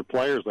those other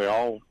players, there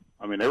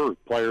were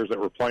players that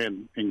were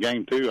playing in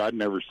Game 2 I'd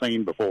never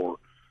seen before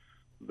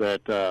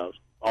that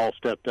all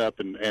stepped up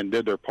and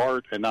did their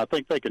part. And I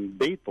think they can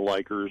beat the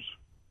Lakers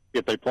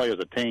if they play as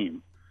a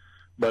team.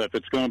 But if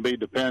it's going to be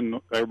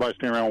everybody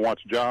standing around and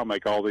watch Ja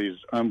make all these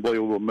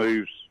unbelievable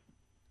moves,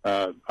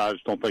 I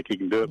just don't think he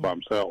can do it by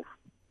himself.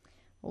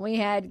 We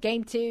had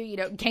Game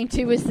 2. Game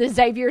 2 was the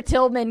Xavier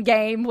Tillman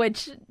game,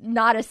 which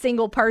not a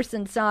single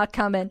person saw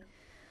coming.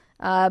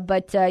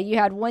 But you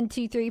had 1,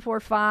 2, 3, 4,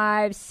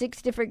 5,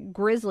 6 different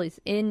Grizzlies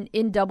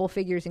in double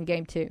figures in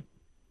Game 2.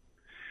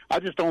 I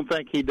just don't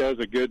think he does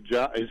a good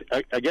job.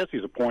 I guess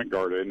he's a point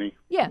guard, isn't he?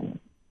 Yeah.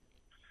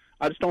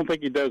 I just don't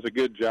think he does a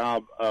good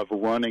job of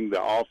running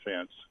the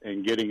offense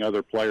and getting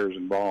other players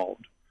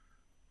involved.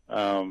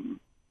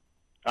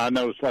 I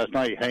noticed last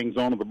night he hangs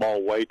on to the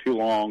ball way too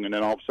long, and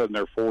then all of a sudden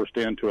they're forced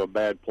into a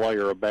bad play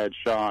or a bad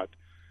shot.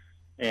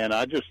 And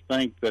I just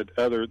think that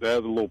the other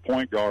little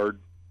point guard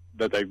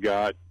that they've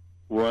got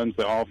runs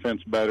the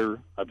offense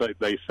better. I think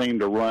they seem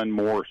to run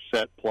more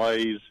set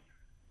plays,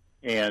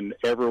 and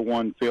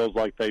everyone feels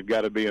like they've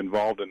got to be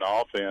involved in the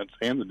offense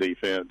and the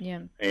defense.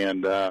 Yeah.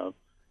 And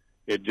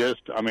it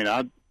just, I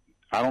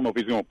don't know if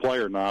he's going to play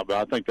or not, but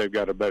I think they've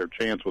got a better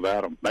chance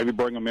without him. Maybe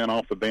bring him in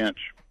off the bench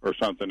or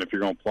something if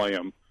you're going to play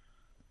him.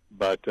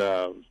 But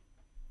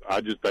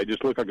they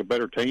just look like a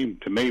better team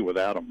to me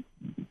without him.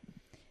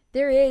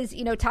 There is,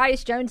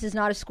 Tyus Jones is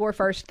not a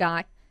score-first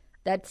guy.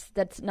 That's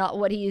not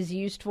what he is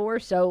used for.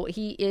 So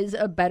he is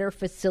a better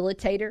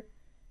facilitator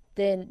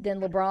than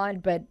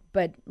LeBron.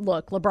 But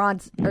look,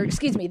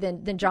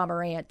 than Ja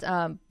Morant.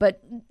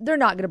 But they're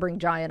not going to bring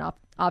Ja in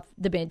off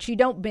the bench. You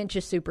don't bench a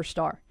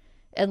superstar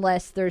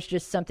unless there's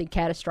just something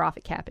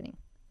catastrophic happening.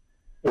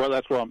 Well,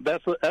 that's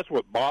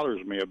what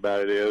bothers me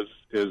about it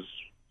is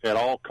at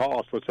all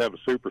costs, let's have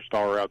a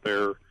superstar out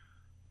there.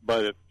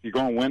 But if you're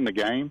going to win the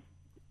game,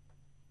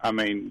 I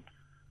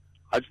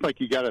just think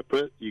you got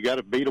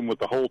to beat them with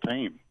the whole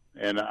team.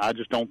 And I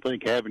just don't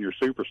think having your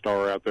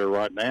superstar out there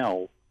right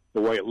now,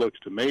 the way it looks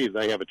to me,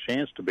 they have a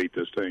chance to beat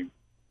this team.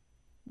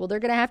 Well, they're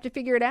going to have to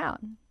figure it out.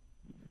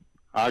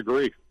 I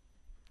agree.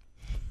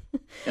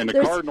 And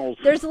the Cardinals,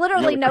 there's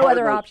literally no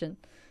other option.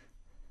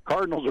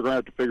 Cardinals are going to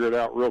have to figure it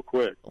out real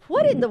quick.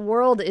 What in the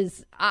world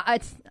is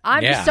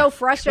I'm just so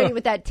frustrated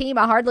with that team,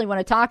 I hardly want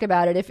to talk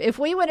about it. If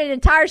we went an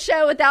entire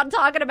show without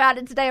talking about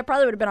it today, I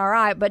probably would have been all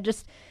right. But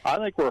I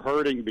think we're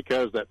hurting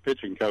because that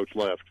pitching coach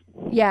left.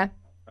 Yeah.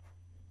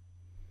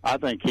 I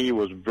think he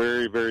was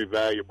very, very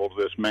valuable to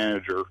this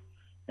manager.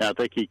 And I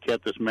think he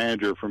kept this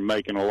manager from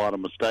making a lot of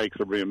mistakes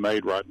that are being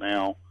made right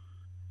now.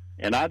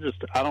 And I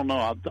don't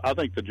know. I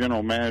think the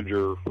general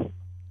manager,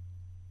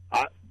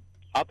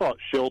 I thought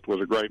Schilt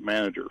was a great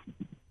manager,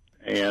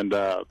 and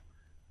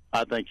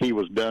I think he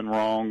was done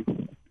wrong,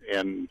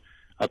 and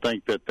I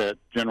think that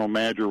general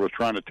manager was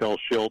trying to tell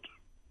Schilt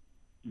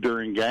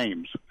during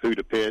games who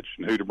to pitch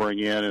and who to bring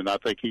in, and I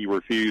think he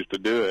refused to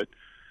do it,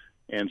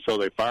 and so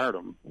they fired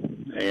him.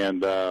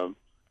 And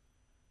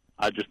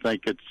I just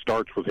think it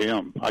starts with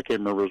him. I can't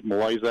remember, it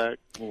was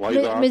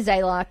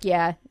Mizalak,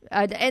 yeah.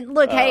 And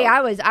look, hey,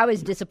 I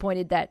was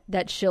disappointed that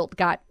Schilt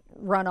got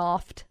run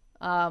off.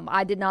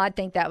 I did not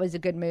think that was a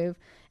good move.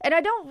 And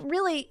I don't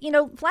really,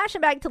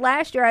 flashing back to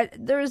last year,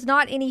 there was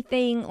not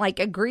anything like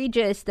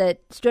egregious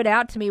that stood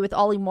out to me with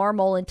Ollie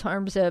Marmol in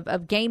terms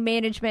of game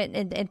management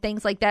and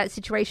things like that,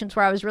 situations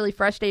where I was really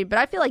frustrated. But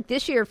I feel like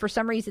this year, for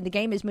some reason, the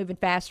game is moving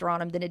faster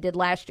on him than it did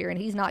last year, and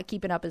he's not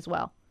keeping up as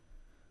well.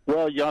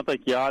 Well, I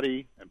think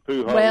Yachty and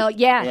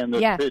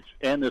Pujols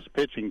and this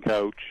pitching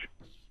coach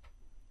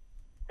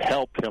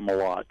helped him a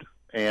lot.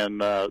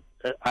 And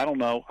I don't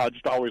know. I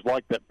just always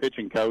liked that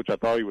pitching coach. I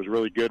thought he was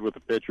really good with the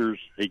pitchers.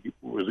 He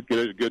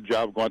did a good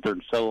job going out there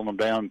and settling them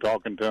down and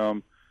talking to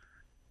them.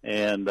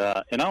 And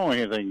I don't have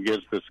anything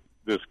against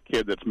this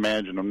kid that's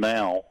managing them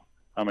now.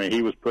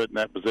 He was put in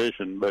that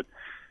position. But,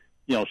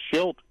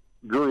 Schilt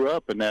grew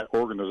up in that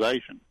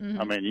organization.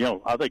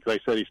 Mm-hmm. I think they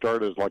said he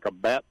started as like a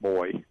bat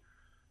boy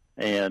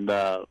and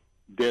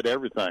did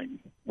everything,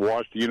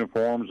 washed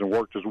uniforms and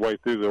worked his way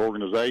through the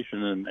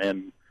organization.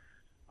 And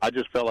I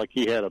just felt like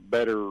he had a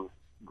better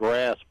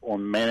grasp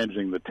on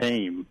managing the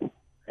team,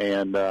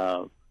 and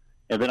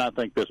then I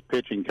think this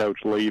pitching coach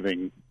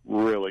leaving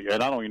really,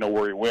 and I don't even know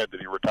where he went. Did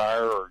he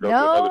retire or go to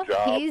another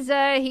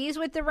job? He's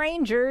with the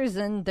Rangers,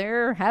 and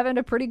they're having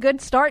a pretty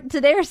good start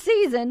to their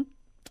season.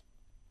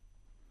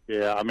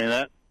 Yeah,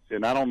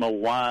 and I don't know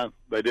why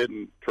they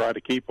didn't try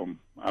to keep him.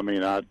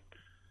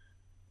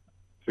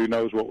 Who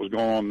knows what was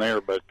going on there,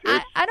 but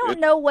I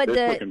don't know what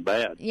it's looking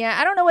bad. Yeah,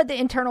 I don't know what the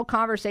internal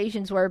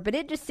conversations were, but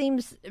it just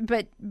seems,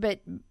 but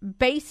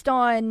based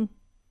on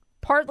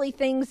partly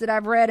things that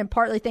I've read and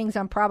partly things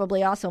I'm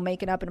probably also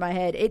making up in my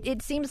head,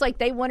 it seems like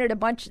they wanted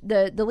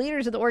the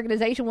leaders of the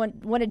organization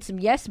wanted some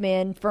yes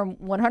men from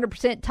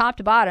 100% top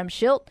to bottom.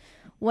 Schilt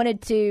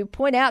wanted to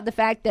point out the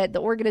fact that the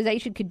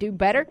organization could do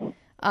better.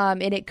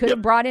 And it could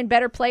have brought in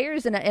better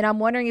players, and I'm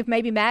wondering if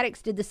maybe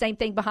Maddox did the same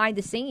thing behind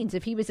the scenes,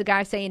 if he was the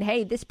guy saying,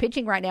 hey, this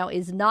pitching right now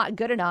is not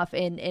good enough,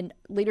 and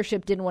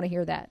leadership didn't want to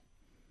hear that.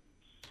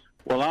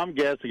 Well, I'm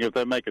guessing if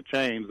they make a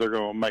change, they're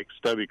going to make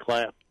Stubby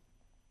Clapp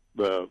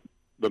the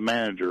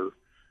manager,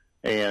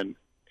 and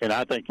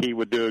I think he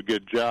would do a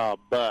good job.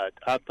 But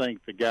I think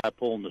the guy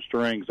pulling the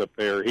strings up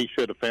there, he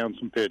should have found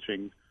some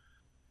pitching.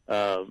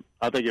 I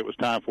think it was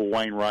time for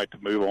Wainwright to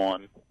move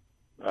on.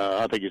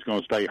 I think he's going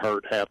to stay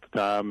hurt half the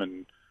time,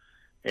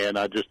 and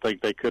I just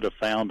think they could have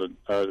found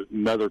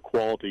another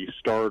quality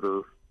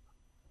starter.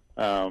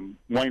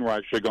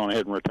 Wainwright should have gone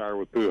ahead and retire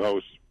with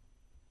Pujols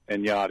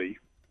and Yachty.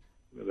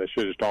 They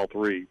should have just all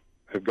three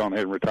have gone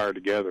ahead and retired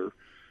together.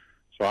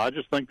 So I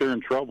just think they're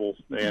in trouble.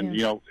 And,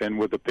 and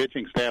with the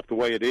pitching staff the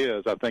way it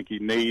is, I think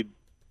you need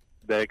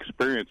the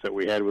experience that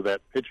we had with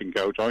that pitching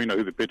coach. I don't even know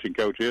who the pitching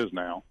coach is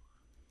now.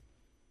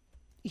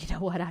 You know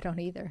what? I don't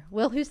either.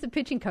 Will, who's the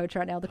pitching coach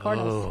right now? The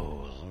Cardinals.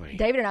 Oh,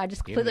 David and I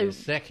just completely.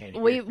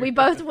 We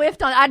both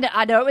whiffed on.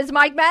 I know it was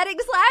Mike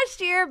Maddox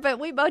last year, but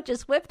we both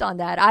just whiffed on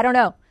that. I don't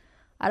know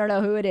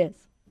who it is.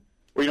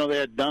 Well, they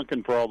had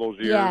Duncan for all those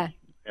years, yeah.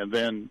 and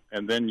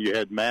then you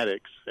had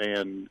Maddox,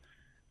 and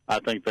I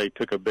think they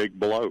took a big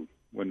blow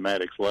when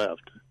Maddox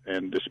left,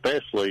 and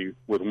especially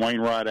with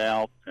Wainwright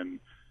out, and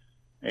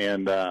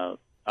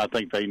I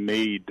think they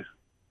need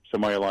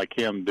somebody like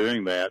him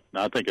doing that,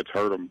 and I think it's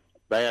hurt them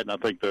bad, and I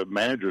think the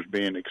manager's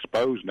being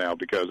exposed now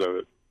because of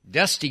it.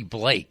 Dusty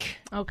Blake.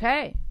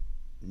 Okay.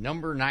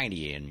 Number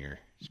 90 on your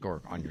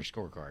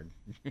scorecard.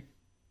 All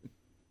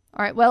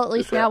right. Well, at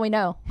least now we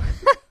know.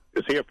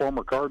 Is he a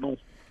former Cardinal?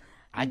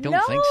 I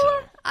don't think so.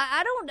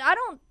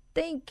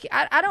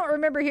 I don't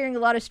remember hearing a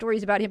lot of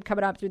stories about him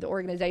coming up through the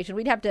organization.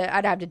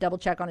 I'd have to double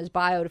check on his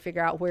bio to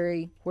figure out where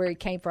he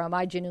came from.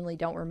 I genuinely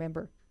don't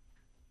remember.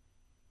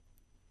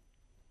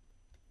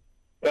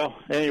 Well,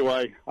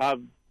 anyway,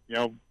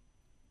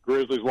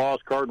 Grizzlies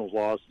lost, Cardinals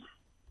lost.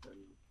 And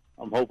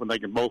I'm hoping they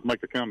can both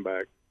make a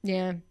comeback.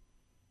 Yeah.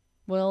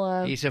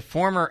 Well, he's a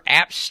former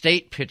App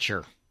State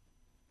pitcher.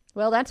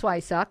 Well, that's why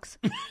he sucks.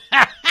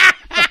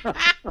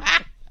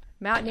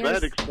 Mountaineers,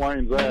 that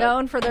explains that.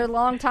 Known for their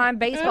long-time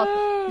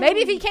baseball.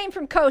 Maybe if he came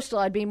from Coastal,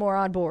 I'd be more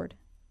on board.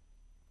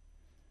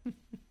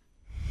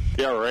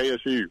 Yeah, or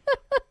ASU.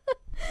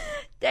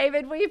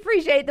 David, we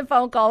appreciate the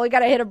phone call. We got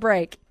to hit a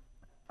break.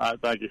 All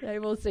right, thank you. Hey,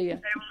 we'll see you.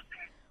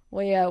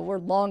 We're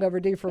long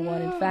overdue for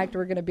one. In fact,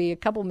 we're going to be a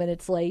couple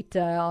minutes late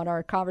on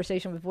our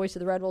conversation with voice of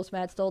the Red Wolves,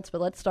 Matt Stolz.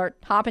 But let's start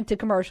hopping to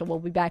commercial. We'll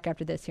be back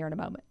after this here in a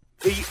moment.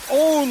 The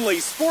only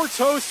sports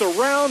host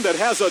around that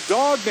has a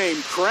dog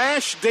named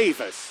Crash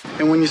Davis.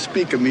 And when you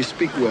speak of me,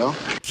 speak well.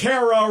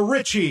 Kara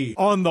Richey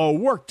on the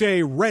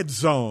Workday Red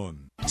Zone.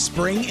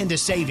 Spring into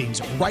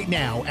savings right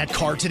now at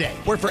Car Today,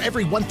 where for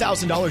every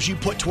 $1,000 you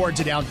put towards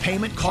a down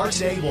payment, Car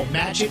Today will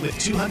match it with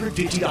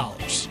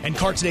 $250. And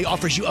Car Today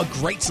offers you a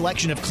great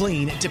selection of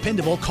clean,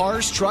 dependable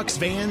cars, trucks,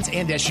 vans,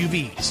 and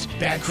SUVs.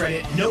 Bad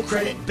credit, no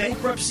credit,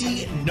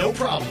 bankruptcy, no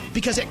problem.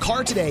 Because at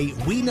Car Today,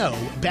 we know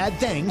bad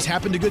things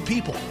happen to good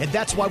people. And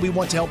that's why we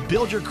want to help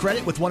build your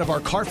credit with one of our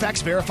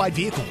Carfax verified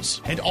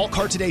vehicles. And all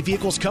Car Today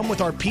vehicles come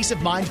with our Peace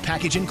of Mind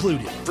package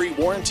included. Free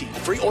warranty,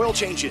 free oil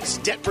changes,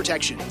 debt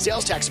protection,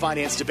 sales tax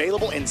finance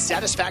available, and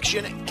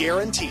satisfaction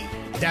guaranteed.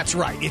 That's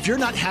right. If you're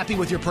not happy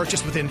with your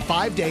purchase within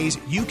 5 days,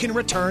 you can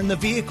return the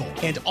vehicle.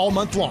 And all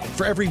month long,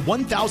 for every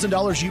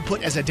 $1,000 you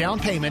put as a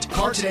down payment,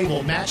 Car Today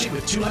will match it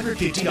with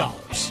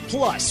 $250.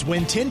 Plus,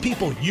 when 10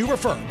 people you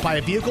refer buy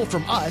a vehicle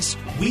from us,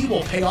 we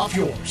will pay off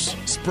yours.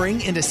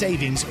 Spring into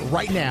savings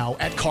right now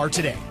at Car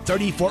Today,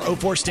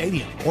 3404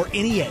 Stadium, or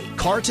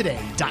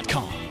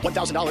NEACartoday.com.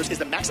 $1,000 is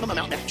the maximum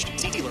amount matched.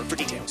 See dealer for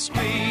details.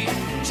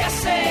 Just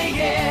say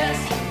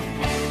yes.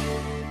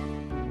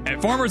 At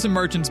Farmers and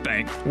Merchants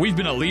Bank, we've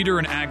been a leader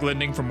in ag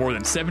lending for more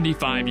than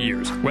 75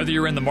 years. Whether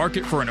you're in the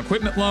market for an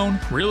equipment loan,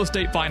 real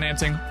estate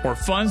financing, or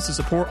funds to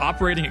support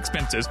operating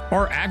expenses,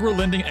 our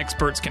agri-lending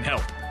experts can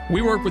help.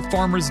 We work with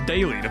farmers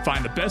daily to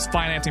find the best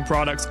financing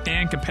products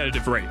and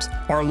competitive rates.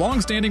 Our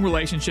long-standing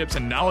relationships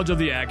and knowledge of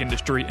the ag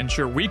industry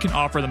ensure we can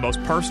offer the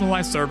most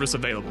personalized service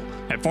available.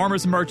 At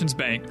Farmers and Merchants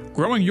Bank,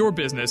 growing your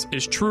business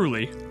is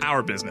truly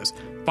our business.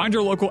 Find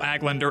your local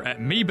ag lender at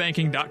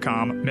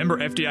mebanking.com, member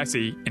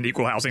FDIC, and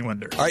equal housing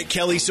lender. All right,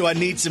 Kelly, so I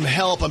need some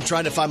help. I'm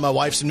trying to find my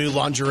wife some new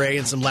lingerie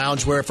and some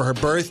loungewear for her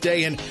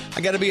birthday, and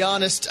I got to be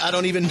honest, I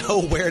don't even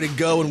know where to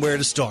go and where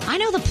to start. I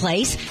know the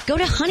place. Go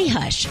to Honey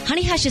Hush.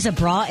 Honey Hush is a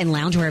bra and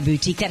loungewear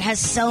boutique that has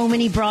so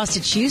many bras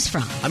to choose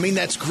from. I mean,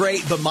 that's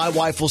great, but my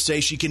wife will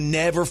say she can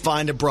never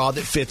find a bra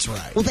that fits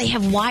right. Well, they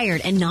have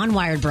wired and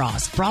non-wired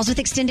bras with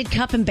extended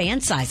cup and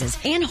band sizes,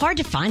 and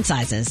hard-to-find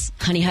sizes.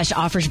 Honey Hush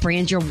offers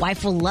brands your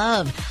wife will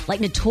love, like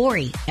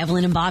Notori,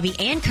 Evelyn and Bobby,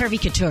 and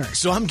Curvy Couture.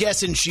 So I'm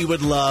guessing she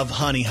would love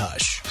Honey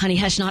Hush. Honey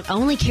Hush not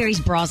only carries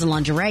bras and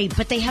lingerie,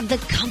 but they have the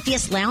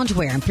comfiest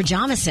loungewear and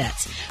pajama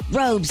sets,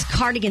 robes,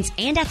 cardigans,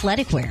 and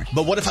athletic wear.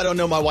 But what if I don't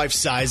know my wife's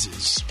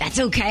sizes? That's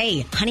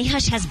okay. Honey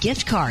Hush has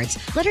gift cards.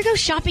 Let her go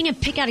shopping and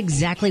pick out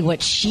exactly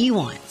what she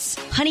wants.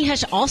 Honey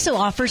Hush also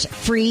offers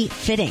free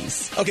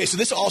fittings. Okay, so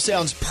this all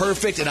sounds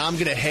perfect, and I'm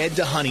going to head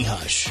to Honey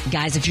Hush.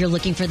 Guys, if you're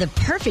looking for the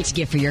perfect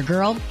gift for your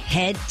girl,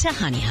 head to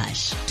Honey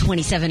Hush.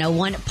 2701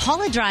 1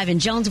 Paula Drive in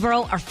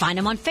Jonesboro, or find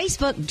them on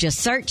Facebook.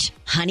 Just search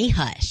Honey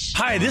Hush.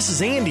 Hi, this is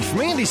Andy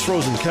from Andy's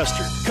Frozen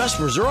Custard.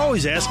 Customers are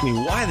always asking me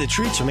why the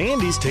treats from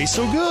Andy's taste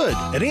so good.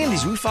 At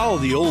Andy's, we follow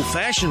the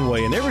old-fashioned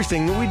way in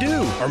everything that we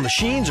do. Our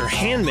machines are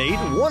handmade,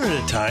 one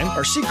at a time.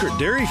 Our secret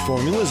dairy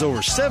formula is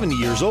over 70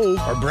 years old.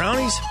 Our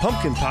brownies,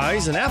 pumpkin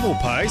pies, and apple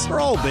pies are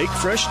all baked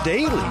fresh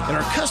daily. And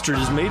our custard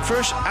is made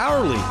fresh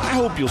hourly. I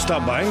hope you'll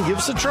stop by and give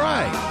us a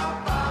try.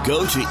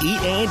 Go to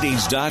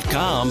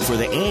eatandys.com for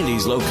the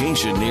Andy's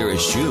location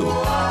nearest you.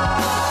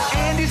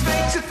 Andy's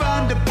makes it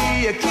fun to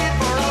be a kid for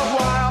a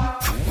while.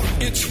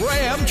 It's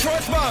Ram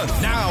Truck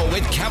Month. Now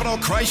at Capital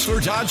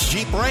Chrysler Dodge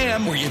Jeep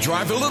Ram, where you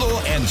drive a little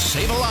and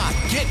save a lot.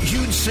 Get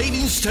huge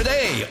savings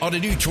today on a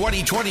new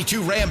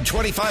 2022 Ram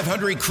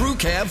 2500 Crew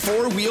Cab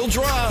 4-wheel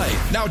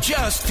drive. Now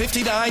just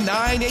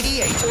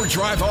 $59,988. Or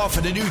drive off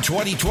in a new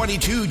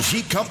 2022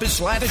 Jeep Compass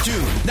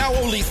Latitude. Now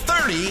only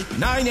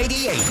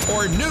 $30,988.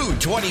 Or new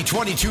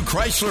 2022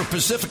 Chrysler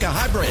Pacifica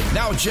Hybrid.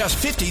 Now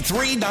just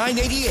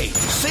 $53,988.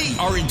 See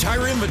our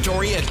entire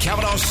inventory at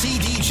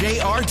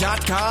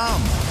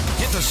CapitalCDJR.com.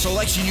 Get the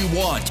selection you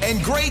want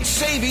and great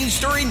savings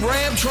during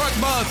Ram Truck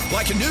Month,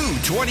 like a new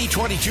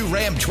 2022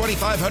 Ram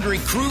 2500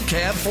 Crew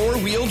Cab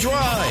 4-wheel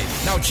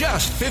drive. Now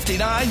just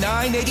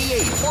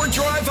 $59,988. Or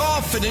drive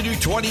off in a new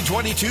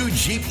 2022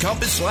 Jeep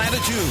Compass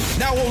Latitude.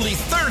 Now only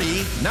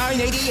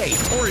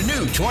 $30,988. Or a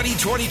new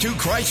 2022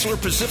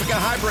 Chrysler Pacifica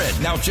Hybrid.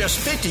 Now just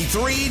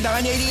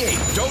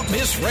 $53,988. Don't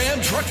miss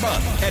Ram Truck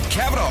Month at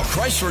Cavanaugh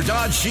Chrysler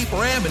Dodge Jeep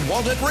Ram in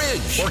Walnut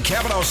Ridge or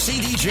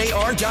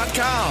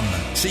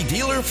CavanaughCDJR.com. See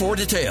dealer for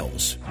details.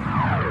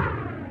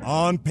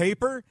 On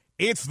paper,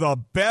 it's the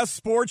best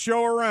sports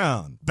show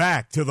around.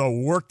 Back to the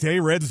Workday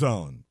Red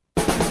Zone.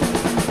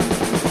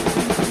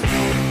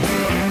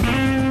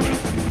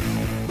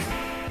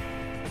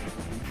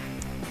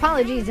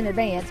 Apologies in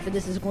advance, but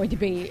this is going to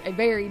be a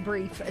very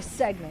brief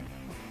segment,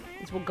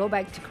 as we'll go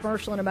back to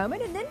commercial in a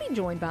moment and then be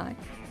joined by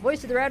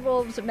voice of the Red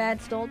Wolves, Matt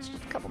Stolz,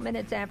 just a couple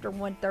minutes after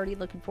 1:30.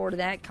 Looking forward to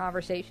that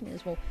conversation,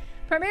 as we'll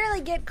primarily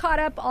get caught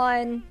up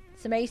on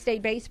some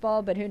A-State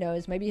baseball, but who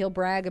knows? Maybe he'll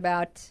brag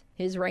about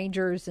his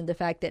Rangers and the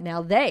fact that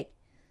now they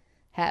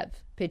have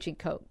pitching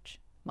coach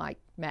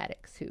Mike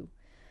Maddox, who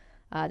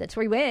that's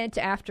where he went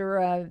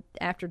after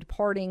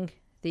departing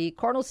the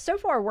Cardinals. So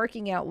far,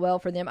 working out well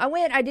for them.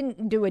 I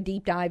didn't do a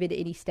deep dive into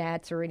any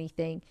stats or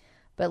anything,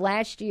 but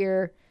last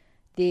year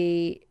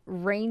the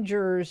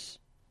Rangers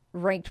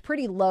ranked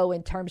pretty low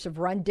in terms of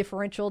run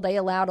differential. They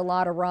allowed a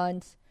lot of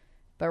runs,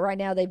 but right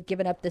now they've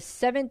given up the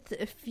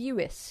 7th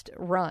fewest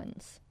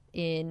runs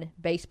in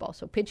baseball.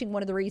 So pitching,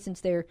 one of the reasons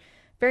they're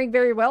faring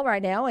very well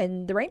right now,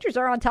 and the Rangers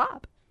are on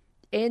top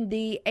in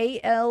the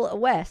AL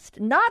West.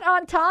 Not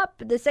on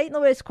top, the St.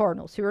 Louis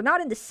Cardinals, who are not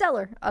in the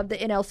cellar of the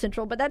NL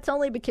Central, but that's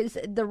only because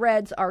the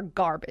Reds are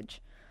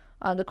garbage.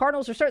 The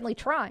Cardinals are certainly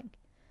trying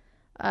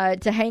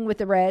to hang with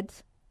the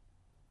Reds.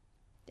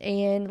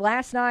 And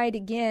last night,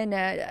 again,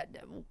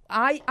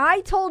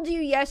 I told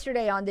you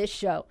yesterday on this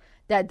show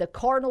that the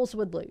Cardinals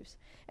would lose.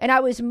 And I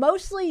was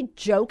mostly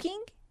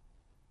joking,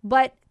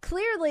 but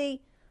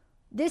clearly,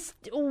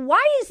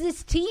 why is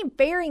this team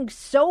faring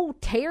so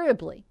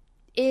terribly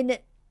in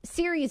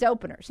series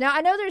openers? Now,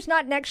 I know there's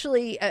not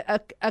actually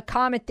a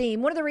common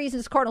theme. One of the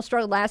reasons Cardinals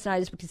struggled last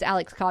night is because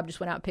Alex Cobb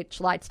just went out and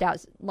pitched lights out.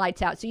 So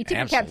you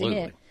typically have to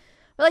hit.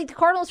 But like the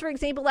Cardinals, for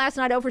example, last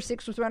night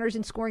 0-for-6 with runners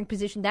in scoring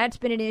position. That's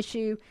been an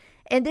issue.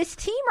 And this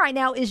team right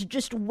now is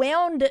just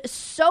wound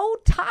so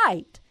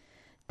tight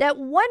that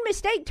one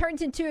mistake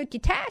turns into a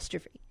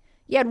catastrophe.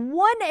 You had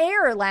one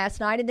error last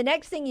night, and the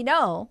next thing you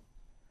know,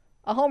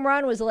 a home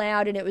run was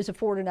allowed, and it was a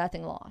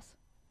 4-0 loss.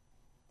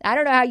 I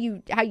don't know how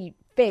you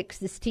fix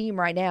this team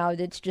right now.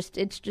 It's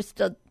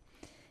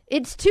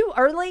too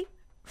early.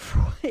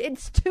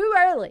 It's too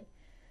early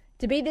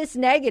to be this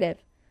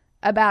negative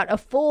about a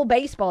full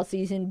baseball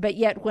season. But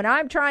yet, when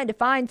I'm trying to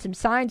find some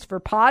signs for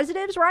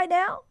positives right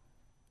now,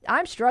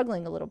 I'm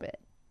struggling a little bit.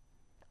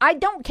 I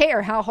don't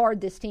care how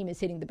hard this team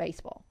is hitting the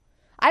baseball.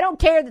 I don't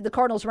care that the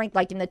Cardinals rank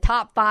like in the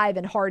top 5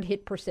 in hard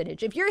hit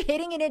percentage. If you're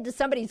hitting it into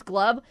somebody's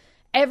glove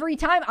every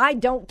time, I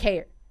don't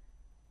care.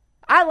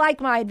 I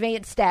like my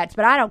advanced stats,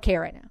 but I don't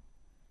care right now.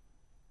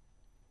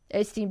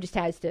 This team just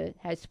has to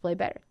play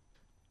better.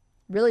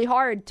 Really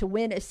hard to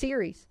win a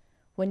series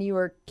when you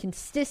are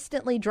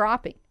consistently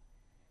dropping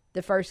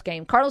the first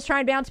game. Cardinals try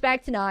and bounce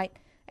back tonight.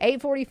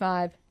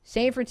 8:45,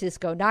 San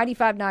Francisco,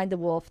 95-9 the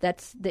Wolf.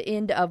 That's the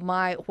end of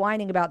my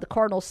whining about the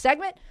Cardinals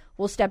segment.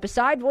 We'll step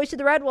aside. Voice of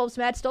the Red Wolves,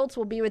 Matt Stolz,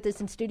 will be with us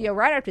in studio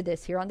right after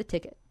this here on The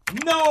Ticket.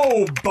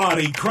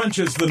 Nobody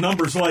crunches the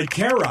numbers like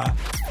Kara.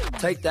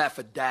 Take that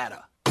for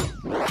data.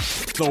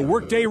 The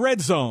Workday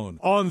Red Zone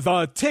on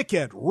the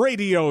Ticket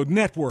Radio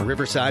Network.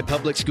 Riverside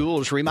Public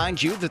Schools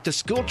remind you that the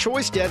school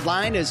choice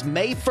deadline is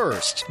May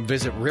 1st.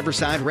 Visit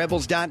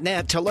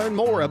riversiderebels.net to learn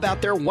more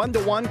about their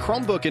one-to-one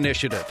Chromebook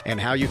initiative and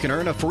how you can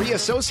earn a free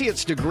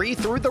associate's degree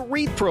through the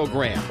READ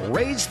program.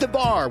 Raise the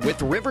bar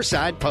with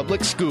Riverside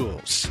Public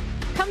Schools.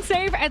 Come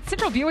save at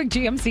Central Buick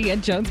GMC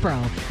in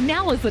Jonesboro.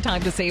 Now is the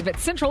time to save at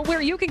Central,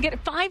 where you can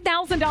get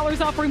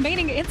 $5,000 off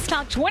remaining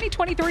in-stock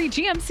 2023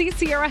 GMC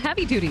Sierra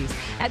heavy duties.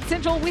 At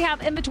Central, we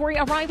have inventory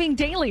arriving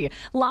daily.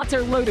 Lots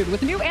are loaded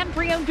with new and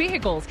pre-owned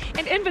vehicles,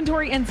 and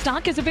inventory in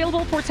stock is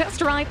available for test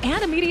drive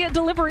and immediate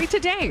delivery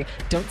today.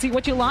 Don't see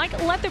what you like?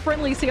 Let the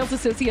friendly sales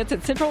associates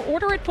at Central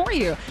order it for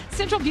you.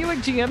 Central Buick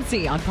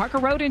GMC on Parker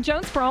Road in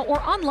Jonesboro,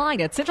 or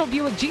online at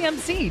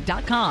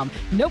centralbuickgmc.com.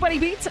 Nobody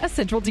beats a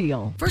Central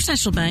deal. First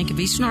National Bank of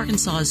Eastern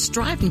Arkansas is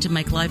striving to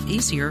make life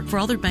easier for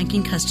all their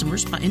banking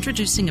customers by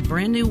introducing a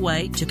brand new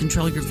way to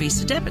control your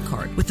Visa debit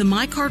card. With the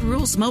My Card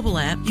Rules mobile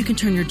app, you can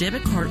turn your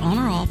debit card on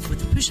or off with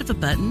the push of a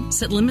button,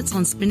 set limits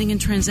on spending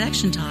and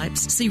transaction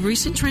types, see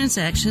recent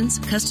transactions,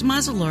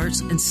 customize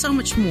alerts, and so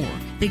much more.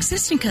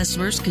 Existing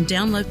customers can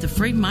download the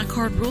free My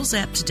Card Rules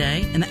app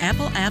today in the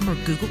Apple app or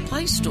Google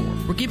Play Store.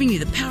 We're giving you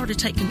the power to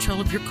take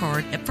control of your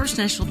card at First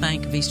National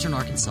Bank of Eastern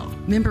Arkansas.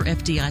 Member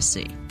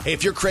FDIC.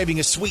 If you're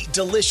craving a sweet,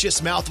 delicious,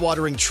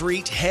 mouthwatering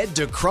treat, head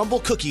to Crumble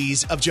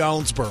Cookies of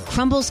Jonesboro.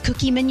 Crumble's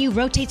cookie menu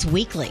rotates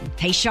weekly.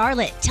 Hey,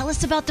 Charlotte, tell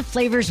us about the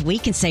flavors we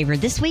can savor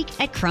this week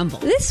at Crumble.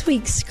 This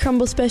week's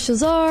Crumble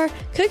specials are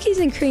cookies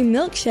and cream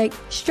milkshake,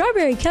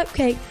 strawberry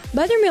cupcake,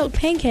 buttermilk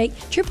pancake,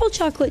 triple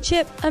chocolate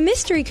chip, a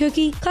mystery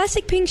cookie,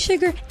 classic pink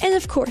sugar, and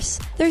of course,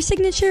 their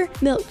signature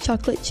milk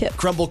chocolate chip.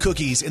 Crumble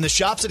Cookies in the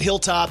shops at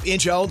Hilltop in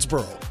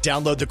Jonesboro.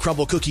 Download the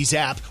Crumble Cookies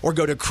app or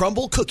go to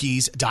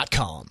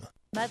crumblecookies.com.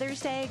 Mother's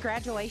Day,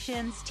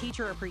 graduations,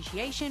 Teacher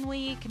Appreciation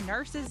Week,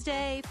 Nurses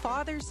Day,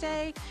 Father's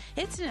Day.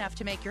 It's enough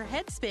to make your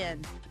head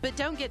spin. But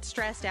don't get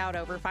stressed out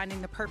over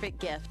finding the perfect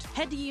gift.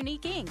 Head to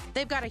Unique Ink.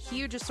 They've got a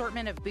huge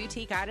assortment of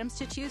boutique items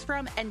to choose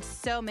from and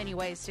so many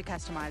ways to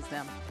customize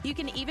them. You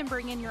can even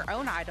bring in your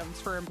own items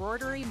for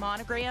embroidery,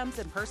 monograms,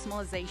 and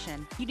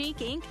personalization.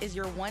 Unique Ink is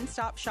your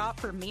one-stop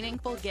shop for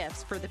meaningful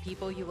gifts for the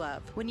people you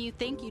love. When you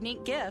think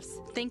unique gifts,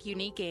 think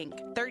Unique Ink.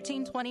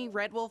 1320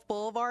 Red Wolf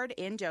Boulevard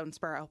in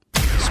Jonesboro.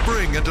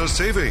 Spring into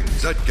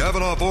savings at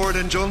Kavanaugh Ford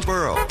in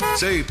Jonesboro.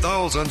 Save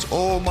thousands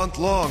all month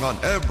long on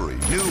every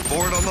new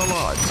Ford on the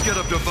lot. Get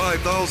up to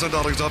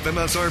 $5,000 off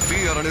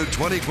MSRP on a new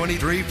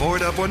 2023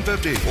 Ford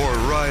F-150 or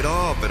ride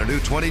off in a new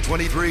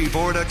 2023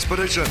 Ford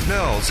Expedition.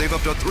 Now save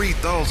up to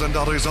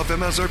 $3,000 off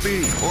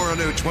MSRP or a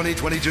new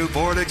 2022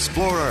 Ford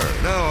Explorer.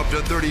 Now up to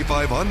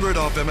 $3,500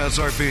 off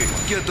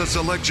MSRP. Get the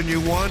selection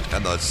you want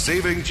and the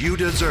savings you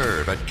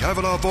deserve at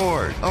Kavanaugh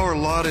Ford. Our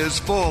lot is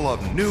full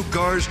of new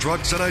cars,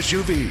 trucks, and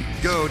SUVs.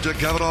 Go to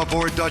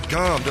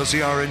CavanaughFord.com to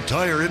see our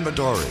entire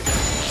inventory.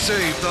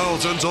 Save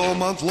thousands all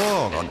month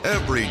long on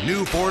every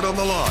new Ford on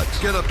the lot.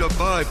 Get up to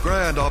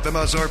 $5,000 off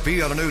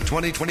MSRP on a new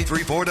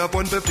 2023 Ford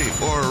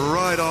F-150 or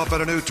ride off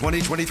at a new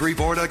 2023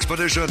 Ford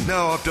Expedition.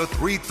 Now up to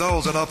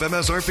 $3,000 off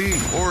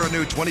MSRP or a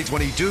new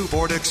 2022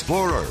 Ford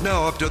Explorer.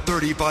 Now up to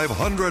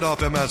 $3,500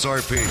 off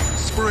MSRP.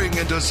 Spring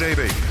into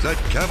savings at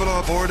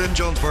Kavanaugh Ford in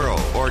Jonesboro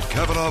or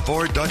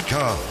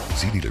CavanaughFord.com.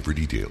 See dealer for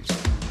details.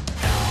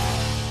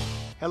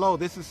 Hello,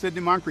 this is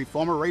Sidney Moncrief,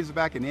 former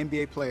Razorback and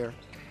NBA player.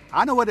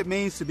 I know what it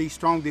means to be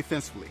strong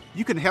defensively.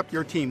 You can help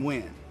your team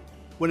win.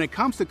 When it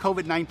comes to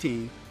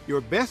COVID-19,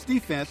 your best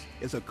defense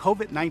is a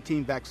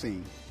COVID-19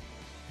 vaccine.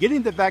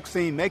 Getting the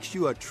vaccine makes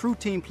you a true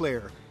team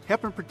player,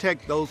 helping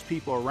protect those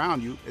people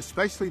around you,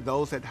 especially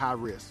those at high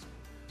risk.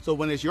 So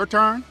when it's your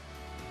turn,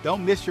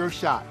 don't miss your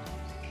shot.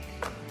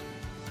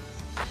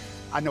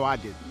 I know I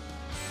didn't.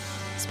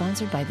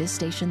 Sponsored by this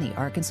station, the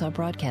Arkansas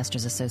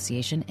Broadcasters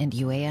Association, and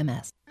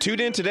UAMS. Tune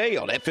in today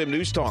on FM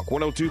News Talk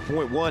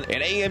 102.1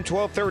 and AM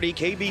 1230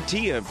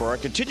 KBTM for our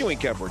continuing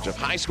coverage of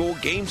high school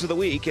games of the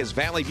week as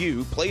Valley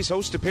View plays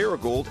host to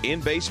Paragould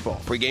in baseball.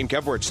 Pre-game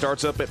coverage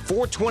starts up at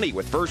 4:20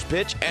 with first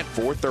pitch at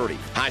 4:30.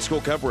 High school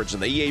coverage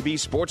on the EAB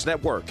Sports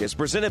Network is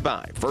presented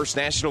by First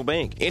National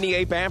Bank,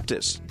 NEA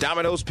Baptist,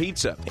 Domino's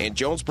Pizza, and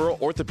Jonesboro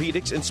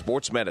Orthopedics and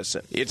Sports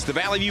Medicine. It's the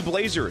Valley View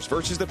Blazers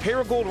versus the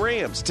Paragould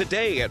Rams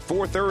today at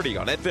 4:30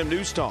 on FM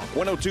News Talk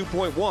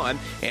 102.1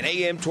 and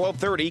AM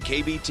 1230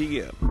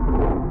 KBTM.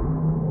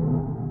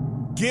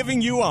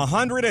 Giving you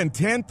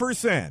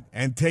 110%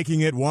 and taking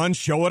it one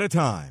show at a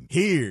time.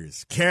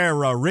 Here's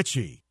Kara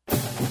Richey.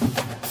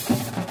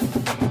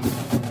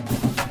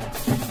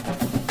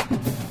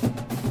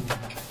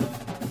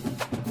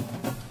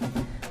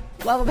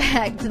 Welcome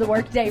back to the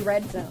Workday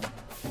Red Zone.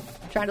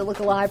 Trying to look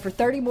alive for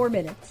 30 more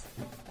minutes.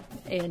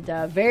 And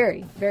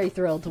very, very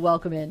thrilled to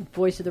welcome in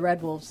voice of the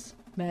Red Wolves,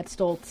 Matt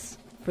Stolz,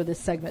 for this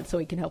segment so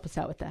he can help us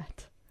out with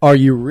that. Are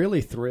you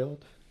really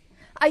thrilled?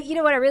 You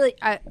know what,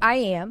 I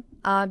am.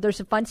 There's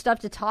some fun stuff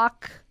to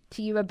talk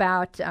to you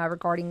about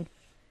regarding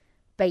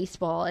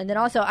baseball. And then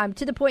also, I'm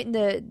to the point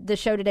in the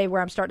show today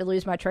where I'm starting to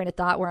lose my train of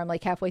thought, where I'm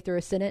like halfway through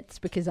a sentence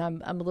because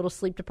I'm a little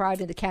sleep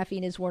deprived and the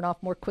caffeine is worn off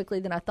more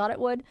quickly than I thought it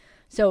would.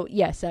 So,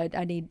 yes,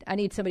 I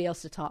need somebody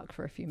else to talk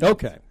for a few minutes.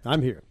 Okay,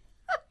 I'm here.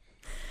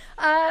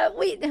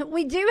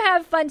 We do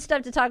have fun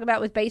stuff to talk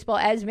about with baseball,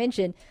 as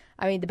mentioned.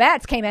 I mean, the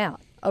bats came out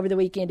over the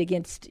weekend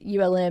against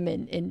ULM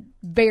in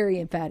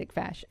very emphatic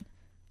fashion.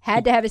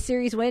 Had to have a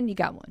series win, you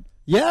got one.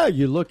 Yeah,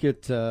 you look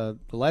at the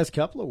last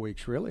couple of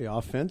weeks, really,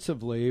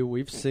 offensively,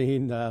 we've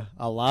seen a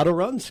lot of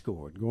runs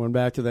scored. Going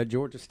back to that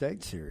Georgia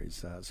State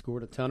series,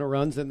 scored a ton of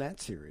runs in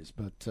that series.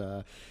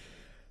 But,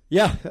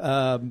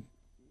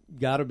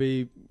 got to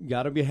be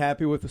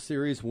happy with the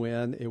series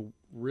win. It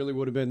really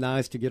would have been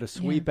nice to get a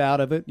sweep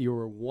out of it. You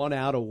were 1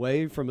 out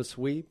away from a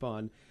sweep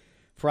on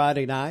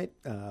Friday night.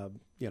 Had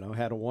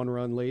a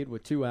 1-run lead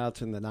with 2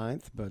 outs in the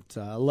ninth. But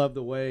I love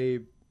the way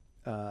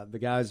the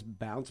guys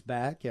bounced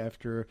back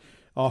after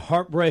a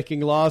heartbreaking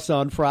loss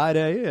on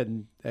Friday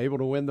and able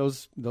to win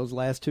those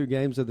last 2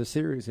 games of the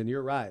series. And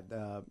you're right,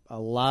 a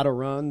lot of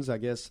runs, I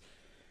guess,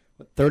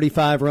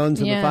 35 runs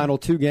in the final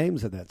 2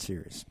 games of that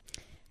series.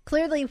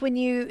 Clearly, when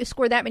you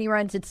score that many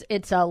runs,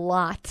 it's a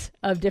lot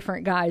of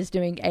different guys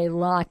doing a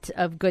lot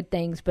of good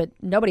things, but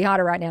nobody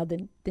hotter right now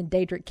than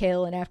Daedric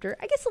Kale. And after,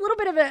 I guess, a little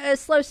bit of a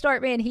slow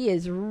start, man, he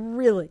is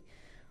really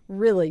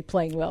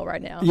playing well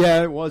right now.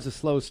 Yeah, it was a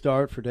slow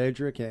start for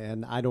Daedric,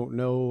 and I don't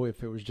know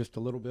if it was just a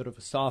little bit of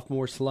a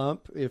sophomore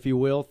slump, if you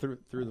will, through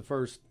the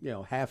first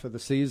half of the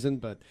season,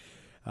 but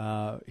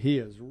he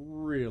has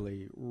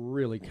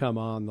really come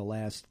on the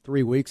last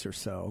 3 weeks or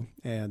so,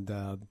 and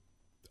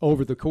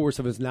over the course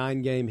of his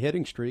 9-game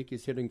hitting streak,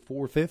 he's hitting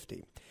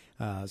 .450.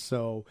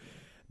 So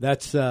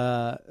that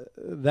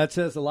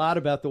says a lot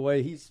about the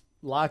way he's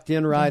locked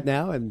in right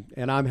now, and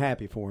I'm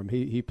happy for him.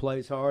 He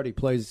plays hard. He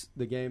plays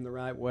the game the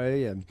right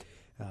way, and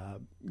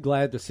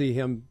glad to see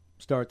him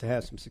start to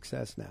have some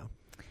success now.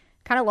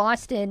 Kind of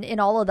lost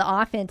in all of the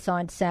offense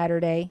on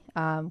Saturday,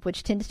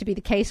 which tends to be the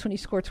case when you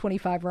score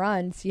 25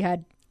 runs. You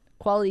had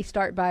quality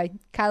start by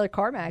Kyler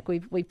Carmack.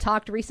 We've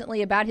talked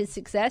recently about his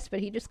success, but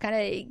he just kind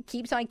of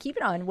keeps on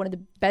keeping on. One of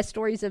the best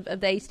stories of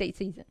the A-State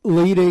season.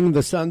 Leading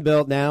the Sun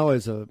Belt now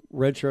as a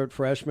redshirt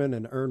freshman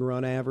and earned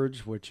run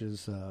average, which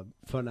is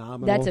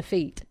phenomenal. That's a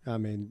feat. I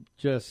mean,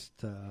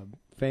 just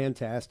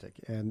fantastic,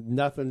 and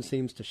nothing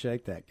seems to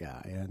shake that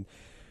guy. And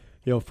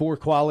 4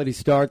 quality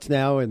starts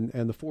now, and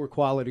the 4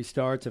 quality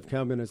starts have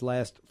come in his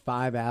last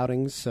 5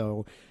 outings.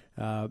 So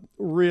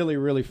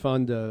really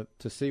fun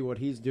to see what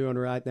he's doing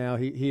right now.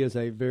 He is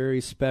a very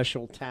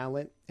special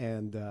talent,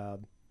 and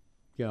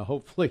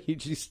hopefully he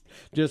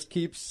just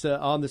keeps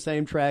on the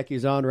same track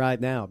he's on right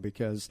now,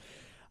 because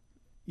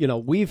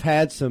we've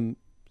had some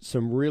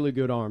really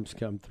good arms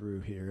come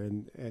through here,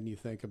 and you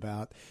think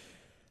about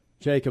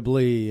Jacob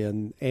Lee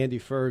and Andy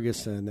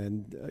Ferguson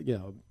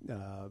and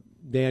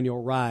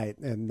Daniel Wright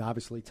and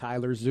obviously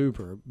Tyler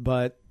Zuber,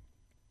 but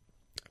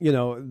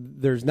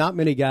there's not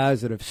many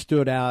guys that have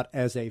stood out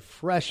as a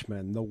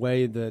freshman the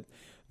way that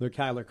the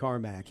Kyler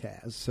Carmack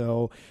has.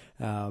 So,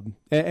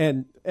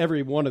 and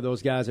every one of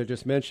those guys I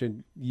just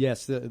mentioned,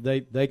 yes,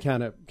 they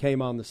kind of came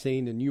on the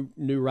scene, and you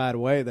knew right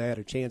away they had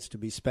a chance to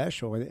be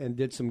special and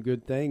did some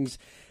good things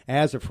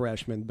as a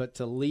freshman. But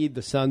to lead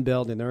the Sun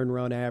Belt in earned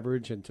run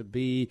average and to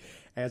be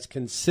as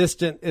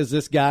consistent as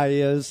this guy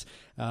is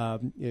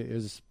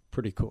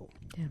pretty cool.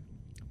 Yeah,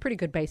 pretty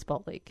good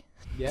baseball league.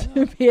 Yeah,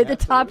 to be at the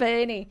top of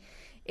any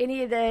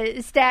of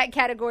the stat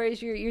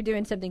categories, you're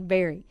doing something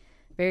very,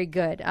 very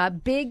good.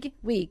 Big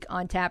week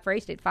on tap for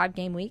A-State,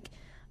 5-game week,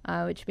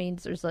 which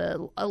means there's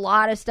a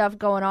lot of stuff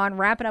going on.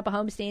 Wrapping up a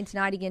homestand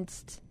tonight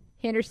against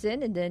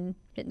Henderson, and then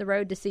hitting the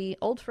road to see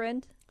old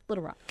friend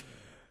Little Rock.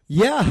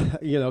 Yeah,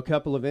 a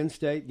couple of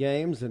in-state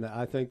games, and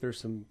I think there's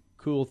some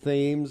cool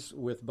themes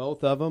with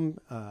both of them.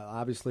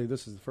 Obviously,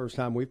 this is the first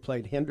time we've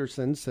played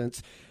Henderson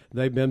since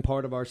they've been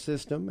part of our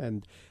system,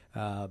 and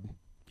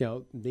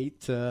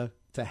neat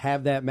to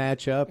have that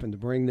matchup and to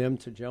bring them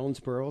to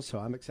Jonesboro. So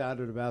I'm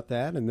excited about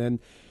that. And then,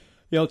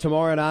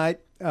 tomorrow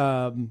night,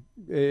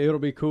 it'll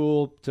be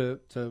cool to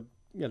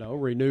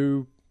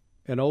renew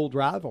an old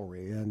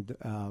rivalry. And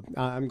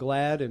I'm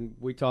glad, and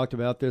we talked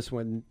about this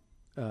when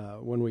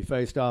we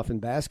faced off in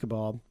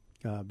basketball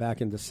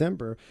back in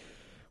December.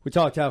 We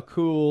talked how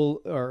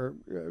cool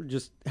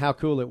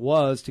it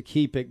was to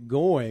keep it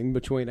going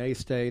between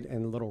A-State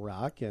and Little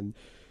Rock. And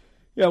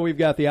we've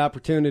got the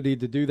opportunity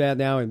to do that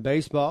now in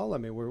baseball. I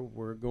mean,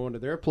 we're going to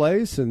their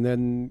place, and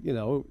then,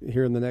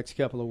 here in the next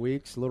couple of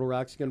weeks, Little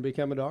Rock's going to be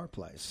coming to our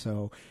place.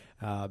 So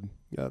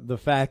the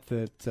fact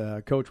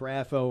that Coach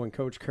Raffo and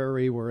Coach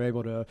Curry were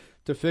able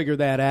to figure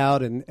that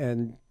out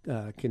and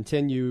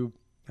continue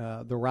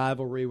the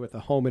rivalry with a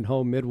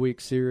home-and-home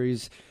midweek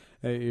series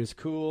is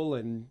cool,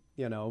 and,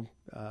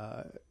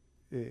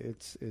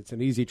 it's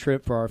an easy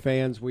trip for our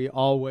fans. We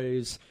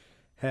always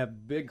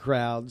have big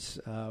crowds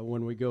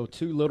when we go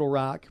to Little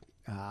Rock.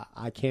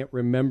 I can't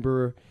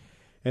remember,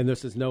 and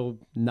this is no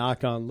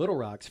knock on Little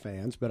Rock's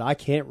fans, but I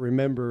can't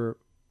remember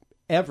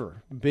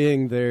ever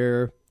being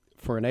there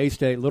for an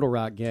A-State Little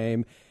Rock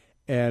game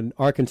and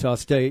Arkansas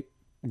State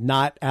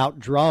not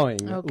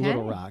outdrawing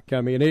Little Rock.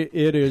 I mean, it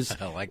is.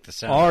 I like the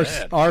sound of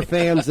that. Our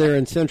fans there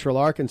in Central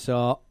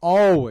Arkansas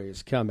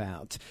always come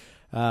out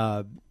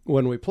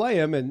when we play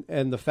them,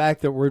 and the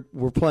fact that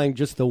we're playing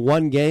just the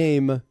one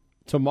game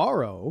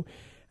tomorrow,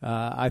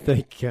 I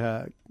think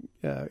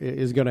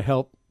is going to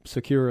help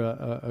secure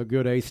a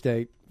good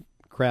A-State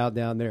crowd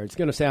down there. It's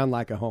going to sound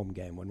like a home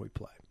game when we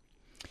play.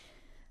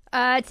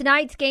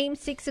 Tonight's game,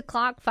 6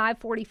 o'clock,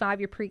 5:45,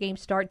 your pregame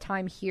start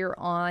time here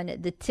on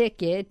the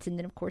Ticket. And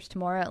then, of course,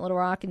 tomorrow at Little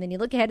Rock. And then you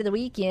look ahead to the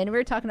weekend. We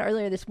were talking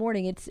earlier this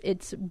morning.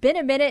 It's been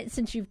a minute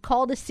since you've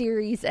called a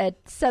series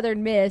at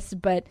Southern Miss,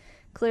 but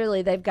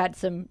clearly they've got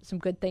some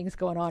good things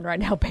going on right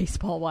now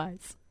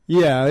baseball-wise.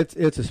 Yeah,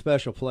 it's a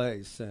special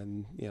place.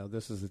 And,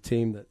 this is a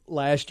team that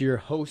last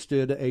year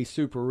hosted a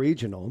super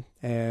regional,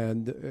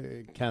 and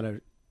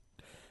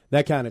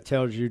that kind of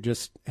tells you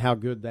just how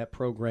good that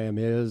program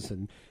is.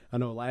 And I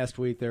know last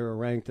week they were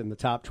ranked in the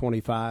top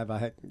 25.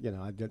 I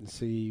didn't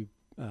see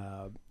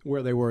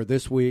where they were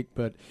this week,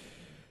 but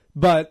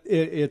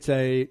it's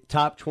a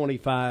top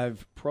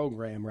 25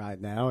 program right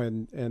now,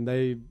 and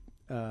they,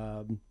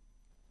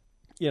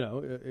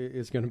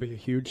 it's going to be a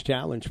huge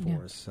challenge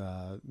for us.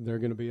 They're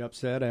going to be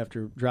upset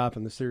after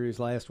dropping the series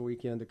last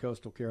weekend to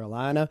Coastal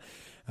Carolina.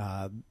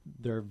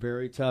 They're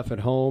very tough at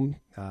home.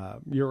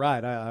 You're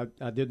right.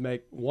 I did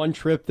make one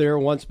trip there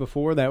once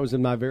before. That was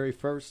in my very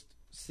first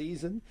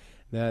season.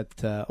 That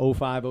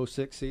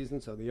 05-06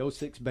 season, so the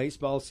 06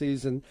 baseball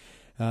season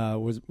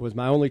was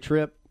my only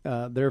trip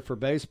there for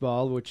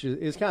baseball, which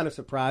is kind of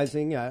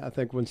surprising. I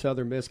think when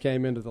Southern Miss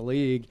came into the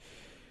league,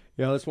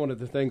 that's one of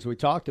the things we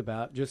talked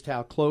about, just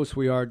how close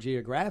we are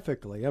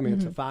geographically. I mean,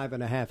 It's a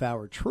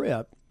 5.5-hour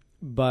trip,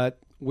 but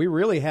we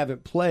really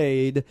haven't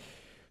played,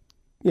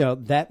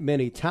 that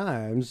many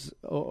times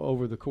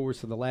over the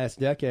course of the last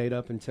decade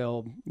up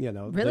until,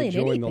 really they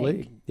joined the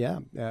league. Yeah.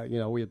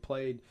 We had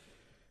played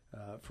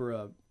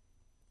for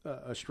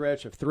a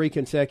stretch of 3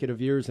 consecutive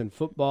years in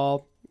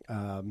football.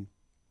 At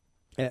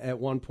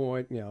one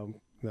point,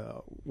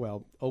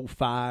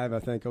 05, I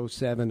think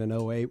 07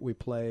 and 08 we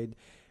played.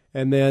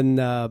 And then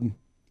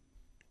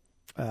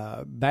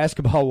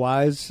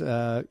basketball-wise,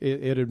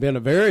 it had been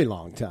a very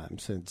long time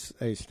since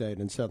A-State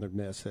and Southern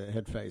Miss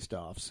had faced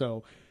off.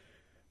 So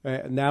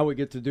now we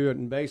get to do it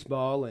in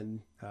baseball.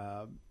 And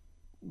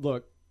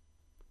look,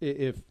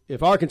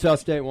 if Arkansas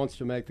State wants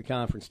to make the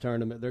conference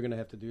tournament, they're going to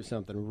have to do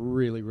something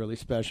really, really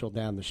special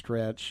down the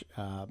stretch.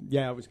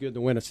 It was good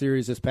to win a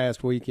series this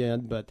past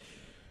weekend, but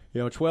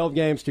 12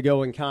 games to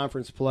go in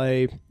conference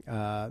play.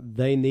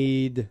 They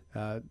need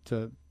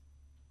to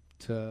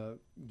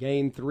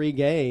gain 3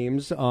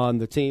 games on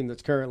the team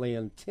that's currently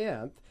in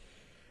 10th,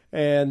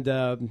 and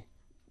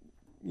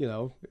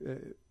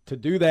to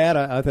do that,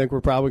 I think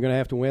we're probably going to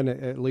have to win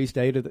at least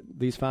 8 of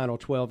these final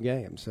 12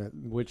 games,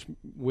 which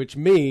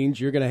means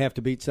you're going to have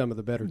to beat some of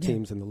the better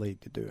teams in the league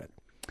to do it.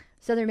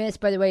 Southern Miss,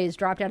 by the way, has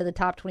dropped out of the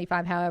top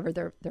 25. However,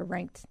 they're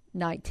ranked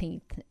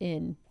 19th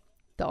in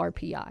the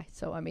RPI.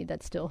 So, I mean,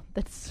 that's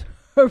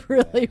a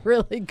really,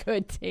 really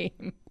good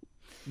team.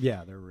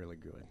 Yeah, they're really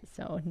good.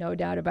 So no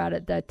doubt about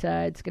it that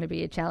it's going to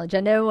be a challenge.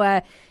 I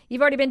know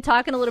you've already been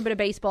talking a little bit of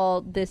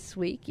baseball this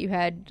week. You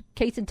had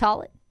Case and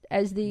Tollett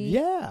as the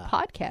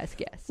podcast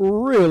guest.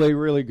 Really,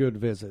 really good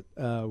visit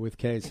with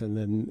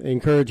Kaysen, and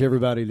encourage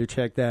everybody to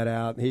check that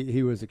out.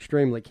 He was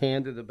extremely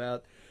candid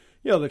about,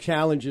 the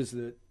challenges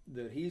that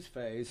he's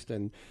faced.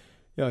 And,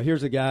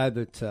 here's a guy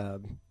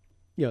that,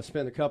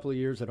 spent a couple of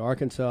years at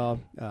Arkansas,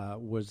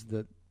 was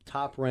the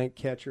top-ranked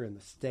catcher in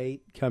the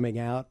state coming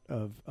out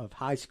of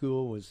high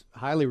school, was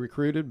highly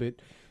recruited, but,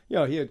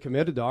 he had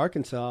committed to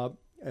Arkansas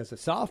as a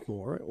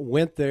sophomore,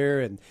 went there,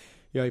 and,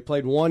 he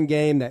played one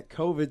game that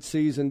COVID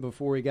season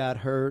before he got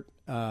hurt,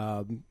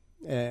 and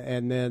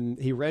then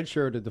he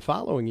redshirted the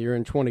following year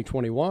in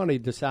 2021. He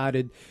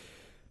decided,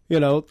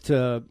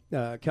 to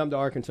come to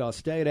Arkansas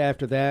State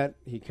after that.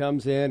 He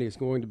comes in. He's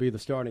going to be the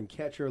starting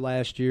catcher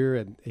last year,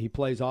 and he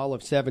plays all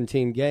of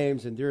 17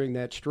 games, and during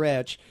that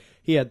stretch,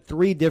 he had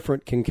 3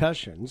 different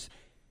concussions.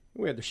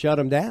 We had to shut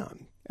him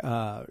down,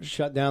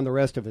 shut down the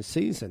rest of his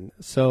season.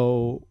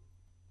 So,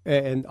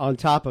 and on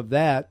top of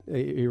that,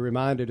 he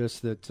reminded us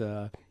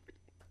that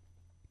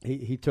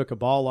he took a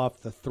ball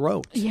off the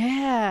throat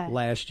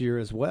last year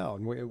as well.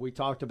 And we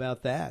talked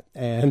about that.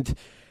 And,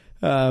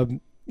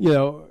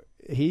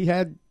 he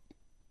had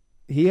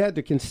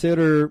to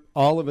consider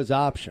all of his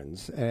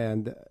options.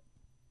 And,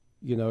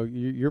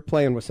 you're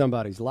playing with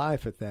somebody's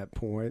life at that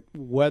point,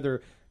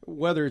 whether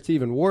it's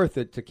even worth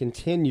it to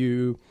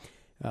continue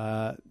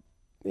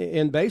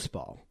in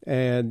baseball.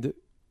 And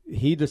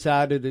he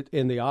decided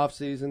in the off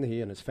season,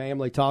 he and his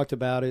family talked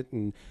about it.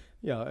 And,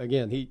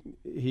 again,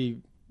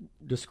 he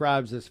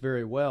describes this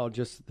very well,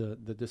 just the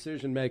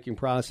decision-making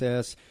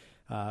process,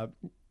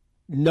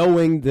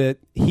 knowing that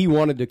he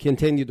wanted to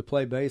continue to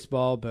play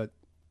baseball, but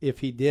if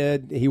he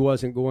did, he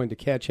wasn't going to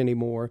catch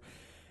anymore.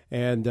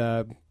 And,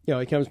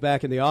 he comes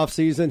back in the off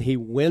season. He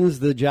wins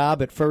the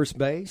job at first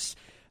base,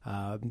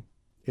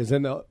 is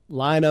in the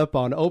lineup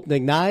on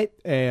opening night,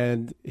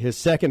 and his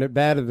second at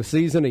bat of the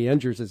season, he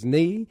injures his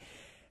knee.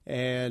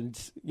 And,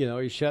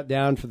 he's shut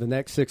down for the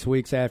next 6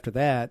 weeks after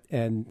that.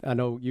 And I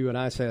know you and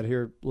I sat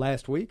here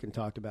last week and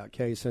talked about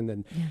Kaysen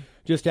and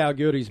just how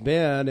good he's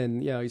been.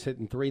 And, he's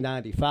hitting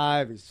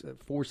 .395. He's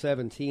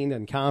 .417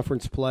 in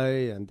conference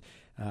play. And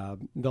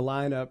the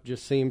lineup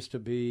just seems to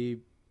be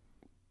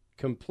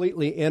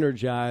completely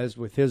energized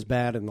with his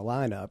bat in the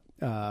lineup.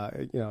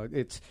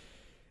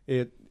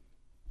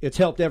 it's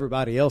helped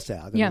everybody else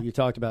out. I mean, you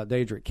talked about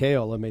Daedric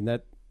Kale. I mean,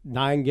 that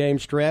 9-game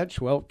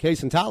stretch, well,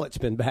 Case and Tollett's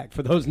been back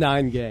for those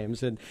 9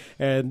 games. And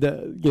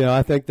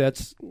I think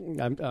that's,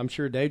 I'm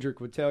sure Daedric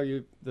would tell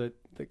you that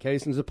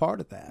Cason's a part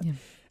of that.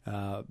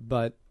 Yeah.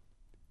 But,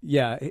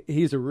 yeah,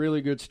 he's a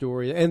really good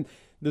story. And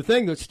the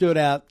thing that stood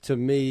out to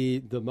me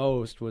the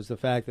most was the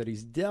fact that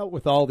he's dealt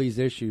with all these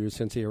issues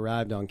since he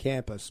arrived on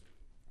campus,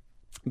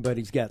 but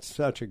he's got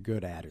such a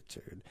good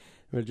attitude.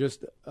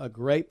 Just a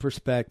great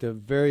perspective,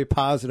 very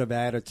positive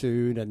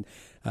attitude, and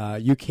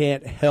you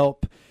can't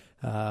help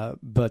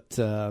but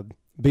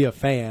be a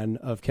fan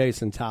of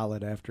Case and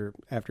Tollett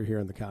after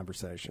hearing the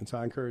conversation. So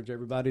I encourage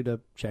everybody to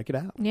check it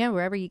out. Yeah,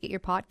 wherever you get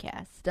your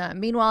podcast.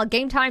 Meanwhile,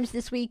 game times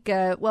this week,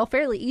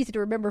 fairly easy to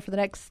remember for the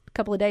next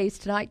couple of days,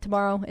 tonight,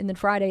 tomorrow, and then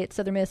Friday at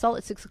Southern Miss, all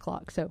at 6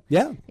 o'clock. So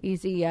yeah,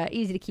 easy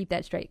to keep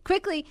that straight.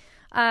 Quickly,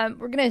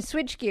 we're going to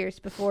switch gears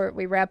before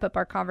we wrap up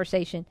our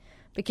conversation,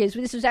 because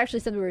this was actually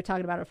something we were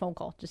talking about on a phone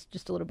call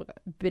just a little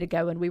bit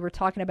ago, and we were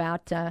talking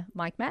about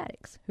Mike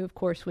Maddox, who, of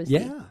course, was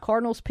the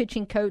Cardinals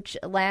pitching coach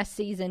last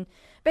season.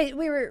 But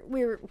we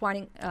were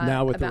whining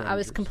about. I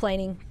was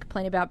complaining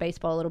about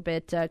baseball a little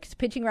bit, because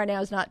pitching right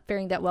now is not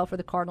faring that well for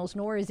the Cardinals,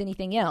 nor is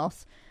anything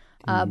else.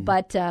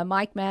 But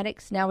Mike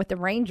Maddox now with the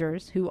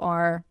Rangers, who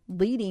are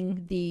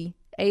leading the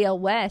AL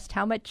West.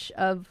 How much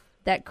of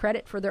that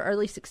credit for their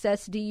early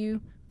success do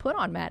you put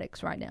on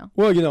Maddox right now?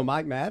 Well,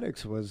 Mike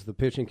Maddox was the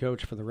pitching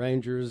coach for the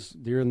Rangers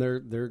during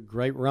their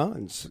great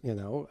runs,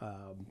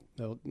 the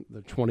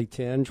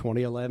 2010,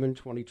 2011,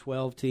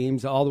 2012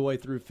 teams, all the way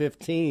through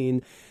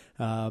 15,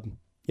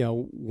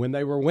 when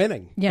they were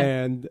winning. Yeah.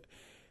 And,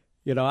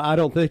 I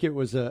don't think it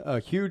was a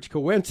huge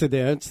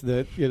coincidence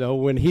that,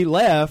 when he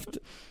left,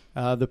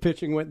 the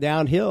pitching went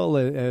downhill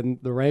and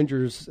the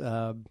Rangers,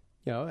 had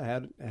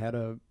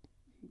a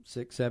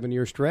 6-7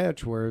 year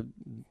stretch where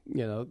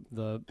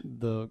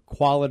the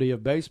quality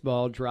of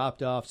baseball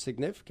dropped off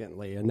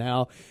significantly, and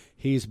now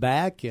he's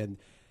back. And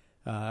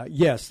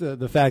yes,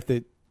 the fact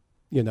that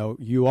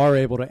you are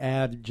able to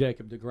add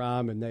Jacob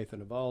deGrom and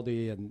Nathan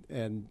Eovaldi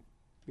and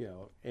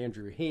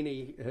Andrew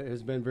Heaney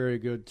has been very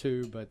good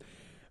too.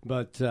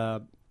 But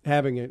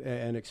having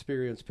an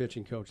experienced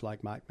pitching coach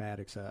like Mike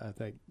Maddox, I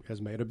think,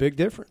 has made a big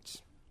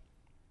difference.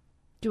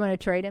 Do you want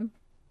to trade him?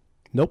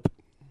 Nope.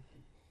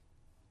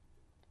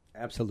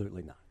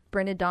 Absolutely not.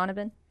 Brendan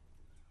Donovan?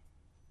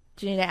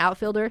 Do you need an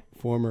outfielder?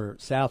 Former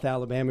South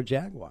Alabama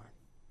Jaguar.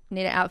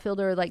 Need an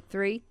outfielder like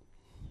 3?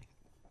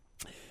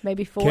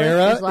 Maybe 4?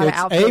 Kara,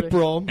 it's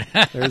April.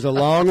 There's a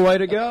long way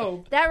to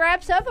go. That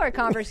wraps up our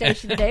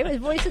conversation today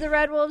with voice of the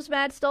Red Wolves,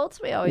 Matt Stolz.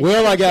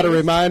 I got a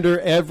reminder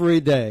every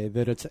day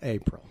that it's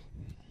April.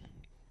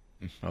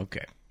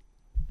 Okay.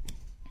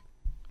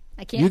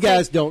 You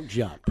guys don't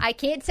jump. I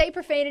can't say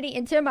profanity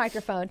into a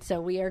microphone,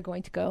 so we are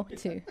going to go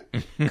to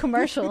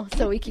commercial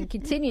so we can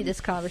continue this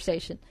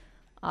conversation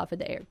off of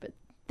the air. But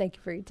thank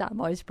you for your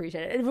time. Always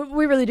appreciate it. And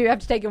we really do have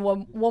to take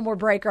one more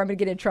break, or I'm going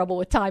to get in trouble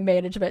with time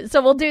management.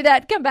 So we'll do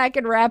that. Come back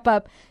and wrap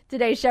up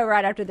today's show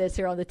right after this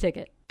here on The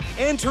Ticket.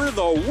 Enter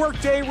the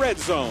Workday Red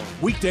Zone.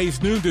 Weekdays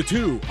noon to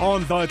 2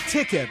 on the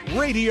Ticket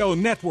Radio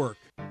Network.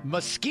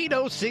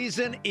 Mosquito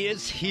season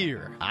is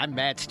here. I'm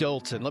Matt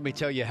Stolz, and let me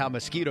tell you how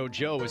Mosquito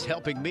Joe is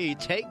helping me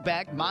take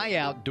back my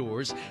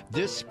outdoors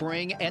this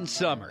spring and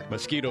summer.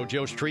 Mosquito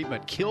Joe's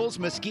treatment kills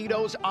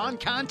mosquitoes on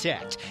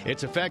contact.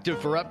 It's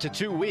effective for up to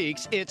 2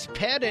 weeks. It's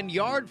pet and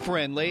yard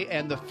friendly,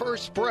 and the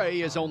first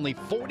spray is only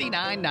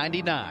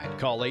 $49.99.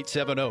 Call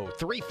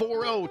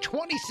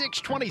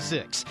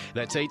 870-340-2626.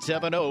 That's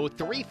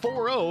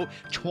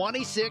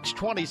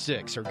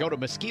 870-340-2626. Or go to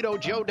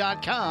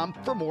MosquitoJoe.com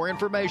for more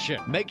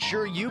information. Make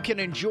sure you can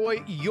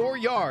enjoy your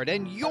yard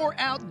and your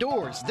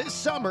outdoors this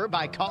summer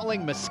by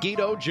calling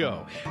Mosquito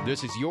Joe.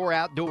 This is your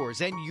outdoors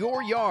and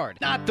your yard,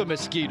 not the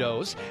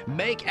mosquitoes.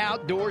 Make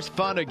outdoors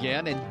fun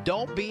again, and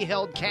don't be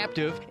held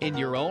captive in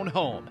your own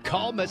home.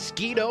 Call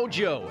Mosquito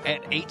Joe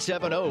at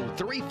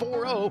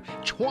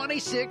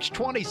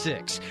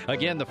 870-340-2626.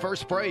 Again, the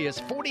first spray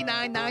is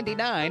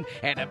 $49.99,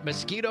 and at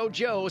Mosquito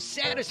Joe,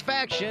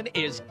 satisfaction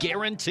is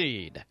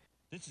guaranteed.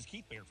 This is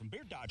Keith Baird from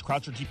Baird Dodge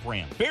Chrysler Jeep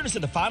Ram. Baird is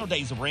in the final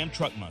days of Ram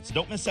Truck Month, so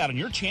don't miss out on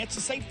your chance to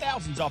save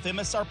thousands off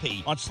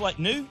MSRP on select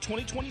new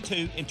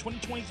 2022 and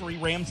 2023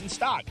 Rams in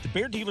stock. The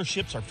Baird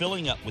dealerships are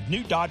filling up with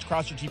new Dodge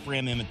Chrysler Jeep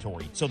Ram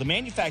inventory, so the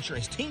manufacturer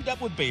has teamed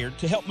up with Baird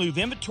to help move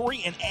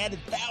inventory and added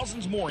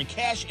thousands more in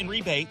cash and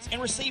rebates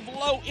and receive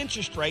low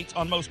interest rates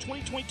on most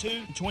 2022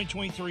 and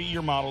 2023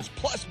 year models.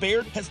 Plus,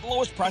 Baird has the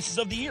lowest prices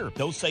of the year.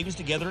 Those savings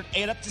together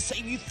add up to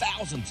save you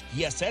thousands.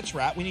 Yes, that's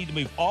right. We need to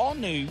move all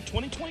new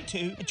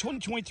 2022 and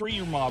 2023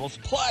 year models,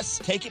 plus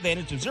take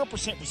advantage of 0% for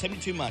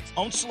 72 months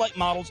on select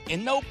models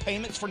and no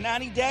payments for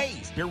 90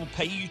 days. Bear will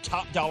pay you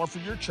top dollar for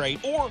your trade,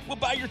 or we'll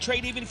buy your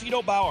trade even if you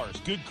don't buy ours.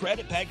 Good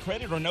credit, bad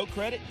credit, or no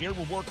credit, Bear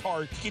will work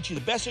hard to get you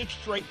the best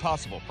interest rate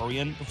possible. Hurry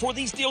in before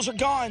these deals are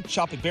gone.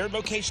 Shop at Baird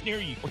location near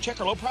you, or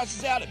check our low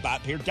prices out at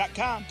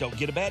buyatbaird.com. Don't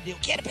get a bad deal,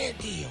 get a Baird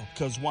deal.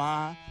 Because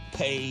why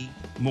pay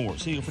more?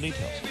 See you for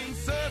details.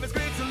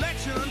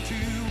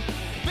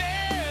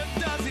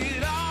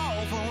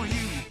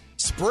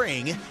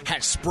 Spring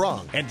has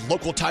sprung, and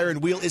Local Tire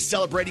and Wheel is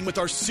celebrating with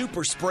our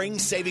Super Spring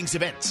Savings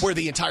Events. For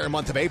the entire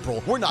month of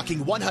April, we're knocking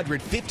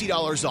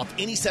 $150 off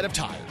any set of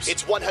tires.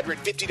 It's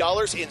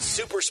 $150 in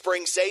Super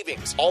Spring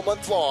Savings all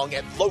month long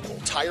at Local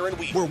Tire and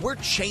Wheel, where we're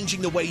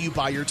changing the way you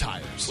buy your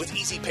tires. With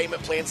easy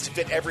payment plans to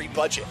fit every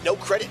budget, no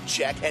credit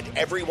check, and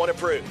everyone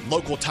approved.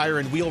 Local Tire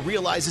and Wheel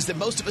realizes that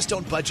most of us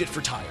don't budget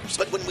for tires,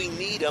 but when we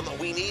need them,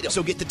 we need them.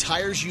 So get the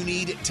tires you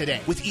need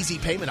today with easy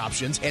payment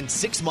options and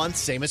 6 months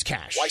same as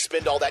cash. Why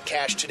spend all that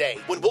cash today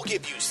when we'll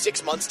give you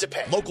 6 months to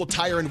pay? Local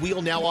Tire and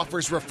Wheel now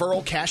offers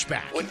referral cash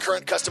back. When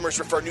current customers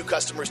refer new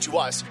customers to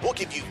us, we'll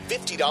give you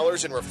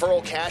 $50 in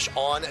referral cash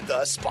on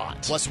the spot.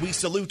 Plus, we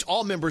salute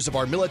all members of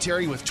our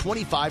military with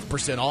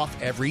 25% off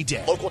every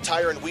day. Local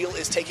Tire and Wheel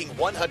is taking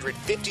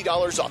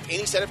 $150 off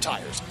any set of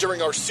tires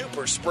during our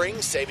Super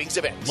Spring Savings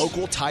event.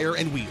 Local Tire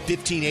and Wheel,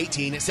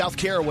 1518 South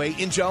Caraway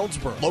in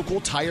Jonesboro.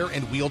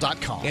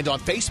 LocalTireandWheel.com. And on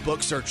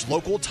Facebook, search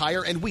Local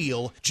Tire and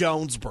Wheel,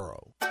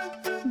 Jonesboro.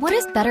 What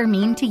does better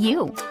mean to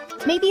you?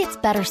 Maybe it's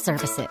better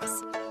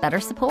services, better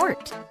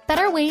support,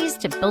 better ways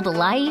to build a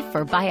life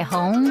or buy a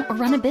home or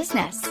run a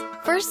business.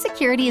 First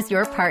Security is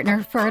your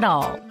partner for it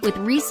all, with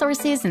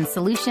resources and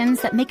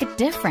solutions that make a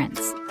difference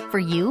for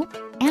you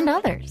and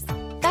others.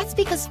 That's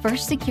because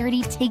First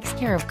Security takes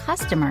care of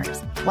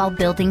customers while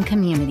building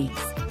communities.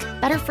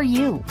 Better for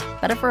you,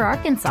 better for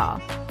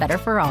Arkansas, better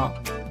for all.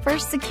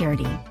 First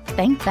Security.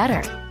 Bank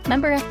better.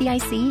 Member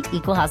FDIC,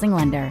 Equal Housing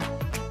Lender.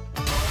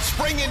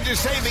 Spring into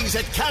savings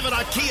at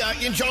Kavanaugh Kia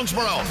in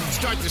Jonesboro.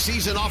 Start the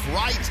season off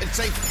right and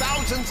save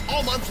thousands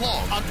all month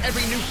long on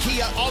every new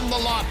Kia on the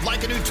lot,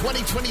 like a new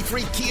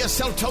 2023 Kia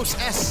Seltos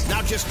S,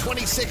 now just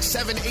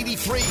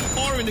 $26,783,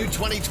 or a new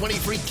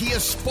 2023 Kia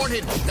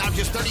Sportage, now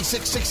just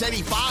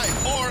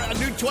 $36,685, or a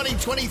new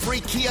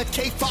 2023 Kia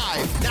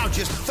K5, now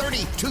just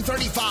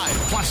 $30,235.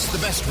 Plus the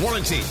best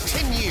warranty,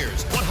 10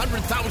 years,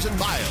 100,000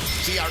 miles.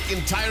 See our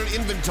entire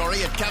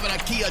inventory at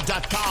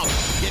CavanaughKia.com.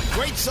 Get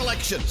great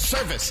selection,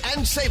 service,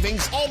 and savings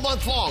all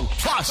month long.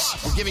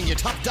 Plus, we're giving you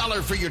top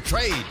dollar for your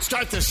trade.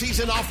 Start the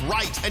season off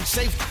right and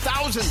save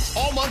thousands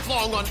all month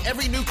long on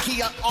every new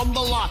Kia on the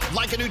lot,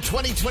 like a new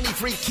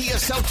 2023 Kia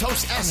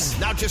Seltos S,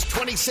 now just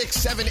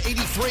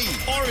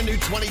 $26,783, or a new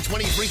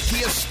 2023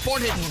 Kia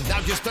Sportage,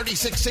 now just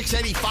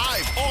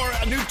 $36,685, or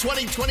a new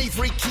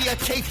 2023 Kia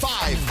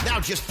K5, now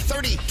just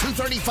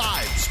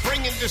 $30,235.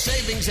 Spring into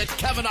savings at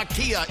Kavanaugh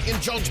Kia in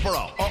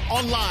Jonesboro, or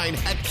online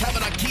at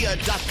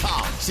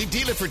CavanaughKia.com. See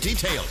dealer for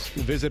details.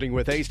 Visiting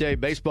with Ace Day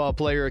baseball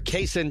player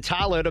Kason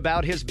Tollett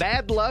about his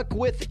bad luck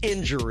with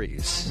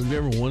injuries. Have you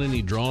ever won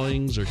any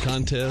drawings or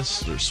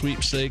contests or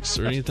sweepstakes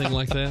or anything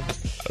like that?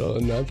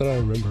 Not that I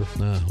remember.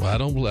 Well, I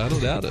don't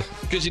doubt it.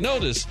 Because you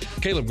notice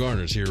Caleb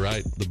Garner's here,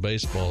 right? The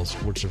baseball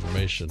sports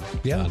information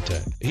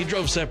contact. He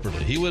drove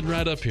separately. He wasn't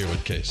right up here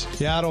with Case.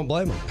 Yeah, I don't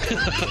blame him.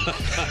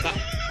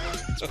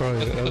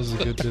 That was a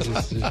good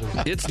business decision.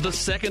 It's the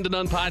Second to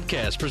None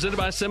podcast, presented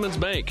by Simmons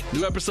Bank.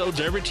 New episodes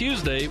every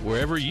Tuesday,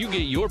 wherever you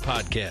get your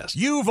podcast.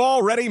 You've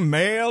already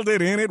mailed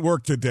it in at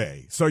work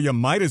today, so you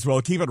might as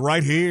well keep it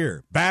right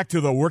here. Back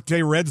to the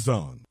Workday Red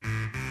Zone.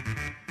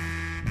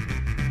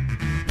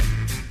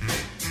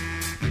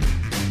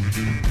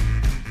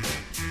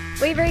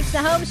 We've reached the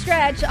home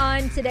stretch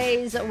on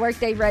today's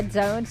Workday Red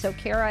Zone. So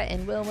Kara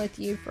and Will with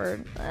you for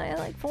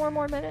like 4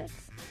 more minutes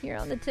here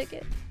on the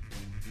ticket.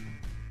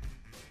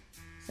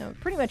 So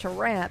pretty much a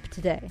wrap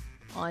today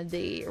on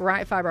the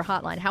Right Fiber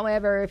hotline.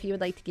 However, if you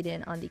would like to get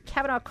in on the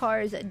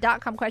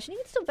CavanaughCars.com question, you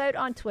can still vote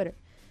on Twitter.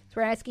 So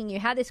we're asking you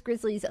how this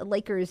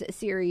Grizzlies-Lakers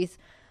series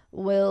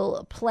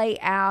will play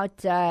out.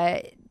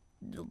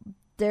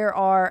 There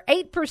are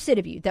 8%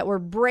 of you that were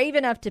brave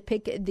enough to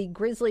pick the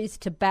Grizzlies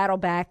to battle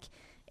back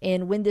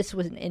and win this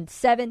one in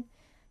 7.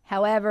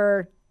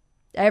 However,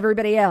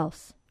 everybody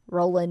else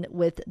rolling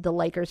with the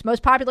Lakers.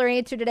 Most popular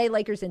answer today,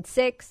 Lakers in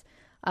 6.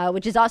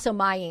 Which is also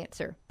my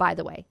answer, by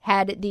the way.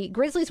 Had the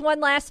Grizzlies won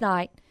last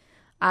night,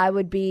 I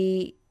would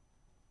be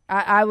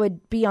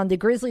on the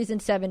Grizzlies in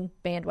 7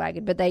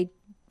 bandwagon, but they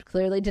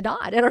clearly did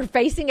not and are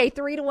facing a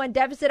 3-1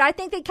 deficit. I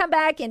think they come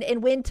back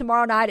and win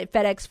tomorrow night at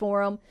FedEx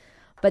Forum,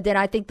 but then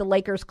I think the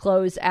Lakers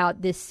close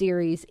out this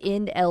series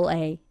in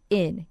L.A.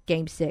 in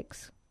Game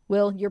 6.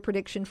 Will, your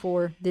prediction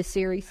for this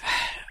series?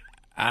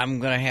 I'm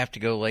going to have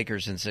to go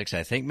Lakers in 6.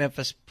 I think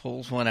Memphis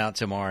pulls one out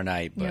tomorrow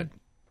night, but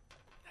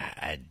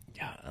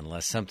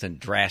unless something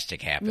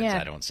drastic happens,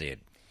 I don't see it.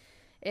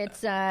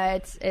 It's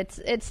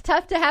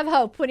tough to have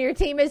hope when your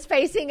team is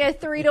facing a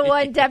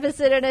 3-1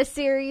 deficit in a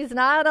series.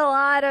 Not a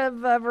lot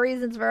of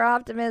reasons for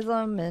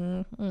optimism,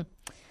 and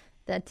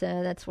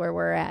that's where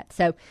we're at.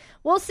 So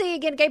we'll see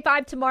again. Game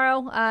 5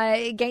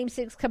 tomorrow. Game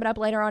 6 coming up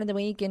later on in the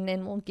week, and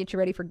we'll get you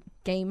ready for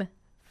Game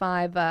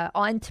 5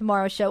 on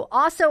tomorrow's show.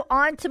 Also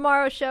on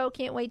tomorrow's show,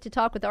 can't wait to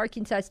talk with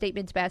Arkansas State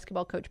men's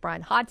basketball coach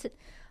Brian Hodson.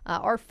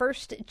 Our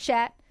first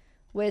chat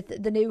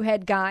with the new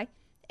head guy,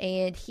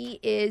 and he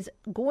is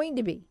going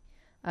to be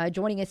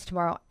joining us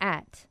tomorrow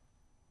at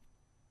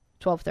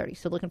 12:30.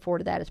 So looking forward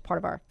to that as part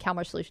of our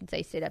Calmar Solutions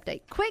A-State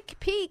update. Quick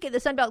peek at the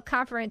Sun Belt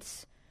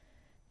Conference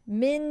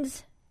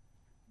men's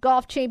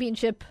golf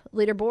championship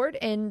leaderboard,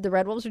 and the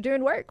Red Wolves are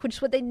doing work, which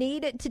is what they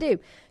need to do.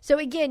 So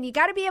again, you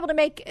got to be able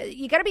to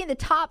you got to be in the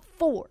top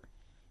 4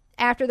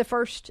 after the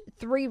first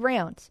 3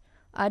 rounds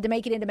to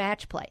make it into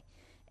match play.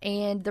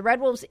 And the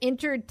Red Wolves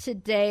entered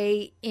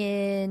today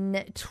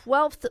in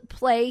 12th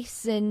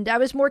place, and I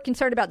was more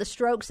concerned about the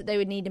strokes that they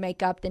would need to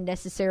make up than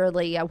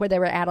necessarily where they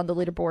were at on the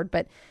leaderboard.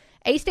 But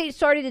A-State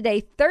started today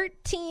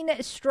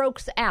 13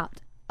 strokes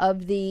out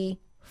of the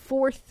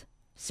 4th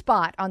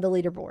spot on the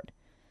leaderboard.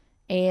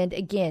 And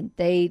again,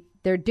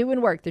 they're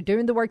doing work. They're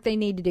doing the work they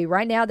need to do.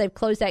 Right now, they've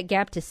closed that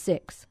gap to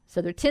 6.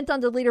 So they're 10th on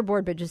the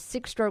leaderboard, but just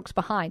 6 strokes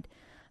behind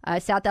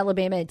South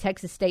Alabama and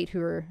Texas State,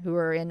 who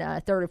are in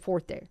 3rd or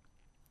 4th there.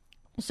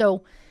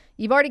 So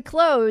you've already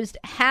closed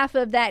half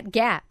of that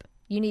gap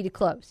you need to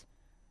close.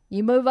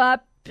 You move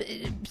up.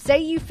 Say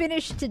you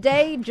finish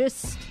today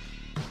just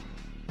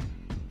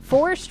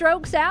 4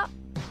 strokes out,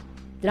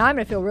 then I'm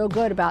going to feel real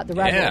good about the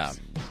Red Wolves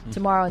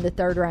tomorrow in the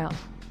 3rd round.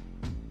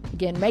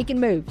 Again, making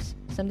moves.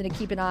 Something to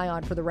keep an eye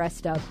on for the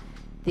rest of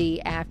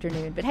the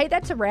afternoon. But hey,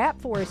 that's a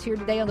wrap for us here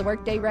today on the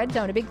Workday Red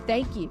Zone. A big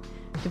thank you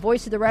to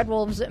voice of the Red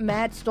Wolves,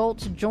 Matt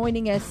Stolz,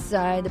 joining us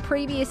in the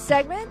previous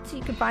segment.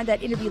 You can find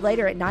that interview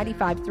later at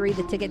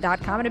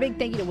 953theticket.com. And a big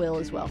thank you to Will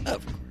as well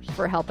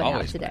for helping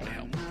out today.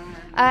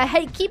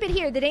 Hey, keep it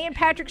here. The Dan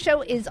Patrick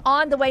Show is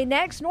on the way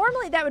next.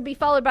 Normally that would be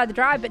followed by the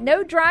drive, but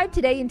no drive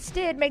today.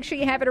 Instead, make sure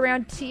you have it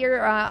around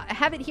here.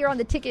 Have it here on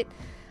the ticket.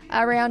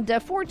 Around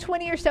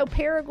 4:20 or so,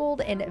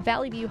 Paragould and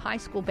Valley View High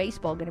School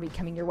baseball going to be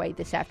coming your way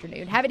this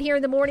afternoon. Have it here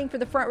in the morning for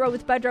the Front Row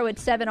with Budrow at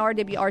 7.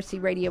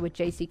 RWRC Radio with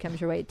JC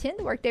comes your way at 10.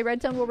 The Workday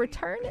Red Zone will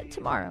return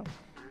tomorrow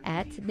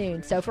at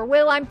noon. So for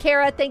Will, I'm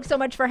Kara. Thanks so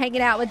much for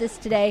hanging out with us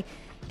today.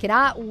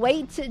 Cannot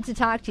wait to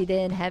talk to you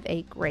then. Have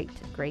a great,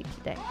 great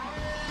day.